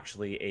Thanos were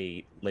actually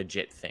a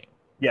legit thing.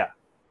 Yeah.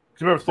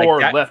 Because remember, Thor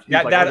left.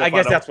 I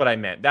guess that's what I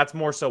meant. That's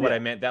more so what I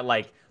meant. That,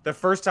 like, the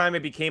first time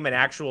it became an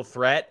actual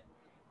threat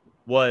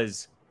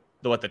was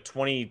the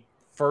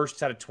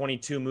 21st out of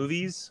 22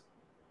 movies?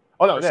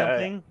 Oh, no,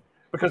 something? Yeah.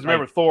 Because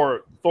remember,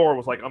 Thor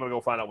was like, I'm going to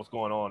go find out what's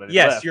going on. And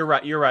yes, you're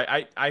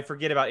right. I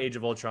forget about Age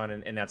of Ultron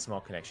and that small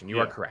connection. You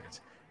are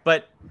correct.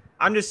 But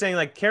I'm just saying,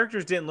 like,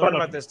 characters didn't learn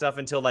about this stuff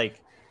until,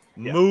 like,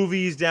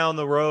 movies down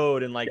the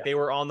road, and, like, they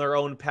were on their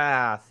own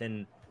path.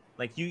 And,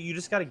 like, you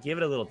just got to give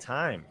it a little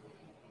time.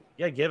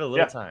 You got to give it a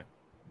little time.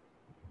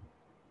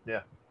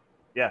 Yeah.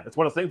 Yeah, it's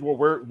one of the things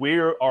where we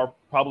are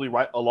probably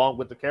right along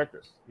with the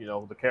characters. You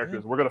know, the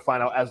characters, we're going to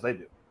find out as they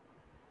do.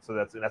 So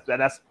that's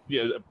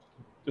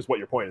just what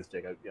your point is,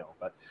 Jake. You know,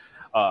 but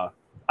I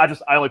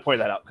only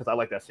pointed that out because I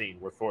like that scene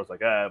where Thor's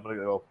like, I'm gonna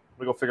go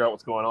figure out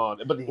what's going on.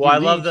 But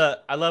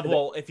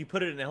if you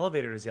put it in an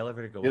elevator, does the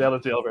elevator go? Yeah,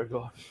 the elevator go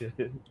off.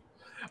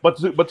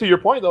 But to your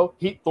point though,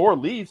 Thor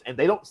leaves and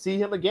they don't see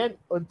him again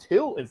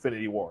until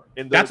Infinity War.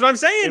 That's what I'm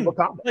saying.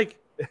 Like,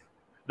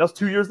 that's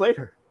 2 years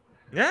later.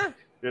 Yeah,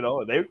 you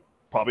know, they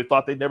probably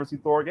thought they'd never see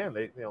Thor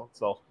again.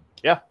 So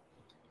yeah.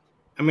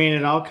 I mean,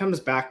 it all comes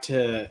back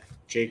to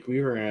Jake.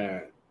 We were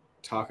gonna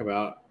talk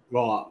about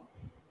a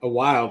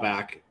while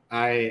back.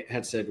 I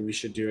had said we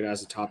should do it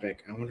as a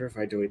topic. I wonder if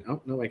I do it. Oh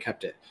no, I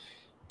kept it.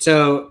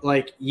 So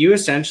like you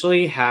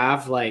essentially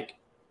have like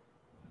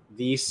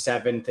these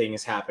 7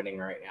 things happening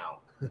right now.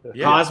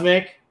 Yeah.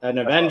 Cosmic, an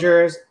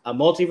Avengers, a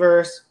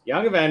multiverse,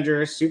 Young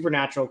Avengers,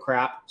 supernatural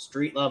crap,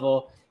 street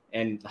level,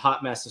 and the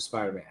hot mess of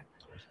Spider-Man.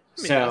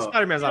 I mean,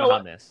 Spider-Man's not a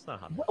hot mess. Not a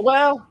hot mess.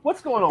 Well,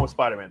 what's going on with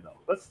Spider-Man though?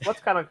 Let's talk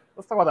about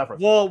that for a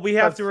second. Well, we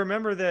have to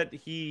remember that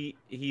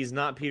he's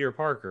not Peter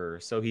Parker,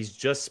 so he's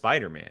just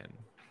Spider-Man.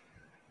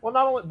 Well,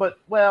 not only, but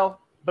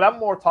I'm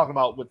more talking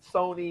about with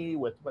Sony,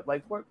 what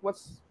are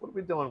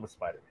we doing with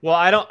Spider-Man? Well,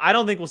 I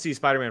don't think we'll see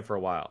Spider-Man for a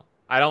while.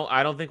 I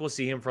don't think we'll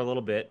see him for a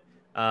little bit.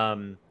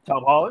 Tom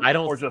Holland? I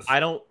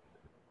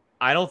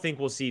don't think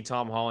we'll see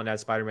Tom Holland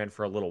as Spider-Man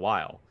for a little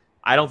while.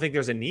 I don't think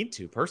there's a need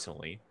to,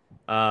 personally.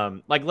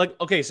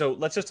 Okay, so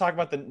let's just talk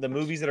about the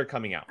movies that are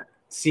coming out.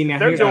 See, now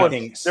they're trying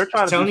to do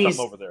something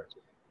over there.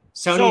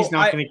 Sony's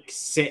not going to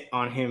sit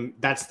on him.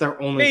 That's their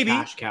only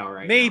cash cow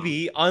right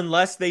now.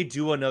 Unless they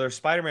do another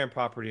Spider-Man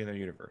property in their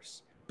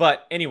universe.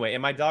 But anyway,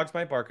 and my dogs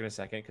might bark in a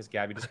second because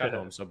Gabby just got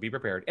home, so be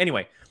prepared.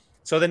 Anyway,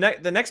 so the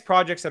next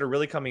projects that are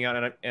really coming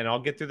out, and I'll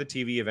get through the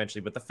TV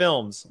eventually, but the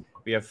films,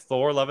 we have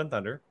Thor: Love and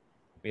Thunder,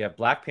 we have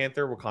Black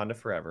Panther: Wakanda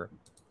Forever,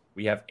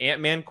 we have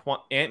Ant-Man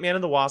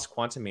and the Wasp: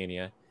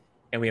 Quantumania,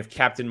 and we have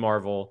Captain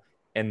Marvel,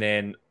 and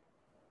then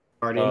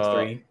Guardians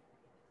 3.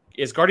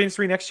 Is Guardians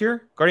 3 next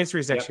year? Guardians 3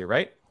 is next year,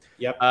 right?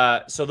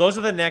 Yep. So those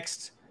are the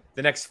next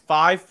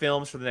 5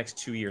 films for the next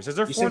 2 years. Is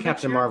there 4 You said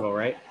Captain Marvel,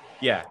 right?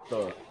 Yeah.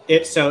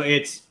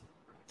 It's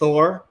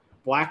Thor,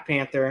 Black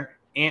Panther,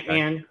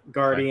 Ant-Man,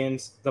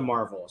 Guardians, the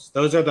Marvels.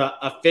 Those are the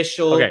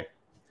official. Okay.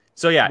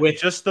 So yeah, with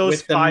just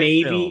those 5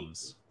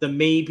 films. The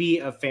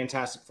maybe of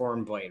Fantastic Four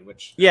and Blade,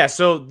 which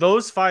so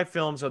those 5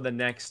 films are the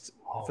next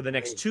for the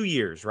next 2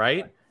 years,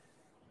 right?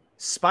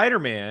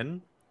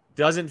 Spider-Man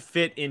doesn't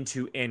fit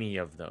into any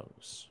of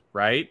those,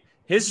 right?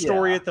 His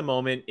story at the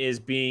moment is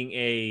being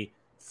a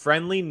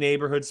friendly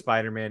neighborhood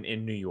Spider-Man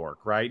in New York,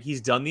 right?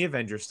 He's done the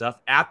Avengers stuff.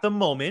 At the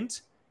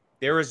moment,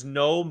 there is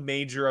no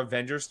major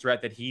Avengers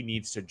threat that he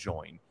needs to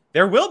join.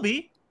 There will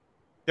be.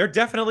 There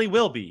definitely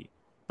will be.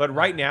 But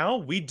right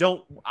now,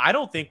 I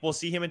don't think we'll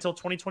see him until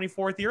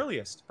 2024 at the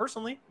earliest,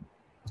 personally.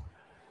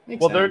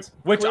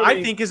 Which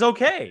I think is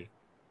okay.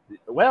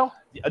 Well,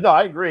 no,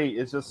 I agree.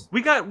 It's just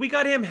we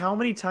got him how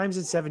many times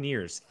in 7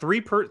 years?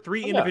 3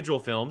 individual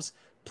films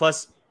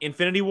plus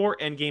Infinity War,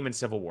 Endgame, and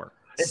Civil War.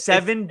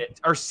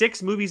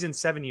 6 movies in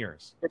 7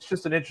 years. It's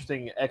just an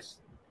interesting X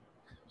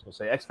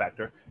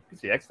factor. You can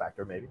see X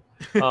factor maybe,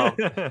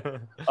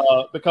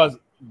 because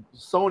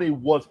Sony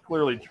was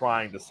clearly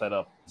trying to set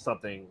up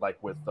something like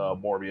with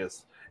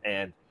Morbius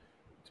and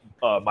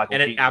Michael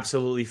Keaton. It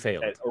absolutely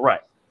failed.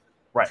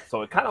 Right.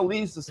 So it kind of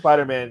leaves the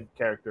Spider-Man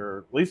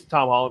character, at least the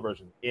Tom Holland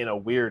version, in a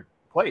weird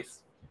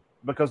place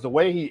because the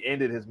way he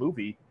ended his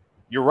movie,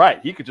 you're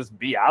right. He could just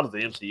be out of the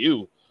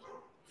MCU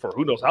for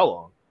who knows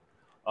how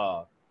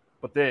long.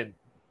 But then,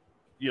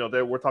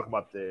 we're talking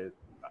about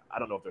I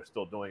don't know if they're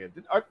still doing it.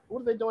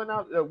 What are they doing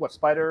now?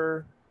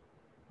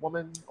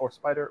 Spider-Woman or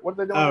Spider? What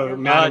are they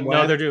doing?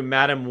 No, they're doing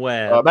Madam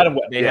Web. Madam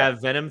Web. They have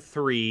Venom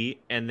 3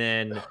 and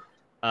then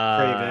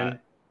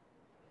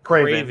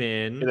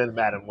Kraven, and then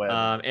Madam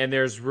Web. And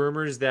there's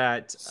rumors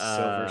that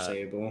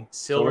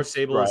Silver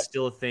Sable is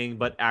still a thing,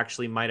 but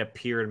actually might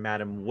appear in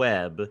Madam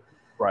Web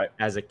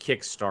as a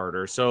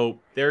Kickstarter. So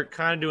they're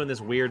kind of doing this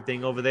weird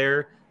thing over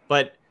there.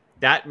 But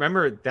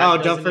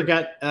don't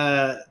forget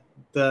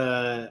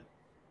the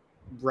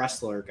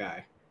wrestler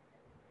guy.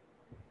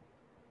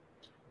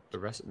 The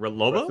wrestler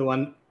Lobo? The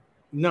one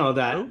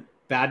that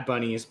Bad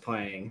Bunny is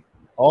playing.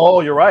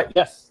 Oh, you're right.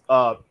 Yes.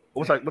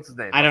 What's his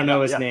name? I don't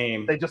know his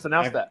name. They just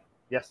announced that.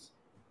 Yes.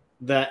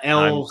 The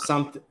L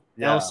something.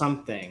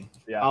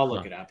 Yeah. I'll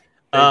look it up.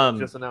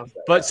 Just announced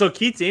that. But so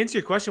Keith, to answer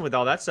your question with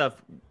all that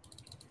stuff,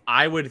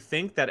 I would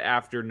think that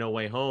after No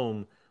Way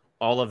Home,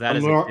 all of that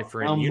is a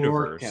different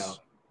universe. Yes.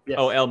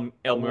 Oh, El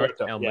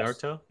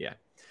Muerto? Yeah.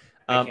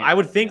 I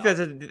would think that's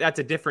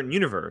a different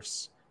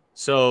universe.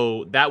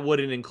 So that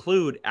wouldn't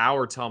include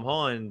our Tom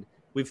Holland.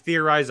 We've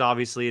theorized,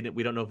 obviously, and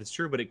we don't know if it's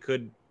true, but it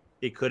could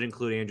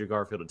include Andrew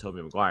Garfield and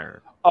Tobey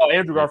Maguire. Oh,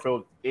 Andrew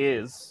Garfield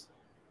is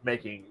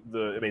making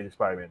the Amazing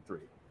Spider-Man 3.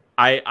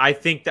 I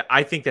think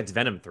that's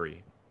Venom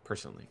 3,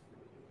 personally.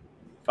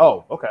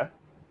 Oh, okay.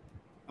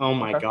 Oh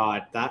my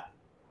God, that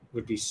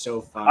would be so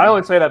fun. I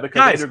only say that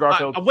because Andrew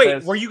Garfield.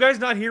 Were you guys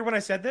not here when I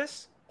said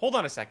this? Hold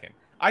on a second.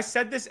 I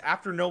said this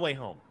after No Way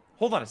Home.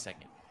 Hold on a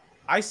second.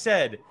 I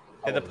said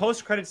that the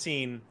post-credit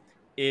scene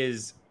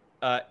is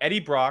Eddie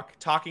Brock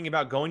talking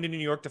about going to New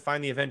York to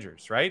find the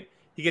Avengers, right?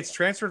 He gets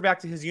transferred back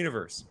to his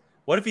universe.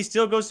 What if he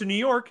still goes to New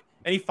York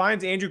and he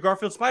finds Andrew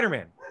Garfield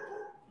Spider-Man?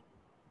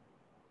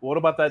 What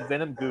about that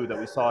Venom goo that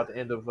we saw at the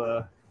end of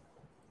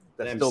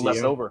that's still left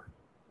over?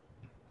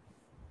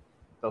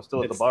 That was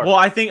still at the bar. Well,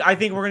 I think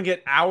we're gonna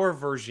get our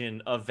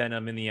version of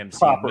Venom in the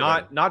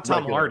MCU, not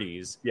Tom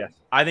Hardy's. Yes.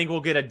 I think we'll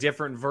get a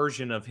different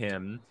version of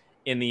him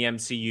in the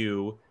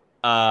MCU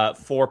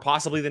for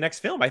possibly the next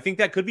film. I think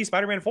that could be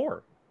Spider-Man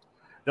 4.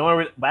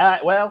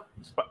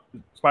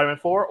 Spider-Man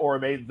 4 or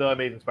The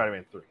Amazing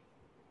Spider-Man 3.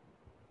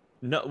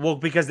 No, well,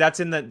 because that's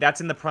in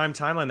the prime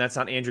timeline. That's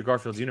not Andrew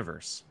Garfield's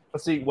universe.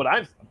 But see, what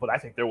I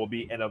think there will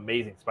be an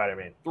Amazing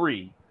Spider-Man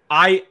 3.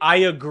 I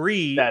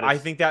agree. I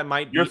think that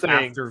might be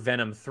after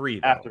Venom 3.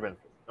 Though. After Venom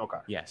 3. Okay.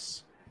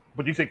 Yes.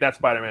 But you think that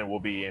Spider-Man will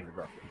be Andrew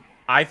Garfield?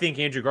 I think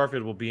Andrew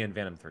Garfield will be in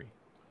Venom 3.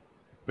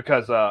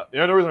 Because the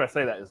only reason I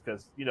say that is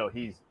because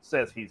he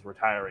says he's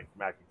retiring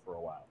from acting for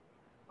a while.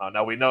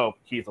 Now we know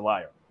he's a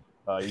liar.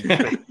 He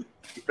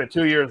spent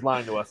 2 years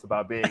lying to us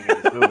about being in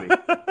this movie.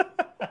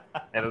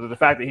 And the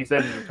fact that he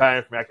says he's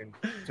retiring from acting,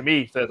 to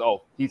me, says,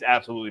 oh, he's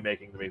absolutely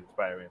making The Amazing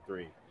Spider-Man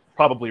 3.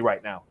 Probably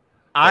right now.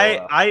 So,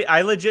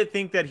 I legit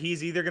think that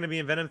he's either going to be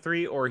in Venom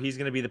 3 or he's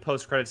going to be the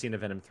post-credit scene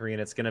of Venom 3,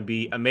 and it's going to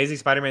be Amazing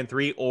Spider-Man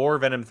 3 or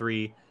Venom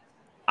 3.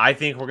 I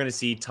think we're going to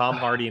see Tom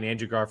Hardy and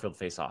Andrew Garfield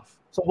face off.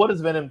 So what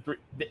is Venom 3?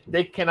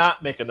 They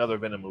cannot make another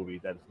Venom movie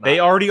that is not They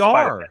already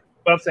Spider-Man. are.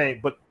 But I'm saying,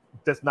 but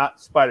that's not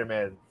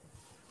Spider-Man.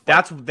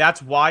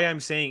 That's why I'm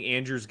saying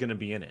Andrew's going to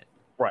be in it.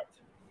 Right.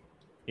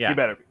 Yeah. He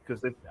better,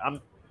 because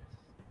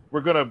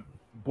we're going to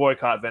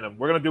boycott Venom.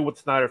 We're going to do what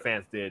Snyder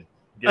fans did.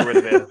 Get rid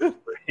of Venom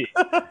 3.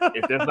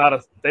 If there's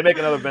not they make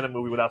another Venom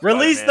movie without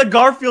Release Spider-Man, the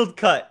Garfield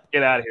cut.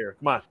 Get out of here.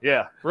 Come on.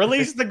 Yeah.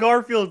 Release the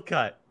Garfield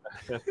cut.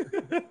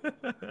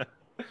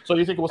 So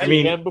you think we'll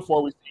see him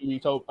before we see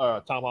Tom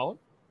Holland?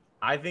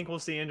 I think we'll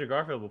see Andrew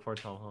Garfield before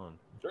Tom Holland.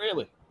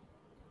 Really?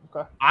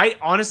 Okay.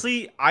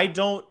 I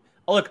don't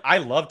look. I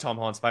love Tom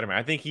Holland Spider-Man.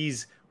 I think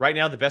he's right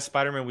now the best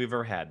Spider-Man we've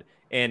ever had,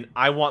 and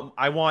I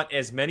want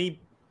as many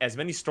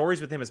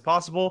stories with him as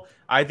possible.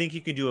 I think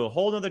you can do a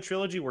whole other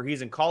trilogy where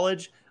he's in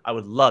college. I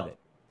would love it,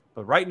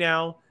 but right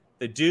now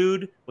the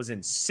dude was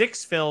in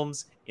 6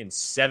 films in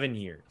 7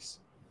 years.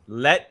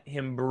 Let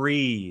him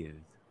breathe.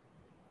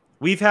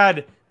 We've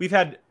had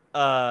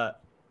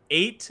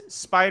 8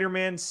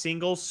 Spider-Man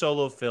single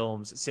solo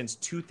films since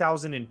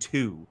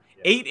 2002.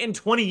 Yeah. 8 in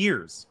 20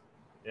 years.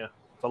 Yeah,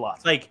 it's a lot.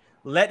 It's like,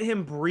 let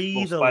him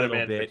breathe a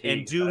little bit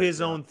and do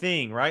his own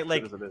thing, right?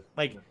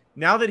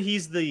 Now that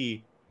he's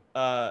the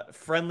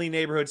friendly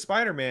neighborhood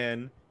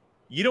Spider-Man,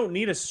 you don't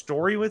need a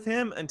story with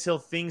him until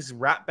things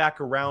wrap back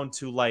around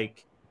to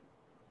like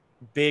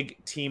big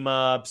team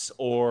ups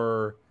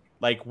or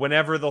like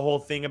whenever the whole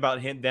thing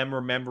about them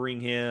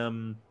remembering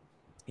him,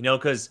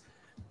 because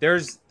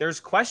there's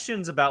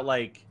questions about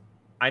like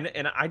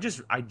I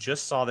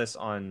just saw this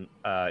on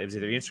it was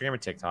either Instagram or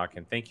TikTok,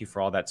 and thank you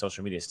for all that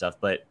social media stuff,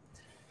 but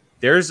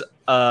there's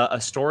a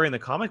story in the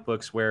comic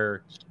books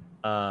where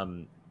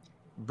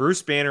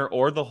Bruce Banner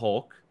or the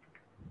Hulk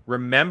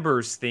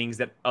remembers things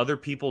that other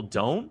people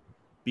don't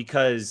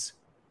because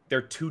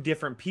they're 2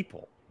 different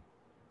people.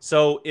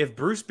 So if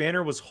Bruce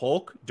Banner was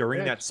Hulk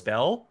during that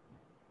spell,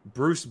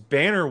 Bruce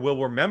Banner will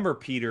remember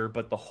Peter,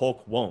 but the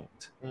Hulk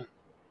won't.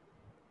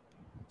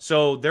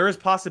 So there is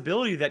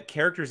possibility that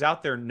characters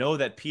out there know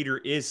that Peter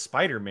is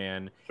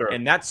Spider-Man,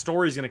 and that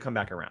story is going to come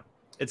back around.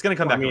 It's going to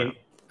come back around.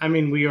 I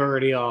mean, we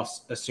already all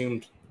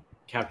assumed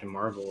Captain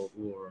Marvel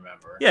will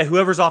remember. Yeah,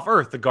 whoever's off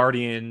Earth, the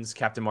Guardians,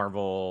 Captain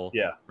Marvel.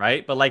 Yeah.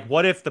 Right? But like,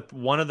 what if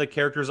one of the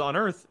characters on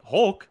Earth,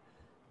 Hulk,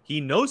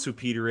 he knows who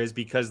Peter is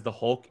because the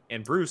Hulk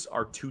and Bruce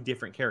are 2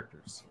 different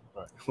characters.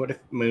 Right. What if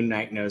Moon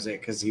Knight knows it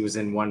because he was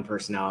in one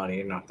personality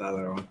and not the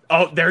other one?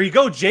 Oh, there you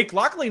go. Jake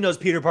Lockley knows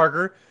Peter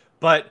Parker,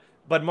 but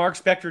Mark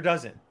Spector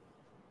doesn't.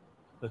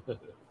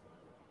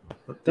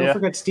 Don't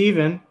forget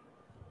Steven.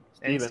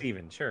 And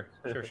Steven, sure.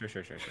 It'll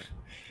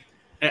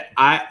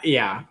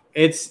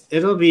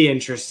be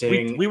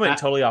interesting. We went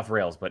totally off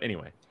rails, but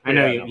anyway. I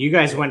know you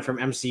guys went from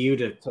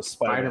MCU to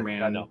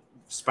Spider-Man. I know.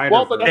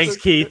 Thanks,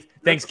 Keith.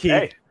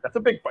 Hey, that's a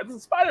big part. This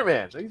is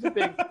Spider-Man. He's a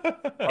big.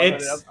 I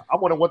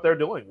wonder what they're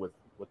doing with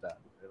that.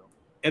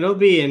 It'll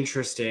be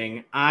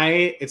interesting.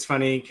 It's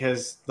funny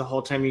because the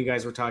whole time you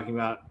guys were talking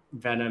about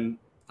Venom,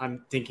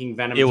 I'm thinking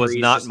Venom. It was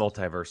not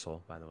multiversal,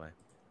 by the way.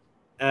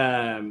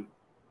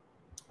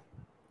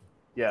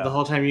 The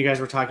whole time you guys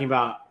were talking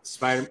about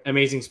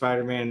Amazing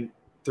Spider-Man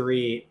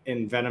 3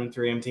 and Venom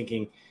 3, I'm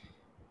thinking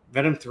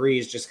Venom 3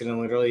 is just going to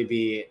literally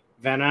be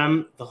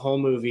Venom, the whole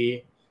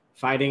movie,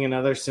 fighting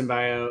another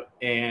symbiote,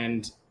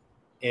 and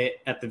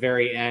at the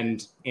very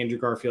end, Andrew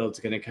Garfield's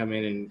going to come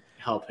in and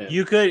help him.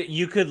 You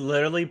could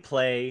literally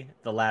play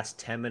the last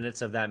 10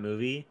 minutes of that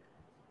movie,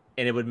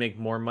 and it would make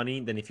more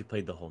money than if you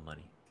played the whole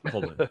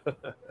movie.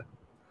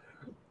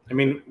 I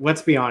mean,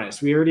 let's be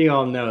honest. We already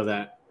all know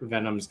that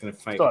Venom's going to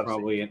fight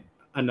probably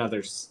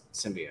another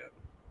symbiote,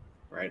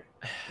 right?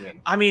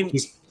 I mean,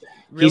 he's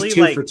really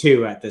 2 for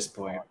 2 at this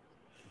point.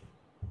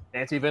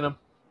 Anti-Venom?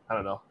 I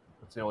don't know.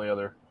 That's the only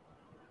other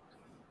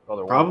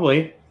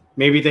probably one.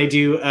 Maybe they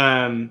do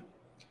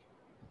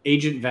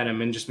Agent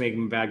Venom and just make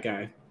him a bad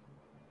guy.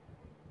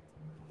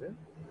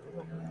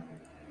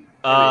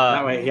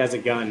 That way he has a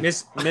gun.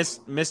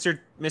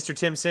 Mr.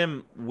 Tim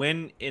Sim,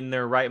 when in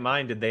their right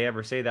mind did they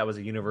ever say that was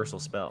a universal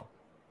spell?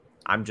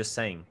 I'm just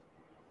saying.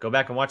 Go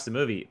back and watch the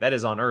movie. That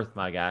is on Earth,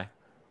 my guy.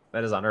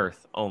 That is on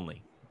Earth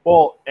only.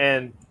 Well,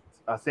 and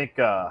I think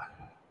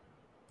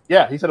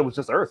Yeah, he said it was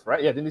just Earth,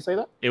 right? Yeah, didn't he say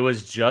that? It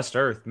was just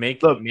Earth.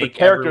 Make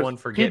characters, everyone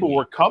forget. People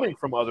were coming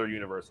from other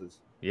universes.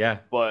 Yeah,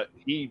 but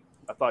he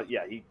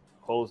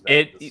closed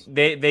that.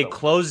 They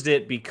closed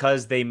it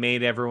because they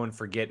made everyone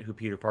forget who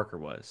Peter Parker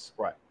was.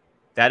 Right.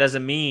 That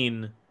doesn't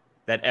mean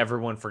that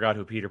everyone forgot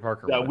who Peter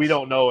Parker was. We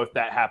don't know if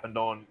that happened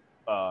on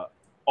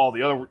all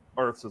the other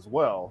Earths as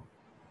well.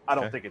 I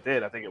don't think it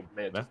did. I think it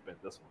may have just been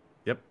this one.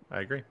 Yep,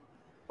 I agree.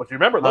 But you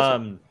remember this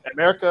one,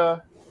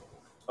 America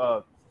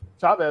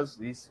Chavez,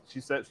 she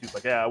said, she was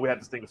like, yeah, we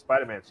had this thing with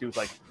Spider-Man. She was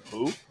like,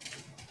 who?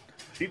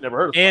 She'd never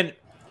heard of it.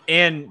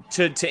 And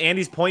to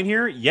Andy's point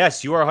here,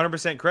 yes, you are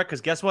 100% correct,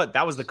 because guess what?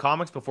 That was the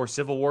comics before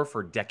Civil War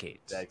for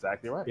decades. That's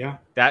exactly right. Yeah.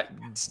 That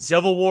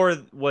Civil War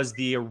was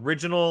the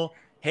original,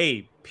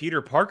 hey,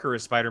 Peter Parker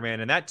is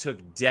Spider-Man, and that took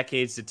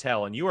decades to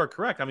tell. And you are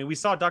correct. I mean, we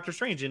saw Doctor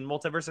Strange in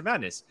Multiverse of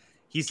Madness.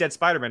 He said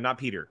Spider-Man, not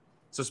Peter.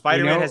 So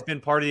Spider-Man has been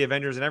part of the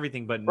Avengers and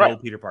everything, but no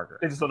Peter Parker.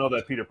 They just don't know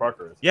that Peter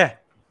Parker is. Yeah.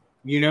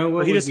 You know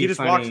what? He just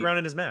walks around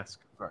in his mask.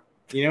 Right.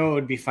 You know what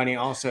would be funny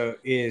also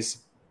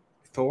is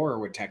Thor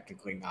would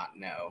technically not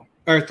know,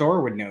 or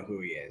Thor would know who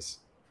he is.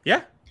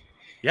 Yeah.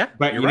 Yeah.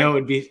 But you know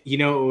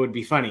it would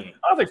be funny.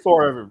 I don't think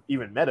Thor ever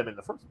even met him in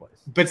the first place.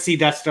 But see,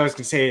 that's what I was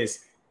gonna say is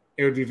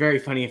it would be very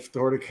funny if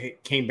Thor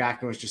came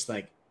back and was just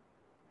like,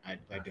 I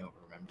don't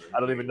remember. I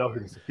don't even know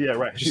who. Yeah,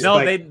 right.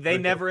 No, they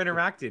never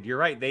interacted. You're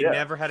right. They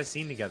never had a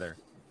scene together.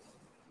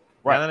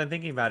 Right. Now that I'm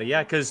thinking about it,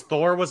 yeah, because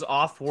Thor was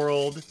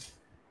off-world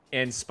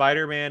and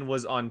Spider-Man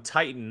was on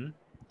Titan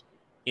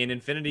in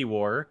Infinity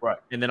War. Right.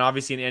 And then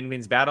obviously in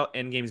Endgame's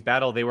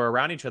battle, they were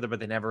around each other, but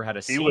they never had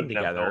a scene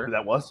together. Know who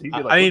that was. He'd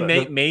be like, I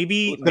mean,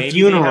 maybe they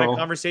had a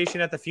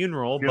conversation at the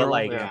funeral, but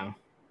like,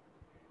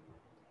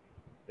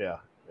 yeah.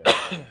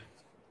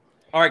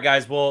 All right,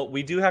 guys. Well,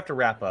 we do have to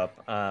wrap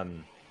up.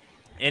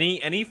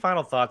 Any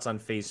final thoughts on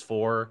Phase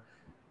 4?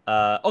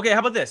 Okay, how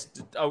about this?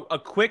 A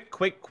quick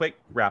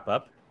wrap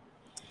up.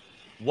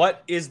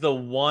 What is the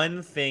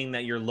one thing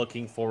that you're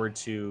looking forward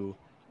to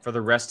for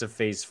the rest of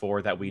Phase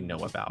 4 that we know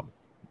about?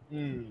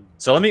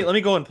 So let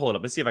me go and pull it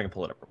up. Let's see if I can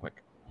pull it up real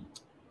quick.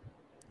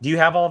 Do you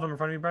have all of them in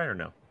front of you, Brian, or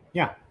no?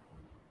 Yeah.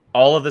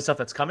 All of the stuff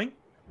that's coming?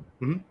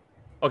 Mm-hmm.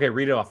 Okay,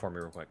 read it off for me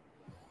real quick.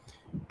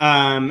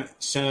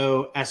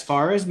 So as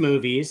far as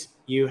movies,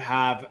 you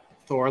have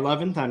Thor: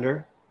 Love and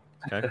Thunder,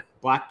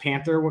 Black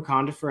Panther: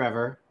 Wakanda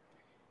Forever,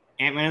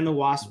 Ant-Man and the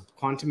Wasp: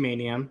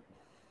 Quantumanium,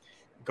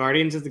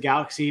 Guardians of the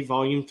Galaxy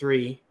Volume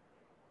 3,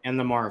 and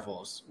The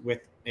Marvels,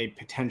 with a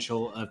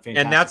potential of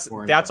Fantastic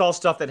Four. And that's all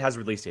stuff that has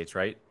release dates,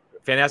 right?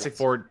 Fantastic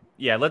Four.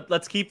 Yeah,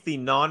 let's keep the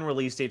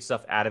non-release date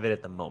stuff out of it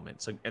at the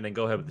moment. So, and then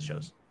go ahead with the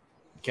shows.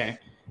 Okay.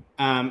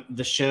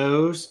 The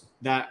shows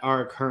that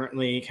are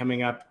currently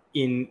coming up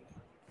in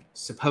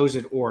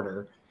supposed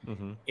order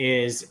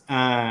is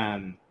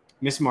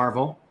Miss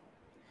Marvel,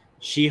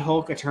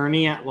 She-Hulk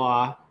Attorney at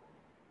Law,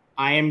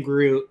 I Am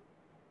Groot,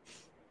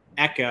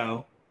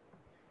 Echo,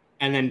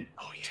 and then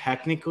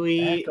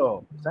technically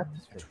Echo.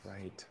 That's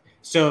right.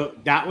 So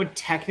that would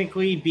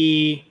technically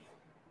be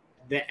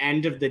the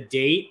end of the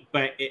date,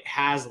 but it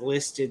has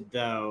listed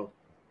though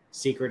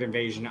Secret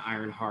Invasion,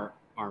 Ironheart,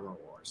 Armor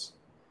Wars.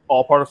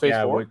 All part of Phase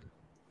 4?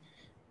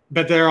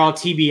 But they're all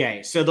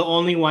TBA. So the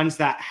only ones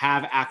that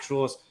have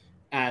actuals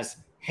as,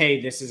 hey,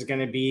 this is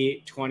going to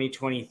be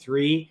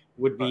 2023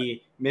 would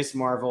be Miss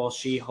Marvel,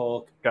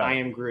 She-Hulk, I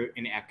Am Groot,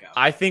 and Echo.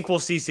 I think we'll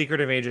see Secret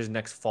Invasion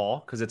next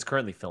fall because it's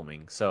currently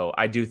filming. So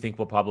I do think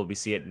we'll probably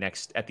see it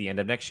at the end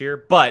of next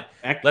year. But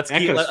let's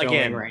keep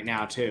again right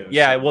now too.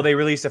 Yeah, well, they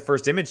released a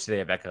first image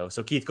today of Echo.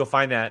 So Keith, go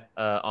find that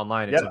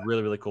online. It's a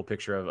really, really cool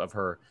picture of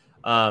her.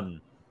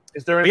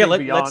 Is there anything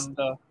beyond?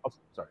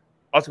 Sorry,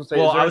 I was going to say.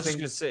 Well, I was just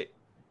going to say.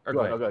 Go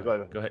ahead.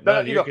 Go ahead.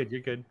 No, you're good.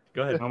 You're good.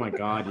 Go ahead. Oh my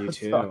God, you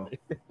too.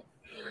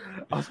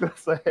 I was going to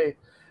say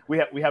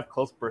we have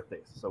close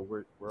birthdays, so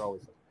we're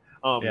always.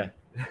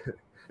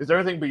 Is there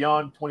anything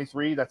beyond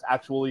 23 that's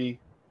actually?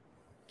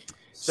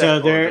 So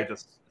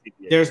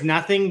there's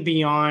nothing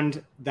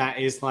beyond that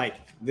is like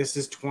this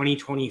is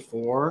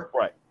 2024.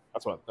 Right.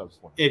 That's what I was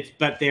wondering.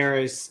 But there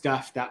is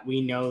stuff that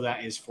we know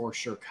that is for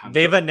sure coming.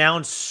 They've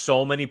announced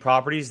so many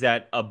properties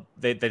that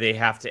they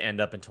have to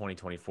end up in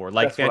 2024.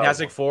 Like that's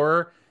Fantastic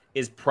Four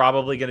is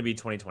probably going to be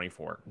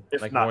 2024.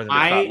 If like not, more than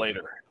not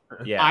later.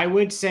 Yeah. I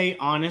would say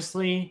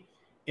honestly,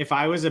 if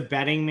I was a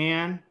betting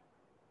man,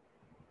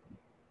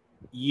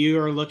 you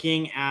are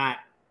looking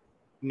at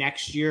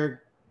next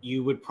year.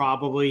 You would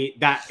probably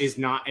that is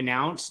not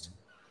announced.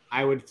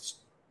 I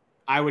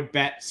would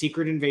bet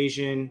Secret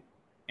Invasion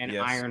and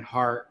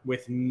Ironheart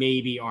with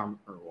maybe Armor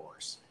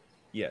Wars.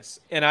 Yes,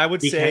 and I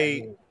would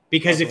say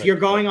because if you're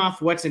going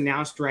off what's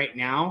announced right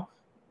now,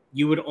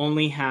 you would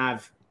only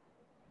have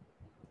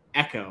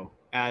Echo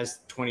as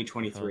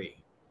 2023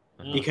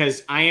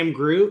 because I Am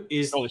Groot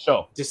is only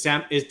show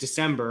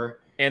December,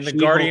 and the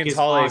Guardians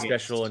Holiday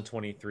Special in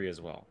 23 as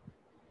well.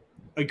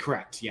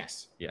 Correct.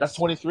 Yes. That's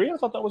 23. I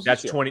thought that was.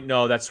 That's 20.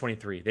 No, that's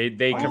 23.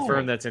 They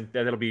confirmed that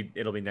it'll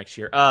be next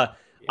year.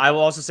 I will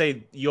also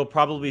say you'll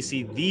probably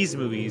see these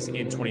movies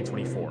in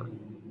 2024.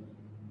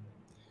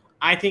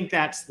 I think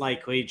that's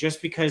likely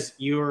just because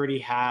you already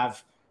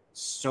have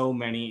so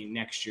many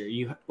next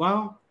year.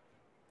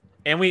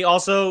 And we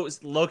also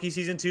Loki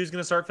season 2 is going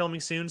to start filming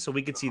soon, so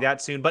we could see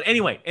that soon. But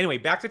anyway,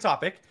 back to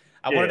topic.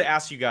 I wanted to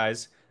ask you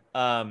guys,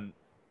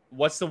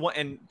 what's the one?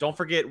 And don't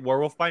forget,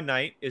 Werewolf by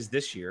Night is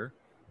this year,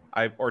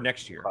 or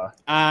next year.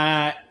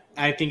 I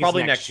think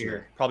probably it's next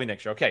year. Probably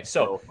next year. Okay,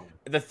 so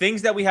the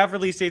things that we have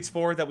release dates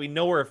for that we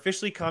know are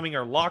officially coming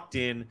are locked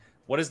in.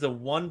 What is the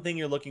one thing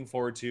you're looking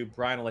forward to?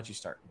 Brian, I'll let you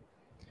start.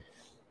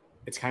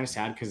 It's kind of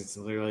sad because it's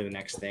literally the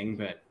next thing,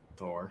 but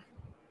Thor.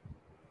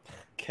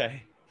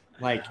 Okay.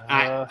 Like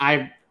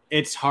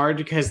it's hard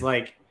because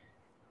like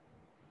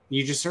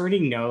you just already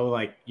know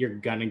like you're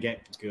gonna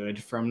get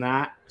good from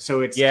that.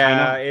 So it's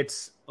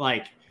it's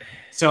like,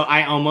 so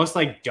I almost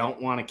like don't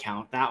want to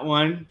count that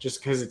one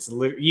just because it's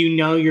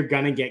you're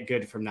gonna get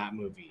good from that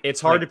movie.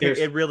 It's hard to pick.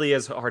 It really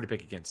is hard to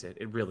pick against it.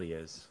 It really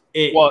is.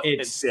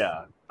 It's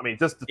I mean,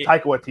 just the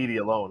Taika Waititi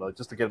alone, like,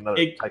 just to get another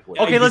Taika Waititi.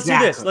 Okay, let's do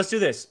this. Let's do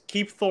this.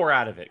 Keep Thor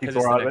out of it because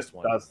it's the next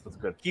one. That's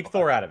good. Keep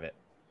Thor out of it.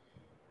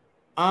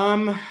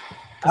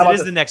 How it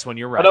is the next one.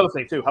 You're right. Another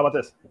thing too. How about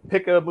this?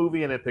 Pick a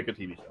movie and then pick a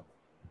TV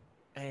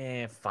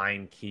show.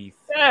 Fine, Keith.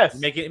 Yes.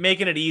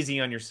 Making it easy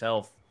on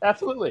yourself.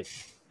 Absolutely.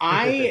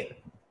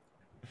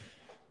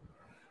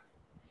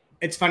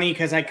 It's funny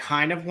because I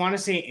kind of want to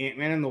say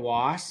Ant-Man and the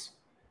Wasp,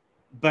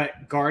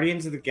 but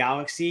Guardians of the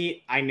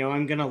Galaxy, I know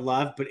I'm gonna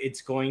love, but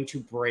it's going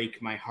to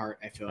break my heart.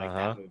 I feel like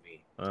that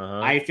movie.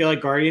 I feel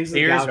like Guardians of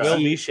the Galaxy will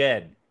be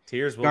shed.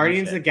 Tears will.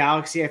 Guardians be shed. of the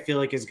Galaxy, I feel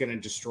like is gonna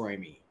destroy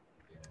me.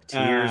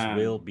 Tears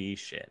will be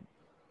shed.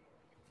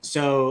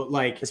 So,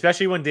 like,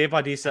 especially when Dave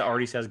Bautista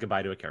already says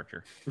goodbye to a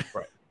character,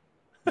 right?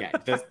 Yeah,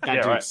 that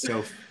dude's right.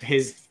 So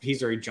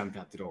he's already jumped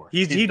out the door.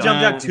 He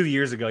jumped out 2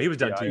 years ago. He was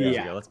done 2 years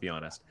ago. Let's be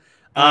honest.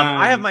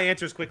 I have my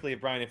answers quickly,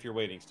 Brian. If you're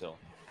waiting still,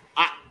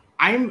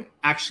 I'm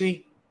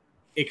actually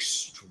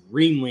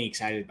extremely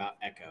excited about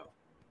Echo.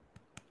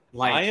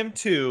 Like, I am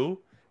too,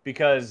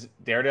 because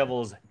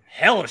Daredevil's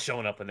hella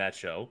showing up in that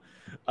show.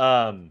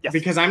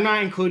 Because I'm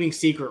not including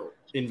Secret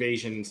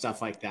Invasion and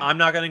stuff like that. I'm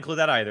not going to include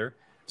that either.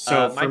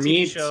 So my for TV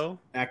me, show,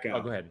 Echo.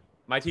 Oh, go ahead.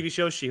 My TV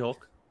show is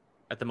She-Hulk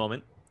at the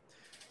moment.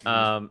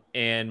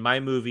 And my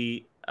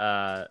movie,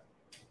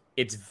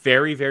 it's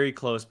very, very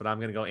close, but I'm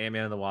going to go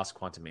Ant-Man and the Wasp: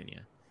 Quantumania.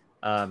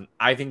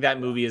 I think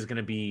that movie is going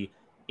to be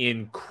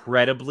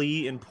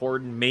incredibly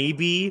important.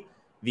 Maybe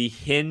the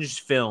hinged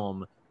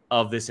film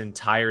of this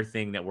entire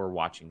thing that we're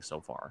watching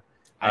so far.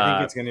 I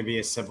think it's going to be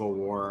a Civil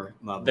War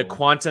level.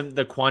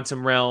 The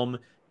quantum realm,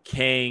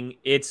 Kang.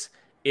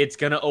 It's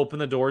going to open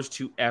the doors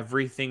to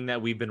everything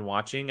that we've been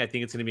watching. I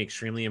think it's going to be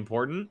extremely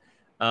important.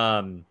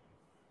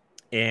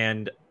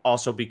 And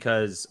also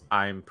because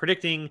I'm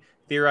predicting,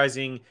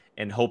 theorizing,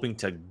 and hoping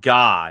to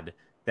God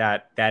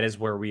that is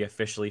where we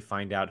officially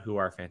find out who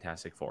our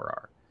Fantastic Four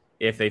are,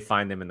 if they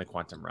find them in the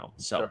quantum realm.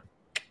 So,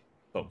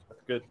 boom.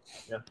 That's good.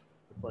 Yeah,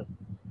 good point.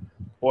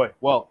 Boy,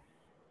 well,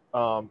 I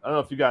don't know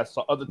if you guys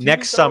saw other TV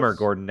next shows. Summer,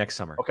 Gordon. Next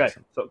summer. Okay,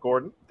 so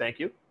Gordon, thank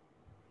you.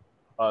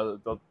 I was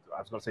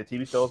going to say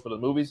TV shows, but the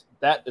movies,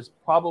 that is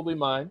probably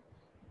mine.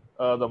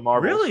 The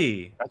Marvels.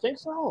 Really? I think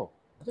so.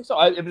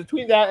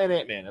 Between that and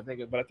Ant-Man,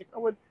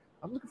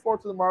 I'm looking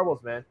forward to the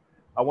Marvels, man.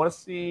 I want to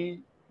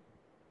see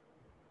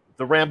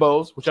the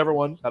Rambos, whichever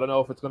one. I don't know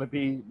if it's going to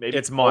be. Maybe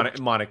it's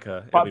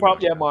Monica.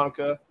 Probably, yeah,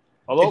 Monica.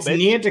 Although it's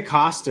Nia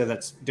DaCosta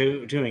that's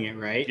doing it,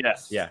 right?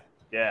 Yes. Yeah.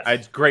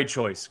 Yes. Great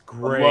choice.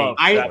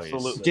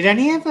 Absolutely. Did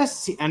any of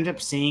us end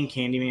up seeing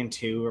Candyman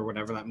 2 or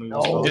whatever that movie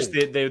was called? Just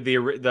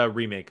the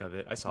remake of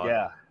it. I saw it.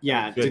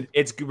 Yeah. Good.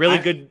 It's really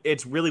good.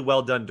 It's really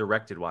well done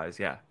directed wise.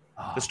 Yeah.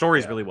 The story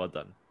is really well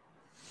done.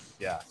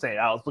 Yeah.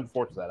 I was looking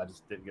forward to that. I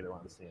just didn't get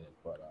around to seeing it.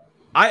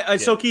 But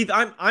So Keith,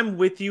 I'm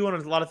with you on a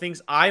lot of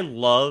things.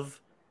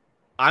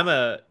 I'm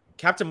a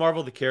Captain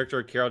Marvel, the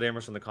character Carol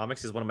Danvers from the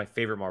comics, is one of my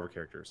favorite Marvel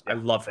characters. I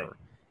love her.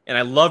 And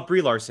I love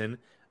Brie Larson.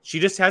 She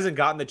just hasn't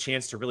gotten the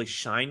chance to really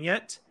shine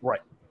yet.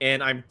 Right.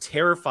 And I'm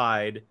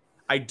terrified.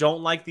 I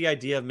don't like the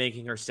idea of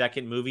making her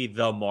second movie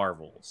The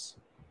Marvels.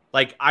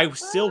 Like, I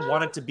still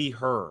want it to be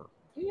her.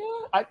 Yeah,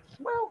 I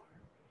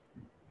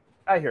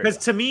hear you. Because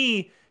to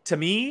me,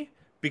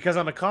 because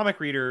I'm a comic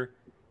reader,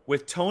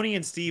 with Tony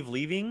and Steve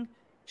leaving,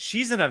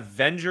 she's an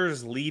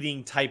Avengers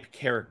leading type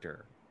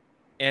character.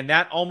 And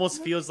that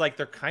almost feels like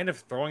they're kind of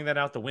throwing that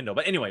out the window.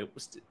 But anyway,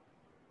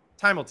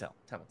 time will tell.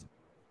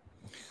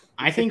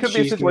 I think it could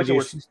be a situation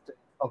where she's.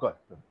 Oh, go ahead.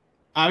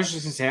 I was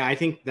just gonna say, I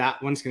think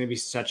that one's gonna be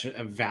such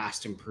a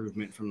vast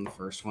improvement from the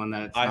first one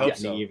that it's I not hope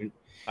gonna so. even.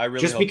 I really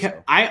just hope because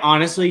so. I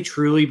honestly,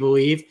 truly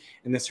believe,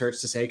 and this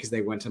hurts to say because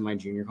they went to my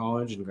junior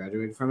college and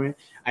graduated from it.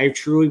 I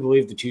truly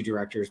believe the two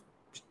directors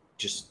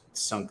just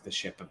sunk the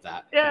ship of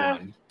that. Yeah,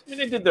 one. I mean,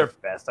 they did their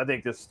best. I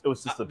think it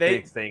was just a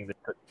big thing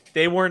that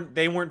they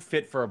weren't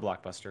fit for a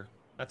blockbuster.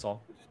 That's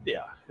all.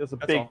 Yeah, it was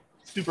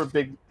super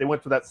big. They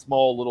went for that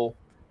small little.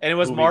 And it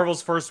was movie.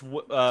 Marvel's first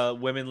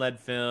women-led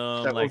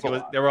film.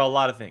 There were a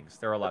lot of things.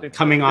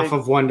 Coming off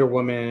of Wonder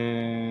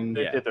Woman.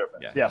 They did their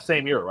best. Yeah,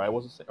 same year, right?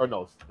 Was it? Or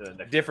no,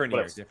 different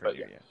year.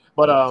 Yeah.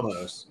 But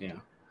close. Yeah.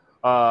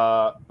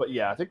 But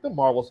yeah, I think the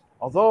Marvels.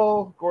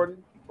 Although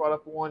Gordon, brought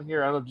up one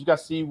here. I don't know. Did you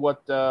guys see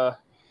what? Oh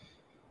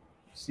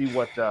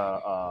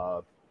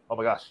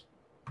my gosh.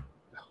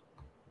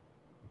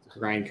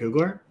 Ryan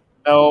Coogler?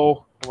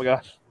 No. Oh my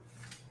gosh.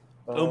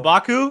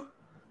 M'Baku?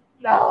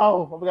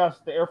 No. Oh my gosh.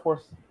 The Air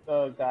Force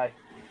guy.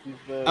 He's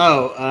the,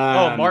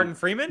 Martin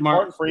Freeman?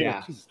 Martin Freeman.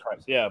 Yeah. Jesus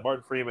Christ. Yeah,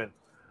 Martin Freeman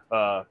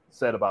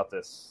said about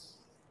this.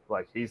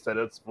 Like, he said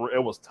it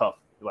was tough.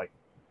 Like,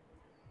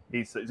 he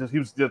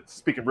was just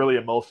speaking really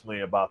emotionally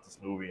about this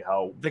movie.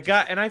 How the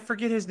guy, and I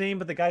forget his name,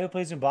 but the guy who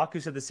plays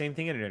M'Baku said the same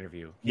thing in an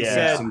interview. He Yeah.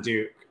 said,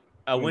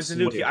 Winston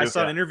Duke. Duke. I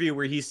saw an interview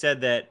where he said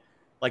that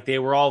like they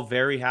were all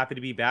very happy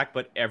to be back,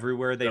 but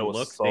everywhere they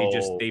looked,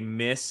 they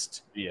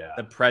missed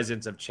the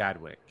presence of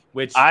Chadwick,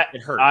 which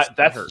it hurts.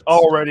 That's hurts.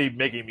 already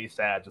making me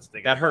sad just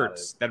thinking. That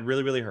hurts. That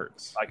really, really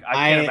hurts. Like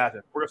I can't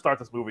imagine. We're gonna start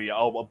this movie.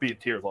 I'll be in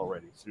tears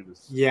already.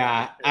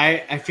 Yeah,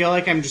 I feel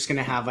like I'm just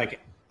gonna have like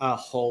a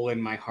hole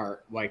in my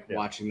heart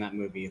watching that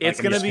movie. Like,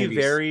 It's gonna be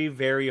very,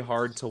 very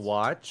hard to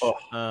watch.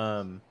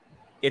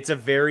 It's a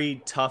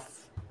very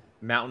tough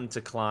mountain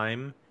to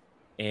climb,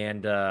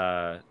 and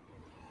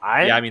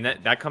I mean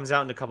that comes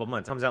out in a couple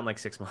months. It comes out in like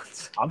 6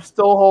 months. I'm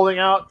still holding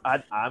out.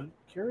 I'm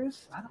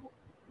curious.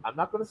 I'm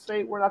not gonna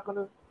say we're not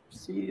gonna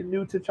see a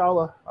new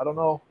T'Challa. I don't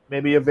know.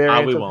 Maybe a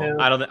variant we of won't. him.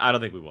 I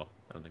don't think we will.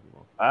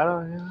 I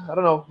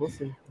don't know. We'll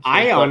see.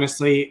 I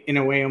honestly, in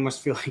a way,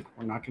 almost feel like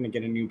we're not going to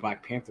get a new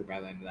Black Panther by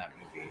the end of that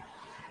movie.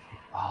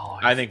 Oh,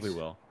 I think we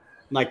will.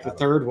 Like the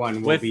third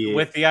one will be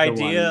with the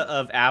idea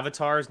of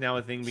avatars now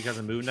a thing because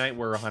of Moon Knight.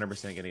 We're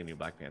 100% getting a new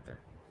Black Panther.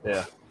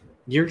 Yeah,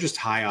 you're just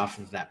high off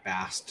of that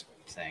Bast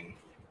thing.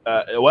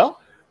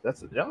 Well,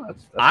 that's fair.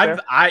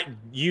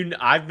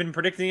 I've been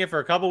predicting it for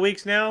a couple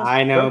weeks now.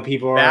 I know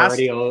people are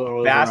already.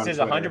 Bast is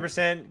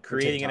 100%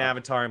 creating an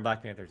avatar in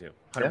Black Panther 2.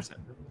 100%.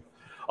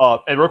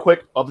 And real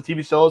quick, of the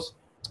TV shows,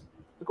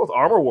 look with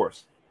Armor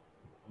Wars.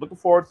 Looking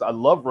forward to. I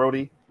love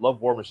Rhodey,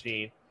 love War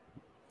Machine.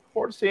 Look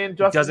forward to seeing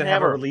Justin Doesn't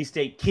Hammer. have a release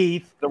date,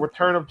 Keith. The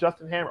return of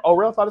Justin Hammer. Oh,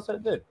 really? I thought it said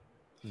it did.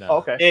 No. Oh,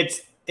 okay.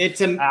 It's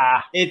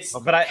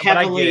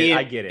heavily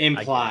I get it.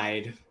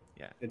 implied.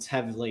 Yeah, it's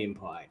heavily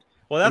implied.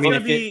 Well,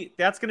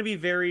 that's gonna be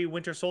very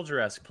Winter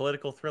Soldier-esque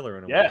political thriller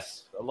in a way.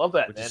 Yes, I love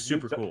that. Which is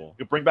super cool.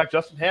 You bring back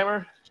Justin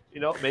Hammer.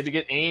 Maybe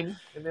get AIM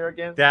in there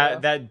again.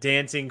 That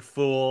dancing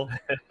fool.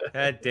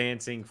 That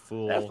dancing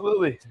fool.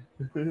 Absolutely.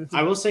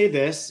 I will say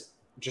this,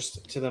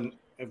 just to them.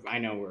 I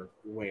know we're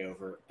way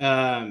over.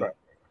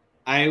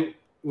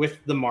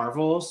 With the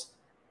Marvels,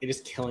 it is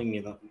killing me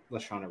that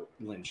Lashana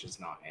Lynch is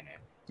not in it.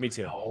 Me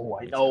too. Oh,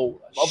 I know.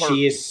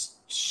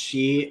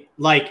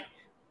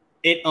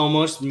 It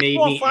almost made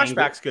me flashbacks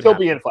angry. could happen.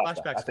 Be in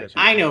flashbacks.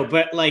 I know,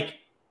 but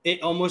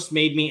it almost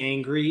made me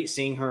angry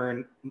seeing her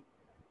in.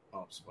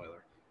 Oh, spoiler.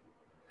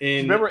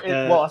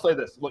 I'll say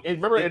this. Look,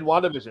 remember in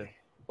WandaVision,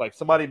 like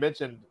somebody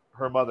mentioned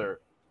her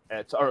mother,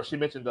 or she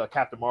mentioned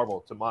Captain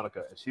Marvel to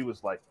Monica, and she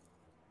was like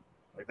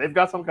they've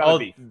got some kind of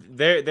beef.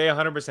 They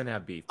 100%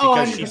 have beef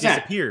because she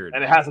disappeared,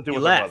 and it has to do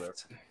with her mother.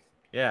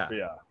 Yeah.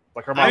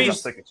 Like her mom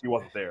was thinking she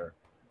wasn't there.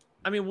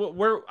 I mean,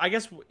 I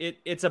guess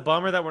it's a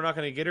bummer that we're not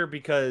going to get her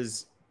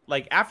because,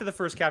 like, after the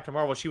first Captain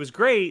Marvel, she was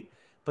great.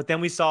 But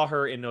then we saw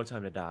her in No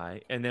Time to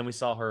Die, and then we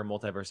saw her in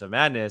Multiverse of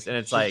Madness, and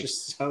it's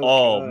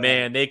good.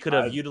 Man, they could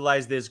have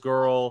utilized this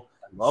girl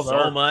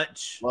so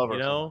much, Love her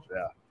Yeah.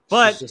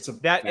 But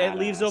it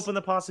leaves open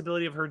the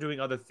possibility of her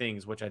doing other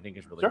things, which I think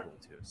is really cool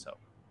too. So,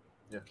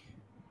 yeah.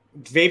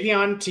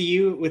 Vapion, to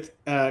you with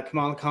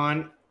Kamala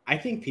Khan, I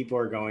think people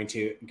are going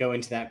to go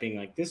into that being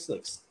like, this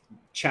looks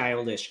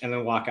childish, and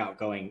then walk out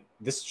going,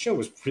 this show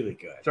was really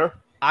good. Sure.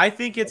 I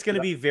think it's going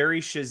to be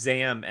very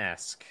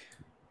Shazam-esque.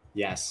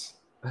 Yes.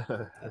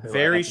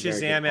 Very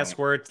Shazam-esque,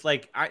 where it's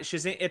like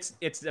Shazam.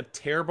 It's a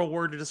terrible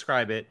word to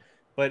describe it,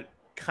 but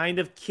kind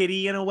of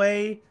kiddie in a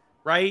way,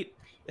 right?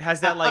 It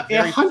has that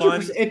very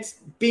fun. It's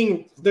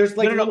being there's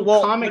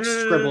comic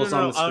scribbles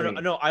on the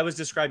screen. No, I was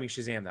describing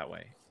Shazam that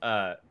way.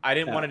 I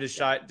didn't want to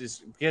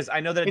just because I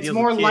know that it's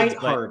more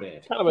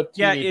lighthearted, kind of a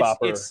teeny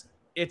bopper.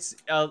 It's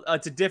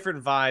a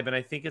different vibe, and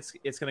I think it's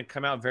going to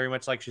come out very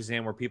much like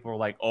Shazam, where people are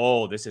like,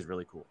 "Oh, this is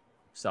really cool."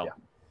 So. Yeah.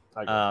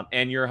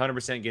 And you're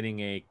 100% getting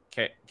a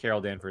Carol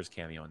Danvers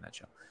cameo in that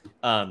show.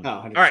 All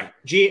 100%. right.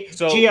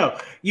 Geo,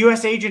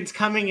 U.S. agents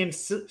coming in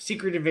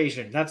Secret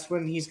Invasion. That's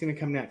when he's going to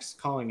come next,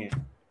 calling it.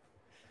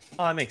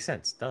 Oh, that makes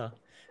sense. Duh.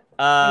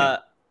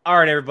 All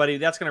right, everybody.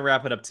 That's going to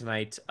wrap it up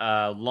tonight.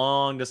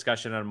 Long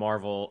discussion on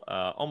Marvel,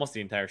 almost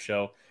the entire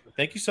show.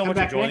 Thank you so much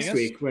for joining us. Next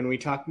week when we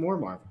talk more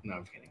Marvel. No,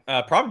 I'm kidding.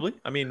 Probably.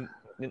 I mean,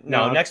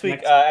 no, next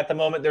week, at the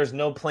moment, there's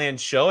no planned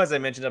show, as I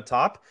mentioned up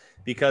top,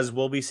 because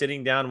we'll be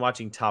sitting down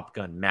watching Top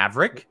Gun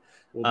Maverick.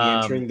 We'll be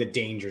entering the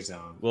danger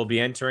zone.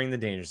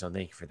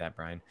 Thank you for that,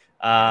 Brian.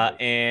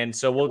 And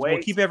so we'll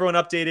keep everyone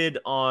updated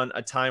on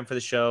a time for the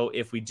show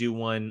if we do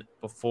one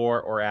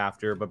before or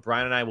after. But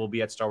Brian and I will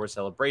be at Star Wars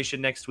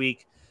Celebration next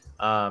week.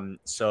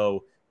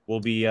 So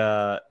we'll be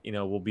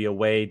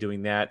away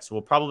doing that. So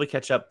we'll probably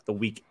catch up the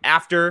week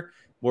after,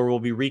 where we'll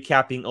be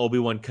recapping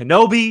Obi-Wan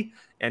Kenobi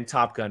and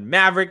Top Gun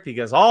Maverick,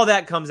 because all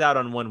that comes out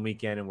on one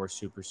weekend, and we're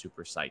super,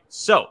 super psyched.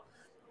 So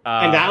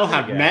And I'll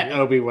have met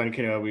Obi-Wan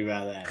Kenobi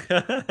by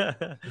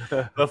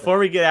then. Before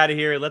we get out of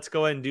here, let's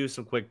go ahead and do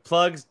some quick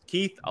plugs.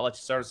 Keith, I'll let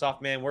you start us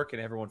off, man. Where can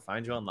everyone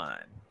find you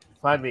online?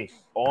 Find me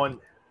on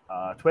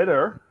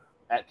Twitter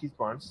at Keith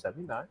Barnes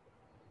 79.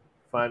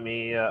 Find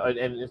me on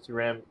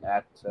Instagram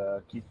at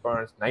Keith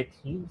Barnes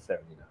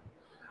 1979.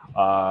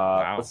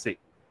 Wow. Let's see.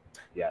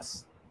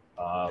 Yes.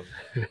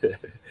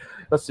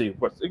 Let's see.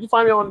 You can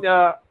find me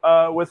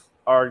on with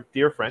our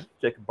dear friend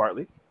Jacob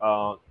Bartley.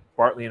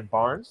 Bartley and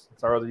Barnes.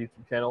 It's our other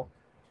YouTube channel.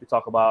 We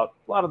talk about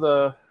a lot of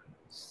the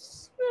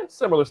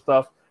similar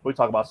stuff. We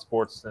talk about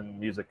sports and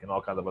music and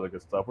all kinds of other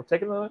good stuff. We're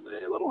taking a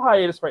little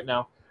hiatus right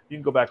now. You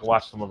can go back and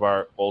watch some of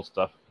our old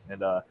stuff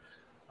and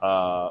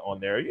on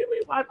there.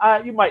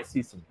 You might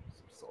see some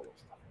solo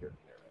stuff here and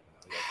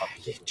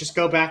there. Just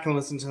go back and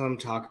listen to them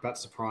talk about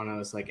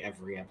Sopranos like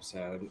every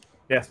episode.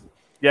 Yes,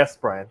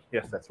 Brian.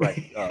 Yes, that's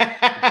right.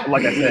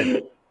 Like I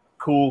said,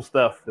 cool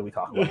stuff that we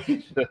talk about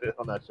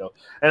on that show.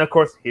 And, of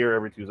course, here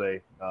every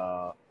Tuesday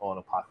on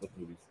Apocalypse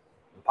Movies.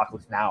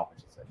 Apocalypse Now, I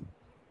should say.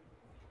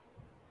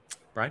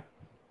 Brian?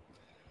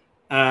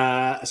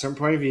 A certain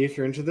point of view, if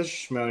you're into the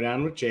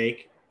Schmodown with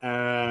Jake, we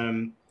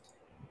don't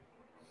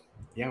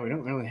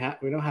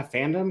have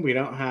fandom. We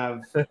don't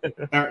have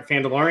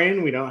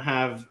Fandalorian. We don't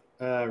have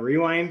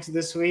Rewind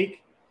this week.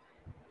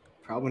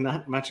 Probably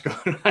not much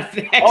going on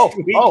next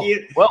week.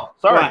 Well,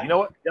 sorry. What? You know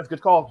what? That's a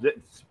good call.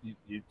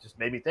 You just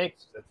made me think.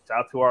 Shout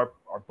out to our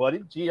buddy,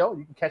 Gio.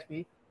 You can catch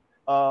me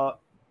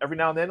every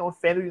now and then on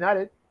Fandom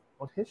United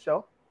on his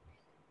show.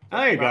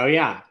 There you go,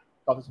 yeah.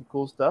 Talking some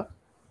cool stuff.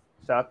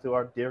 Shout out to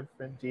our dear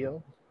friend,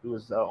 Gio, who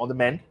is on the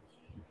mend.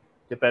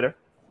 Get better.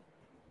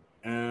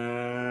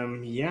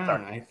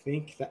 I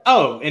think that.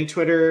 Oh, and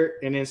Twitter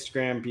and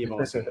Instagram, be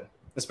also.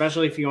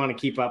 Especially if you want to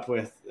keep up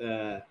with...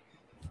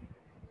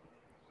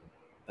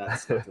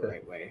 That's not the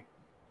right way.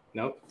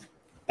 Nope.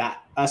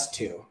 That us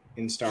two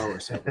in Star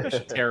Wars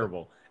Celebration.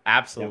 Terrible.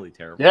 Absolutely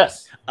terrible.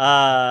 Yes.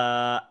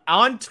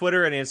 On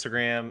Twitter and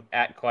Instagram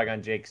at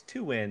Qui-Gon Jakes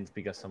 2 wins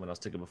because someone else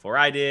took it before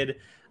I did.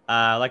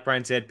 Like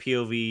Brian said,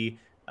 POV.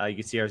 You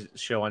can see our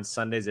show on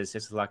Sundays at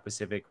 6 o'clock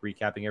Pacific,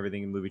 recapping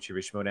everything in Movie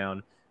Trivia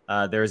Schmodown.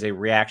 There is a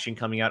reaction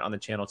coming out on the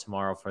channel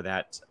tomorrow for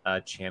that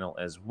channel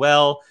as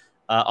well.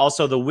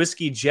 Also, the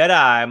Whiskey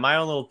Jedi, my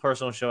own little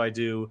personal show I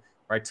do.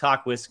 I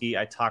talk whiskey,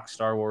 I talk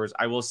Star Wars.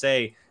 I will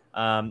say,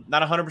 not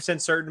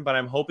 100% certain, but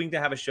I'm hoping to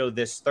have a show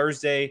this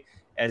Thursday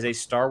as a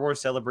Star Wars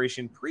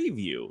Celebration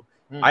preview.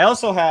 I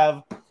also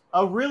have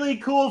a really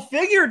cool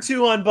figure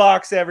to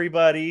unbox,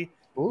 everybody.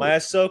 Ooh. My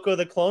Ahsoka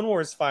the Clone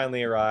Wars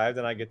finally arrived,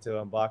 and I get to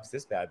unbox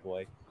this bad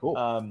boy. Cool.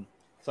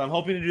 So I'm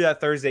hoping to do that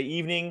Thursday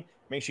evening.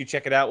 Make sure you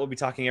check it out. We'll be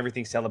talking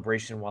everything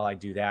Celebration while I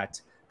do that.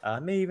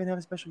 May even have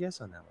a special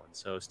guest on that one,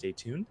 so stay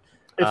tuned.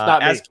 It's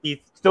not as me.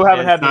 Keith. Still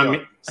haven't had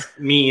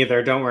me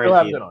either. Don't worry. Still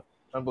haven't been on.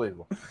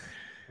 Unbelievable.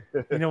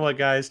 You know what,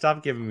 guys?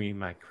 Stop giving me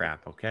my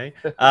crap, okay?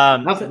 I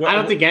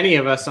don't think any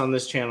of us on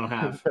this channel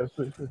have.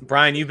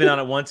 Brian, you've been on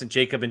it once, and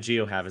Jacob and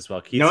Gio have as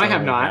well. Keith, no, I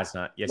have not.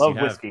 Yes, Love you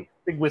have. Whiskey.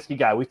 Big whiskey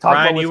guy. We talked.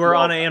 Brian, you were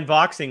on an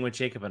unboxing with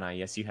Jacob and I.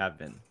 Yes, you have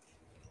been.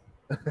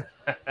 I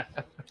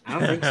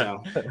don't think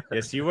so.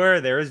 Yes, you were.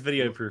 There is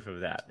video proof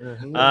of that.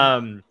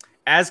 Mm-hmm.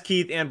 As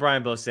Keith and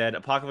Brian both said,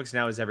 Apocalypse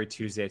Now is every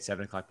Tuesday at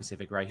 7 o'clock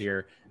Pacific right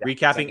here,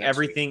 recapping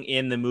everything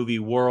in the movie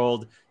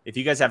world. If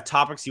you guys have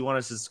topics you want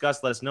us to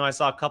discuss, let us know. I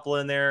saw a couple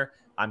in there.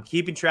 I'm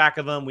keeping track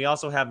of them. We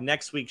also have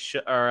next week's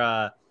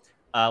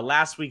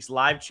last week's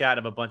live chat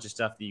of a bunch of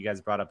stuff that you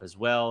guys brought up as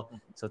well.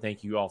 So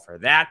thank you all for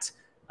that.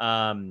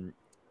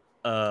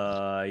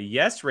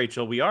 Yes,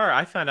 Rachel, we are.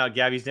 I found out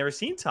Gabby's never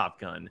seen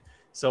Top Gun.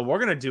 So we're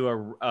going to do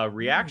a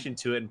reaction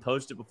to it and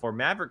post it before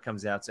Maverick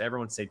comes out. So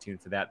everyone stay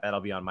tuned for that. That'll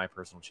be on my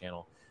personal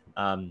channel.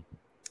 And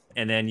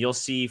then you'll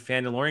see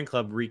Fandalorian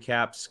Club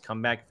recaps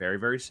come back very,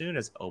 very soon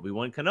as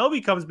Obi-Wan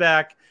Kenobi comes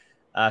back.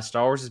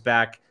 Star Wars is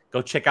back.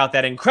 Go check out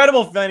that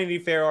incredible Vanity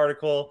Fair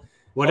article.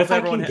 What if I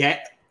can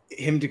get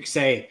him to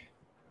say,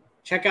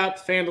 check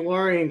out the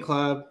Fandalorian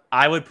Club?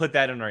 I would put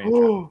that in our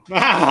intro.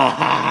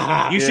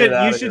 You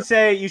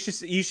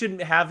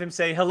should have him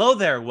say, hello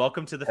there.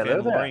 Welcome to the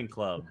Fandalorian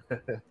Club.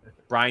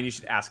 Brian, you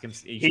should ask him.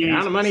 The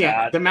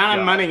amount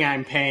of money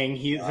I'm paying,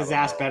 his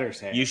ass better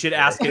say. You should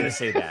ask him to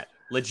say that.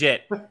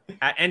 Legit.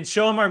 And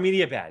show him our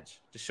media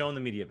badge. Just show him the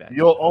media badge.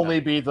 You'll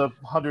only be the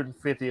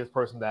 150th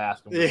person to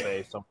ask him to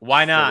say something.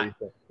 Why not?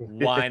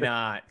 Why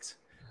not?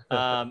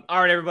 All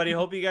right, everybody.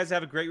 Hope you guys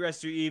have a great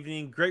rest of your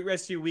evening, great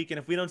rest of your week. And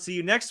if we don't see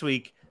you next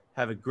week,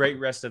 have a great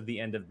rest of the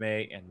end of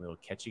May, and we'll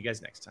catch you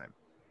guys next time.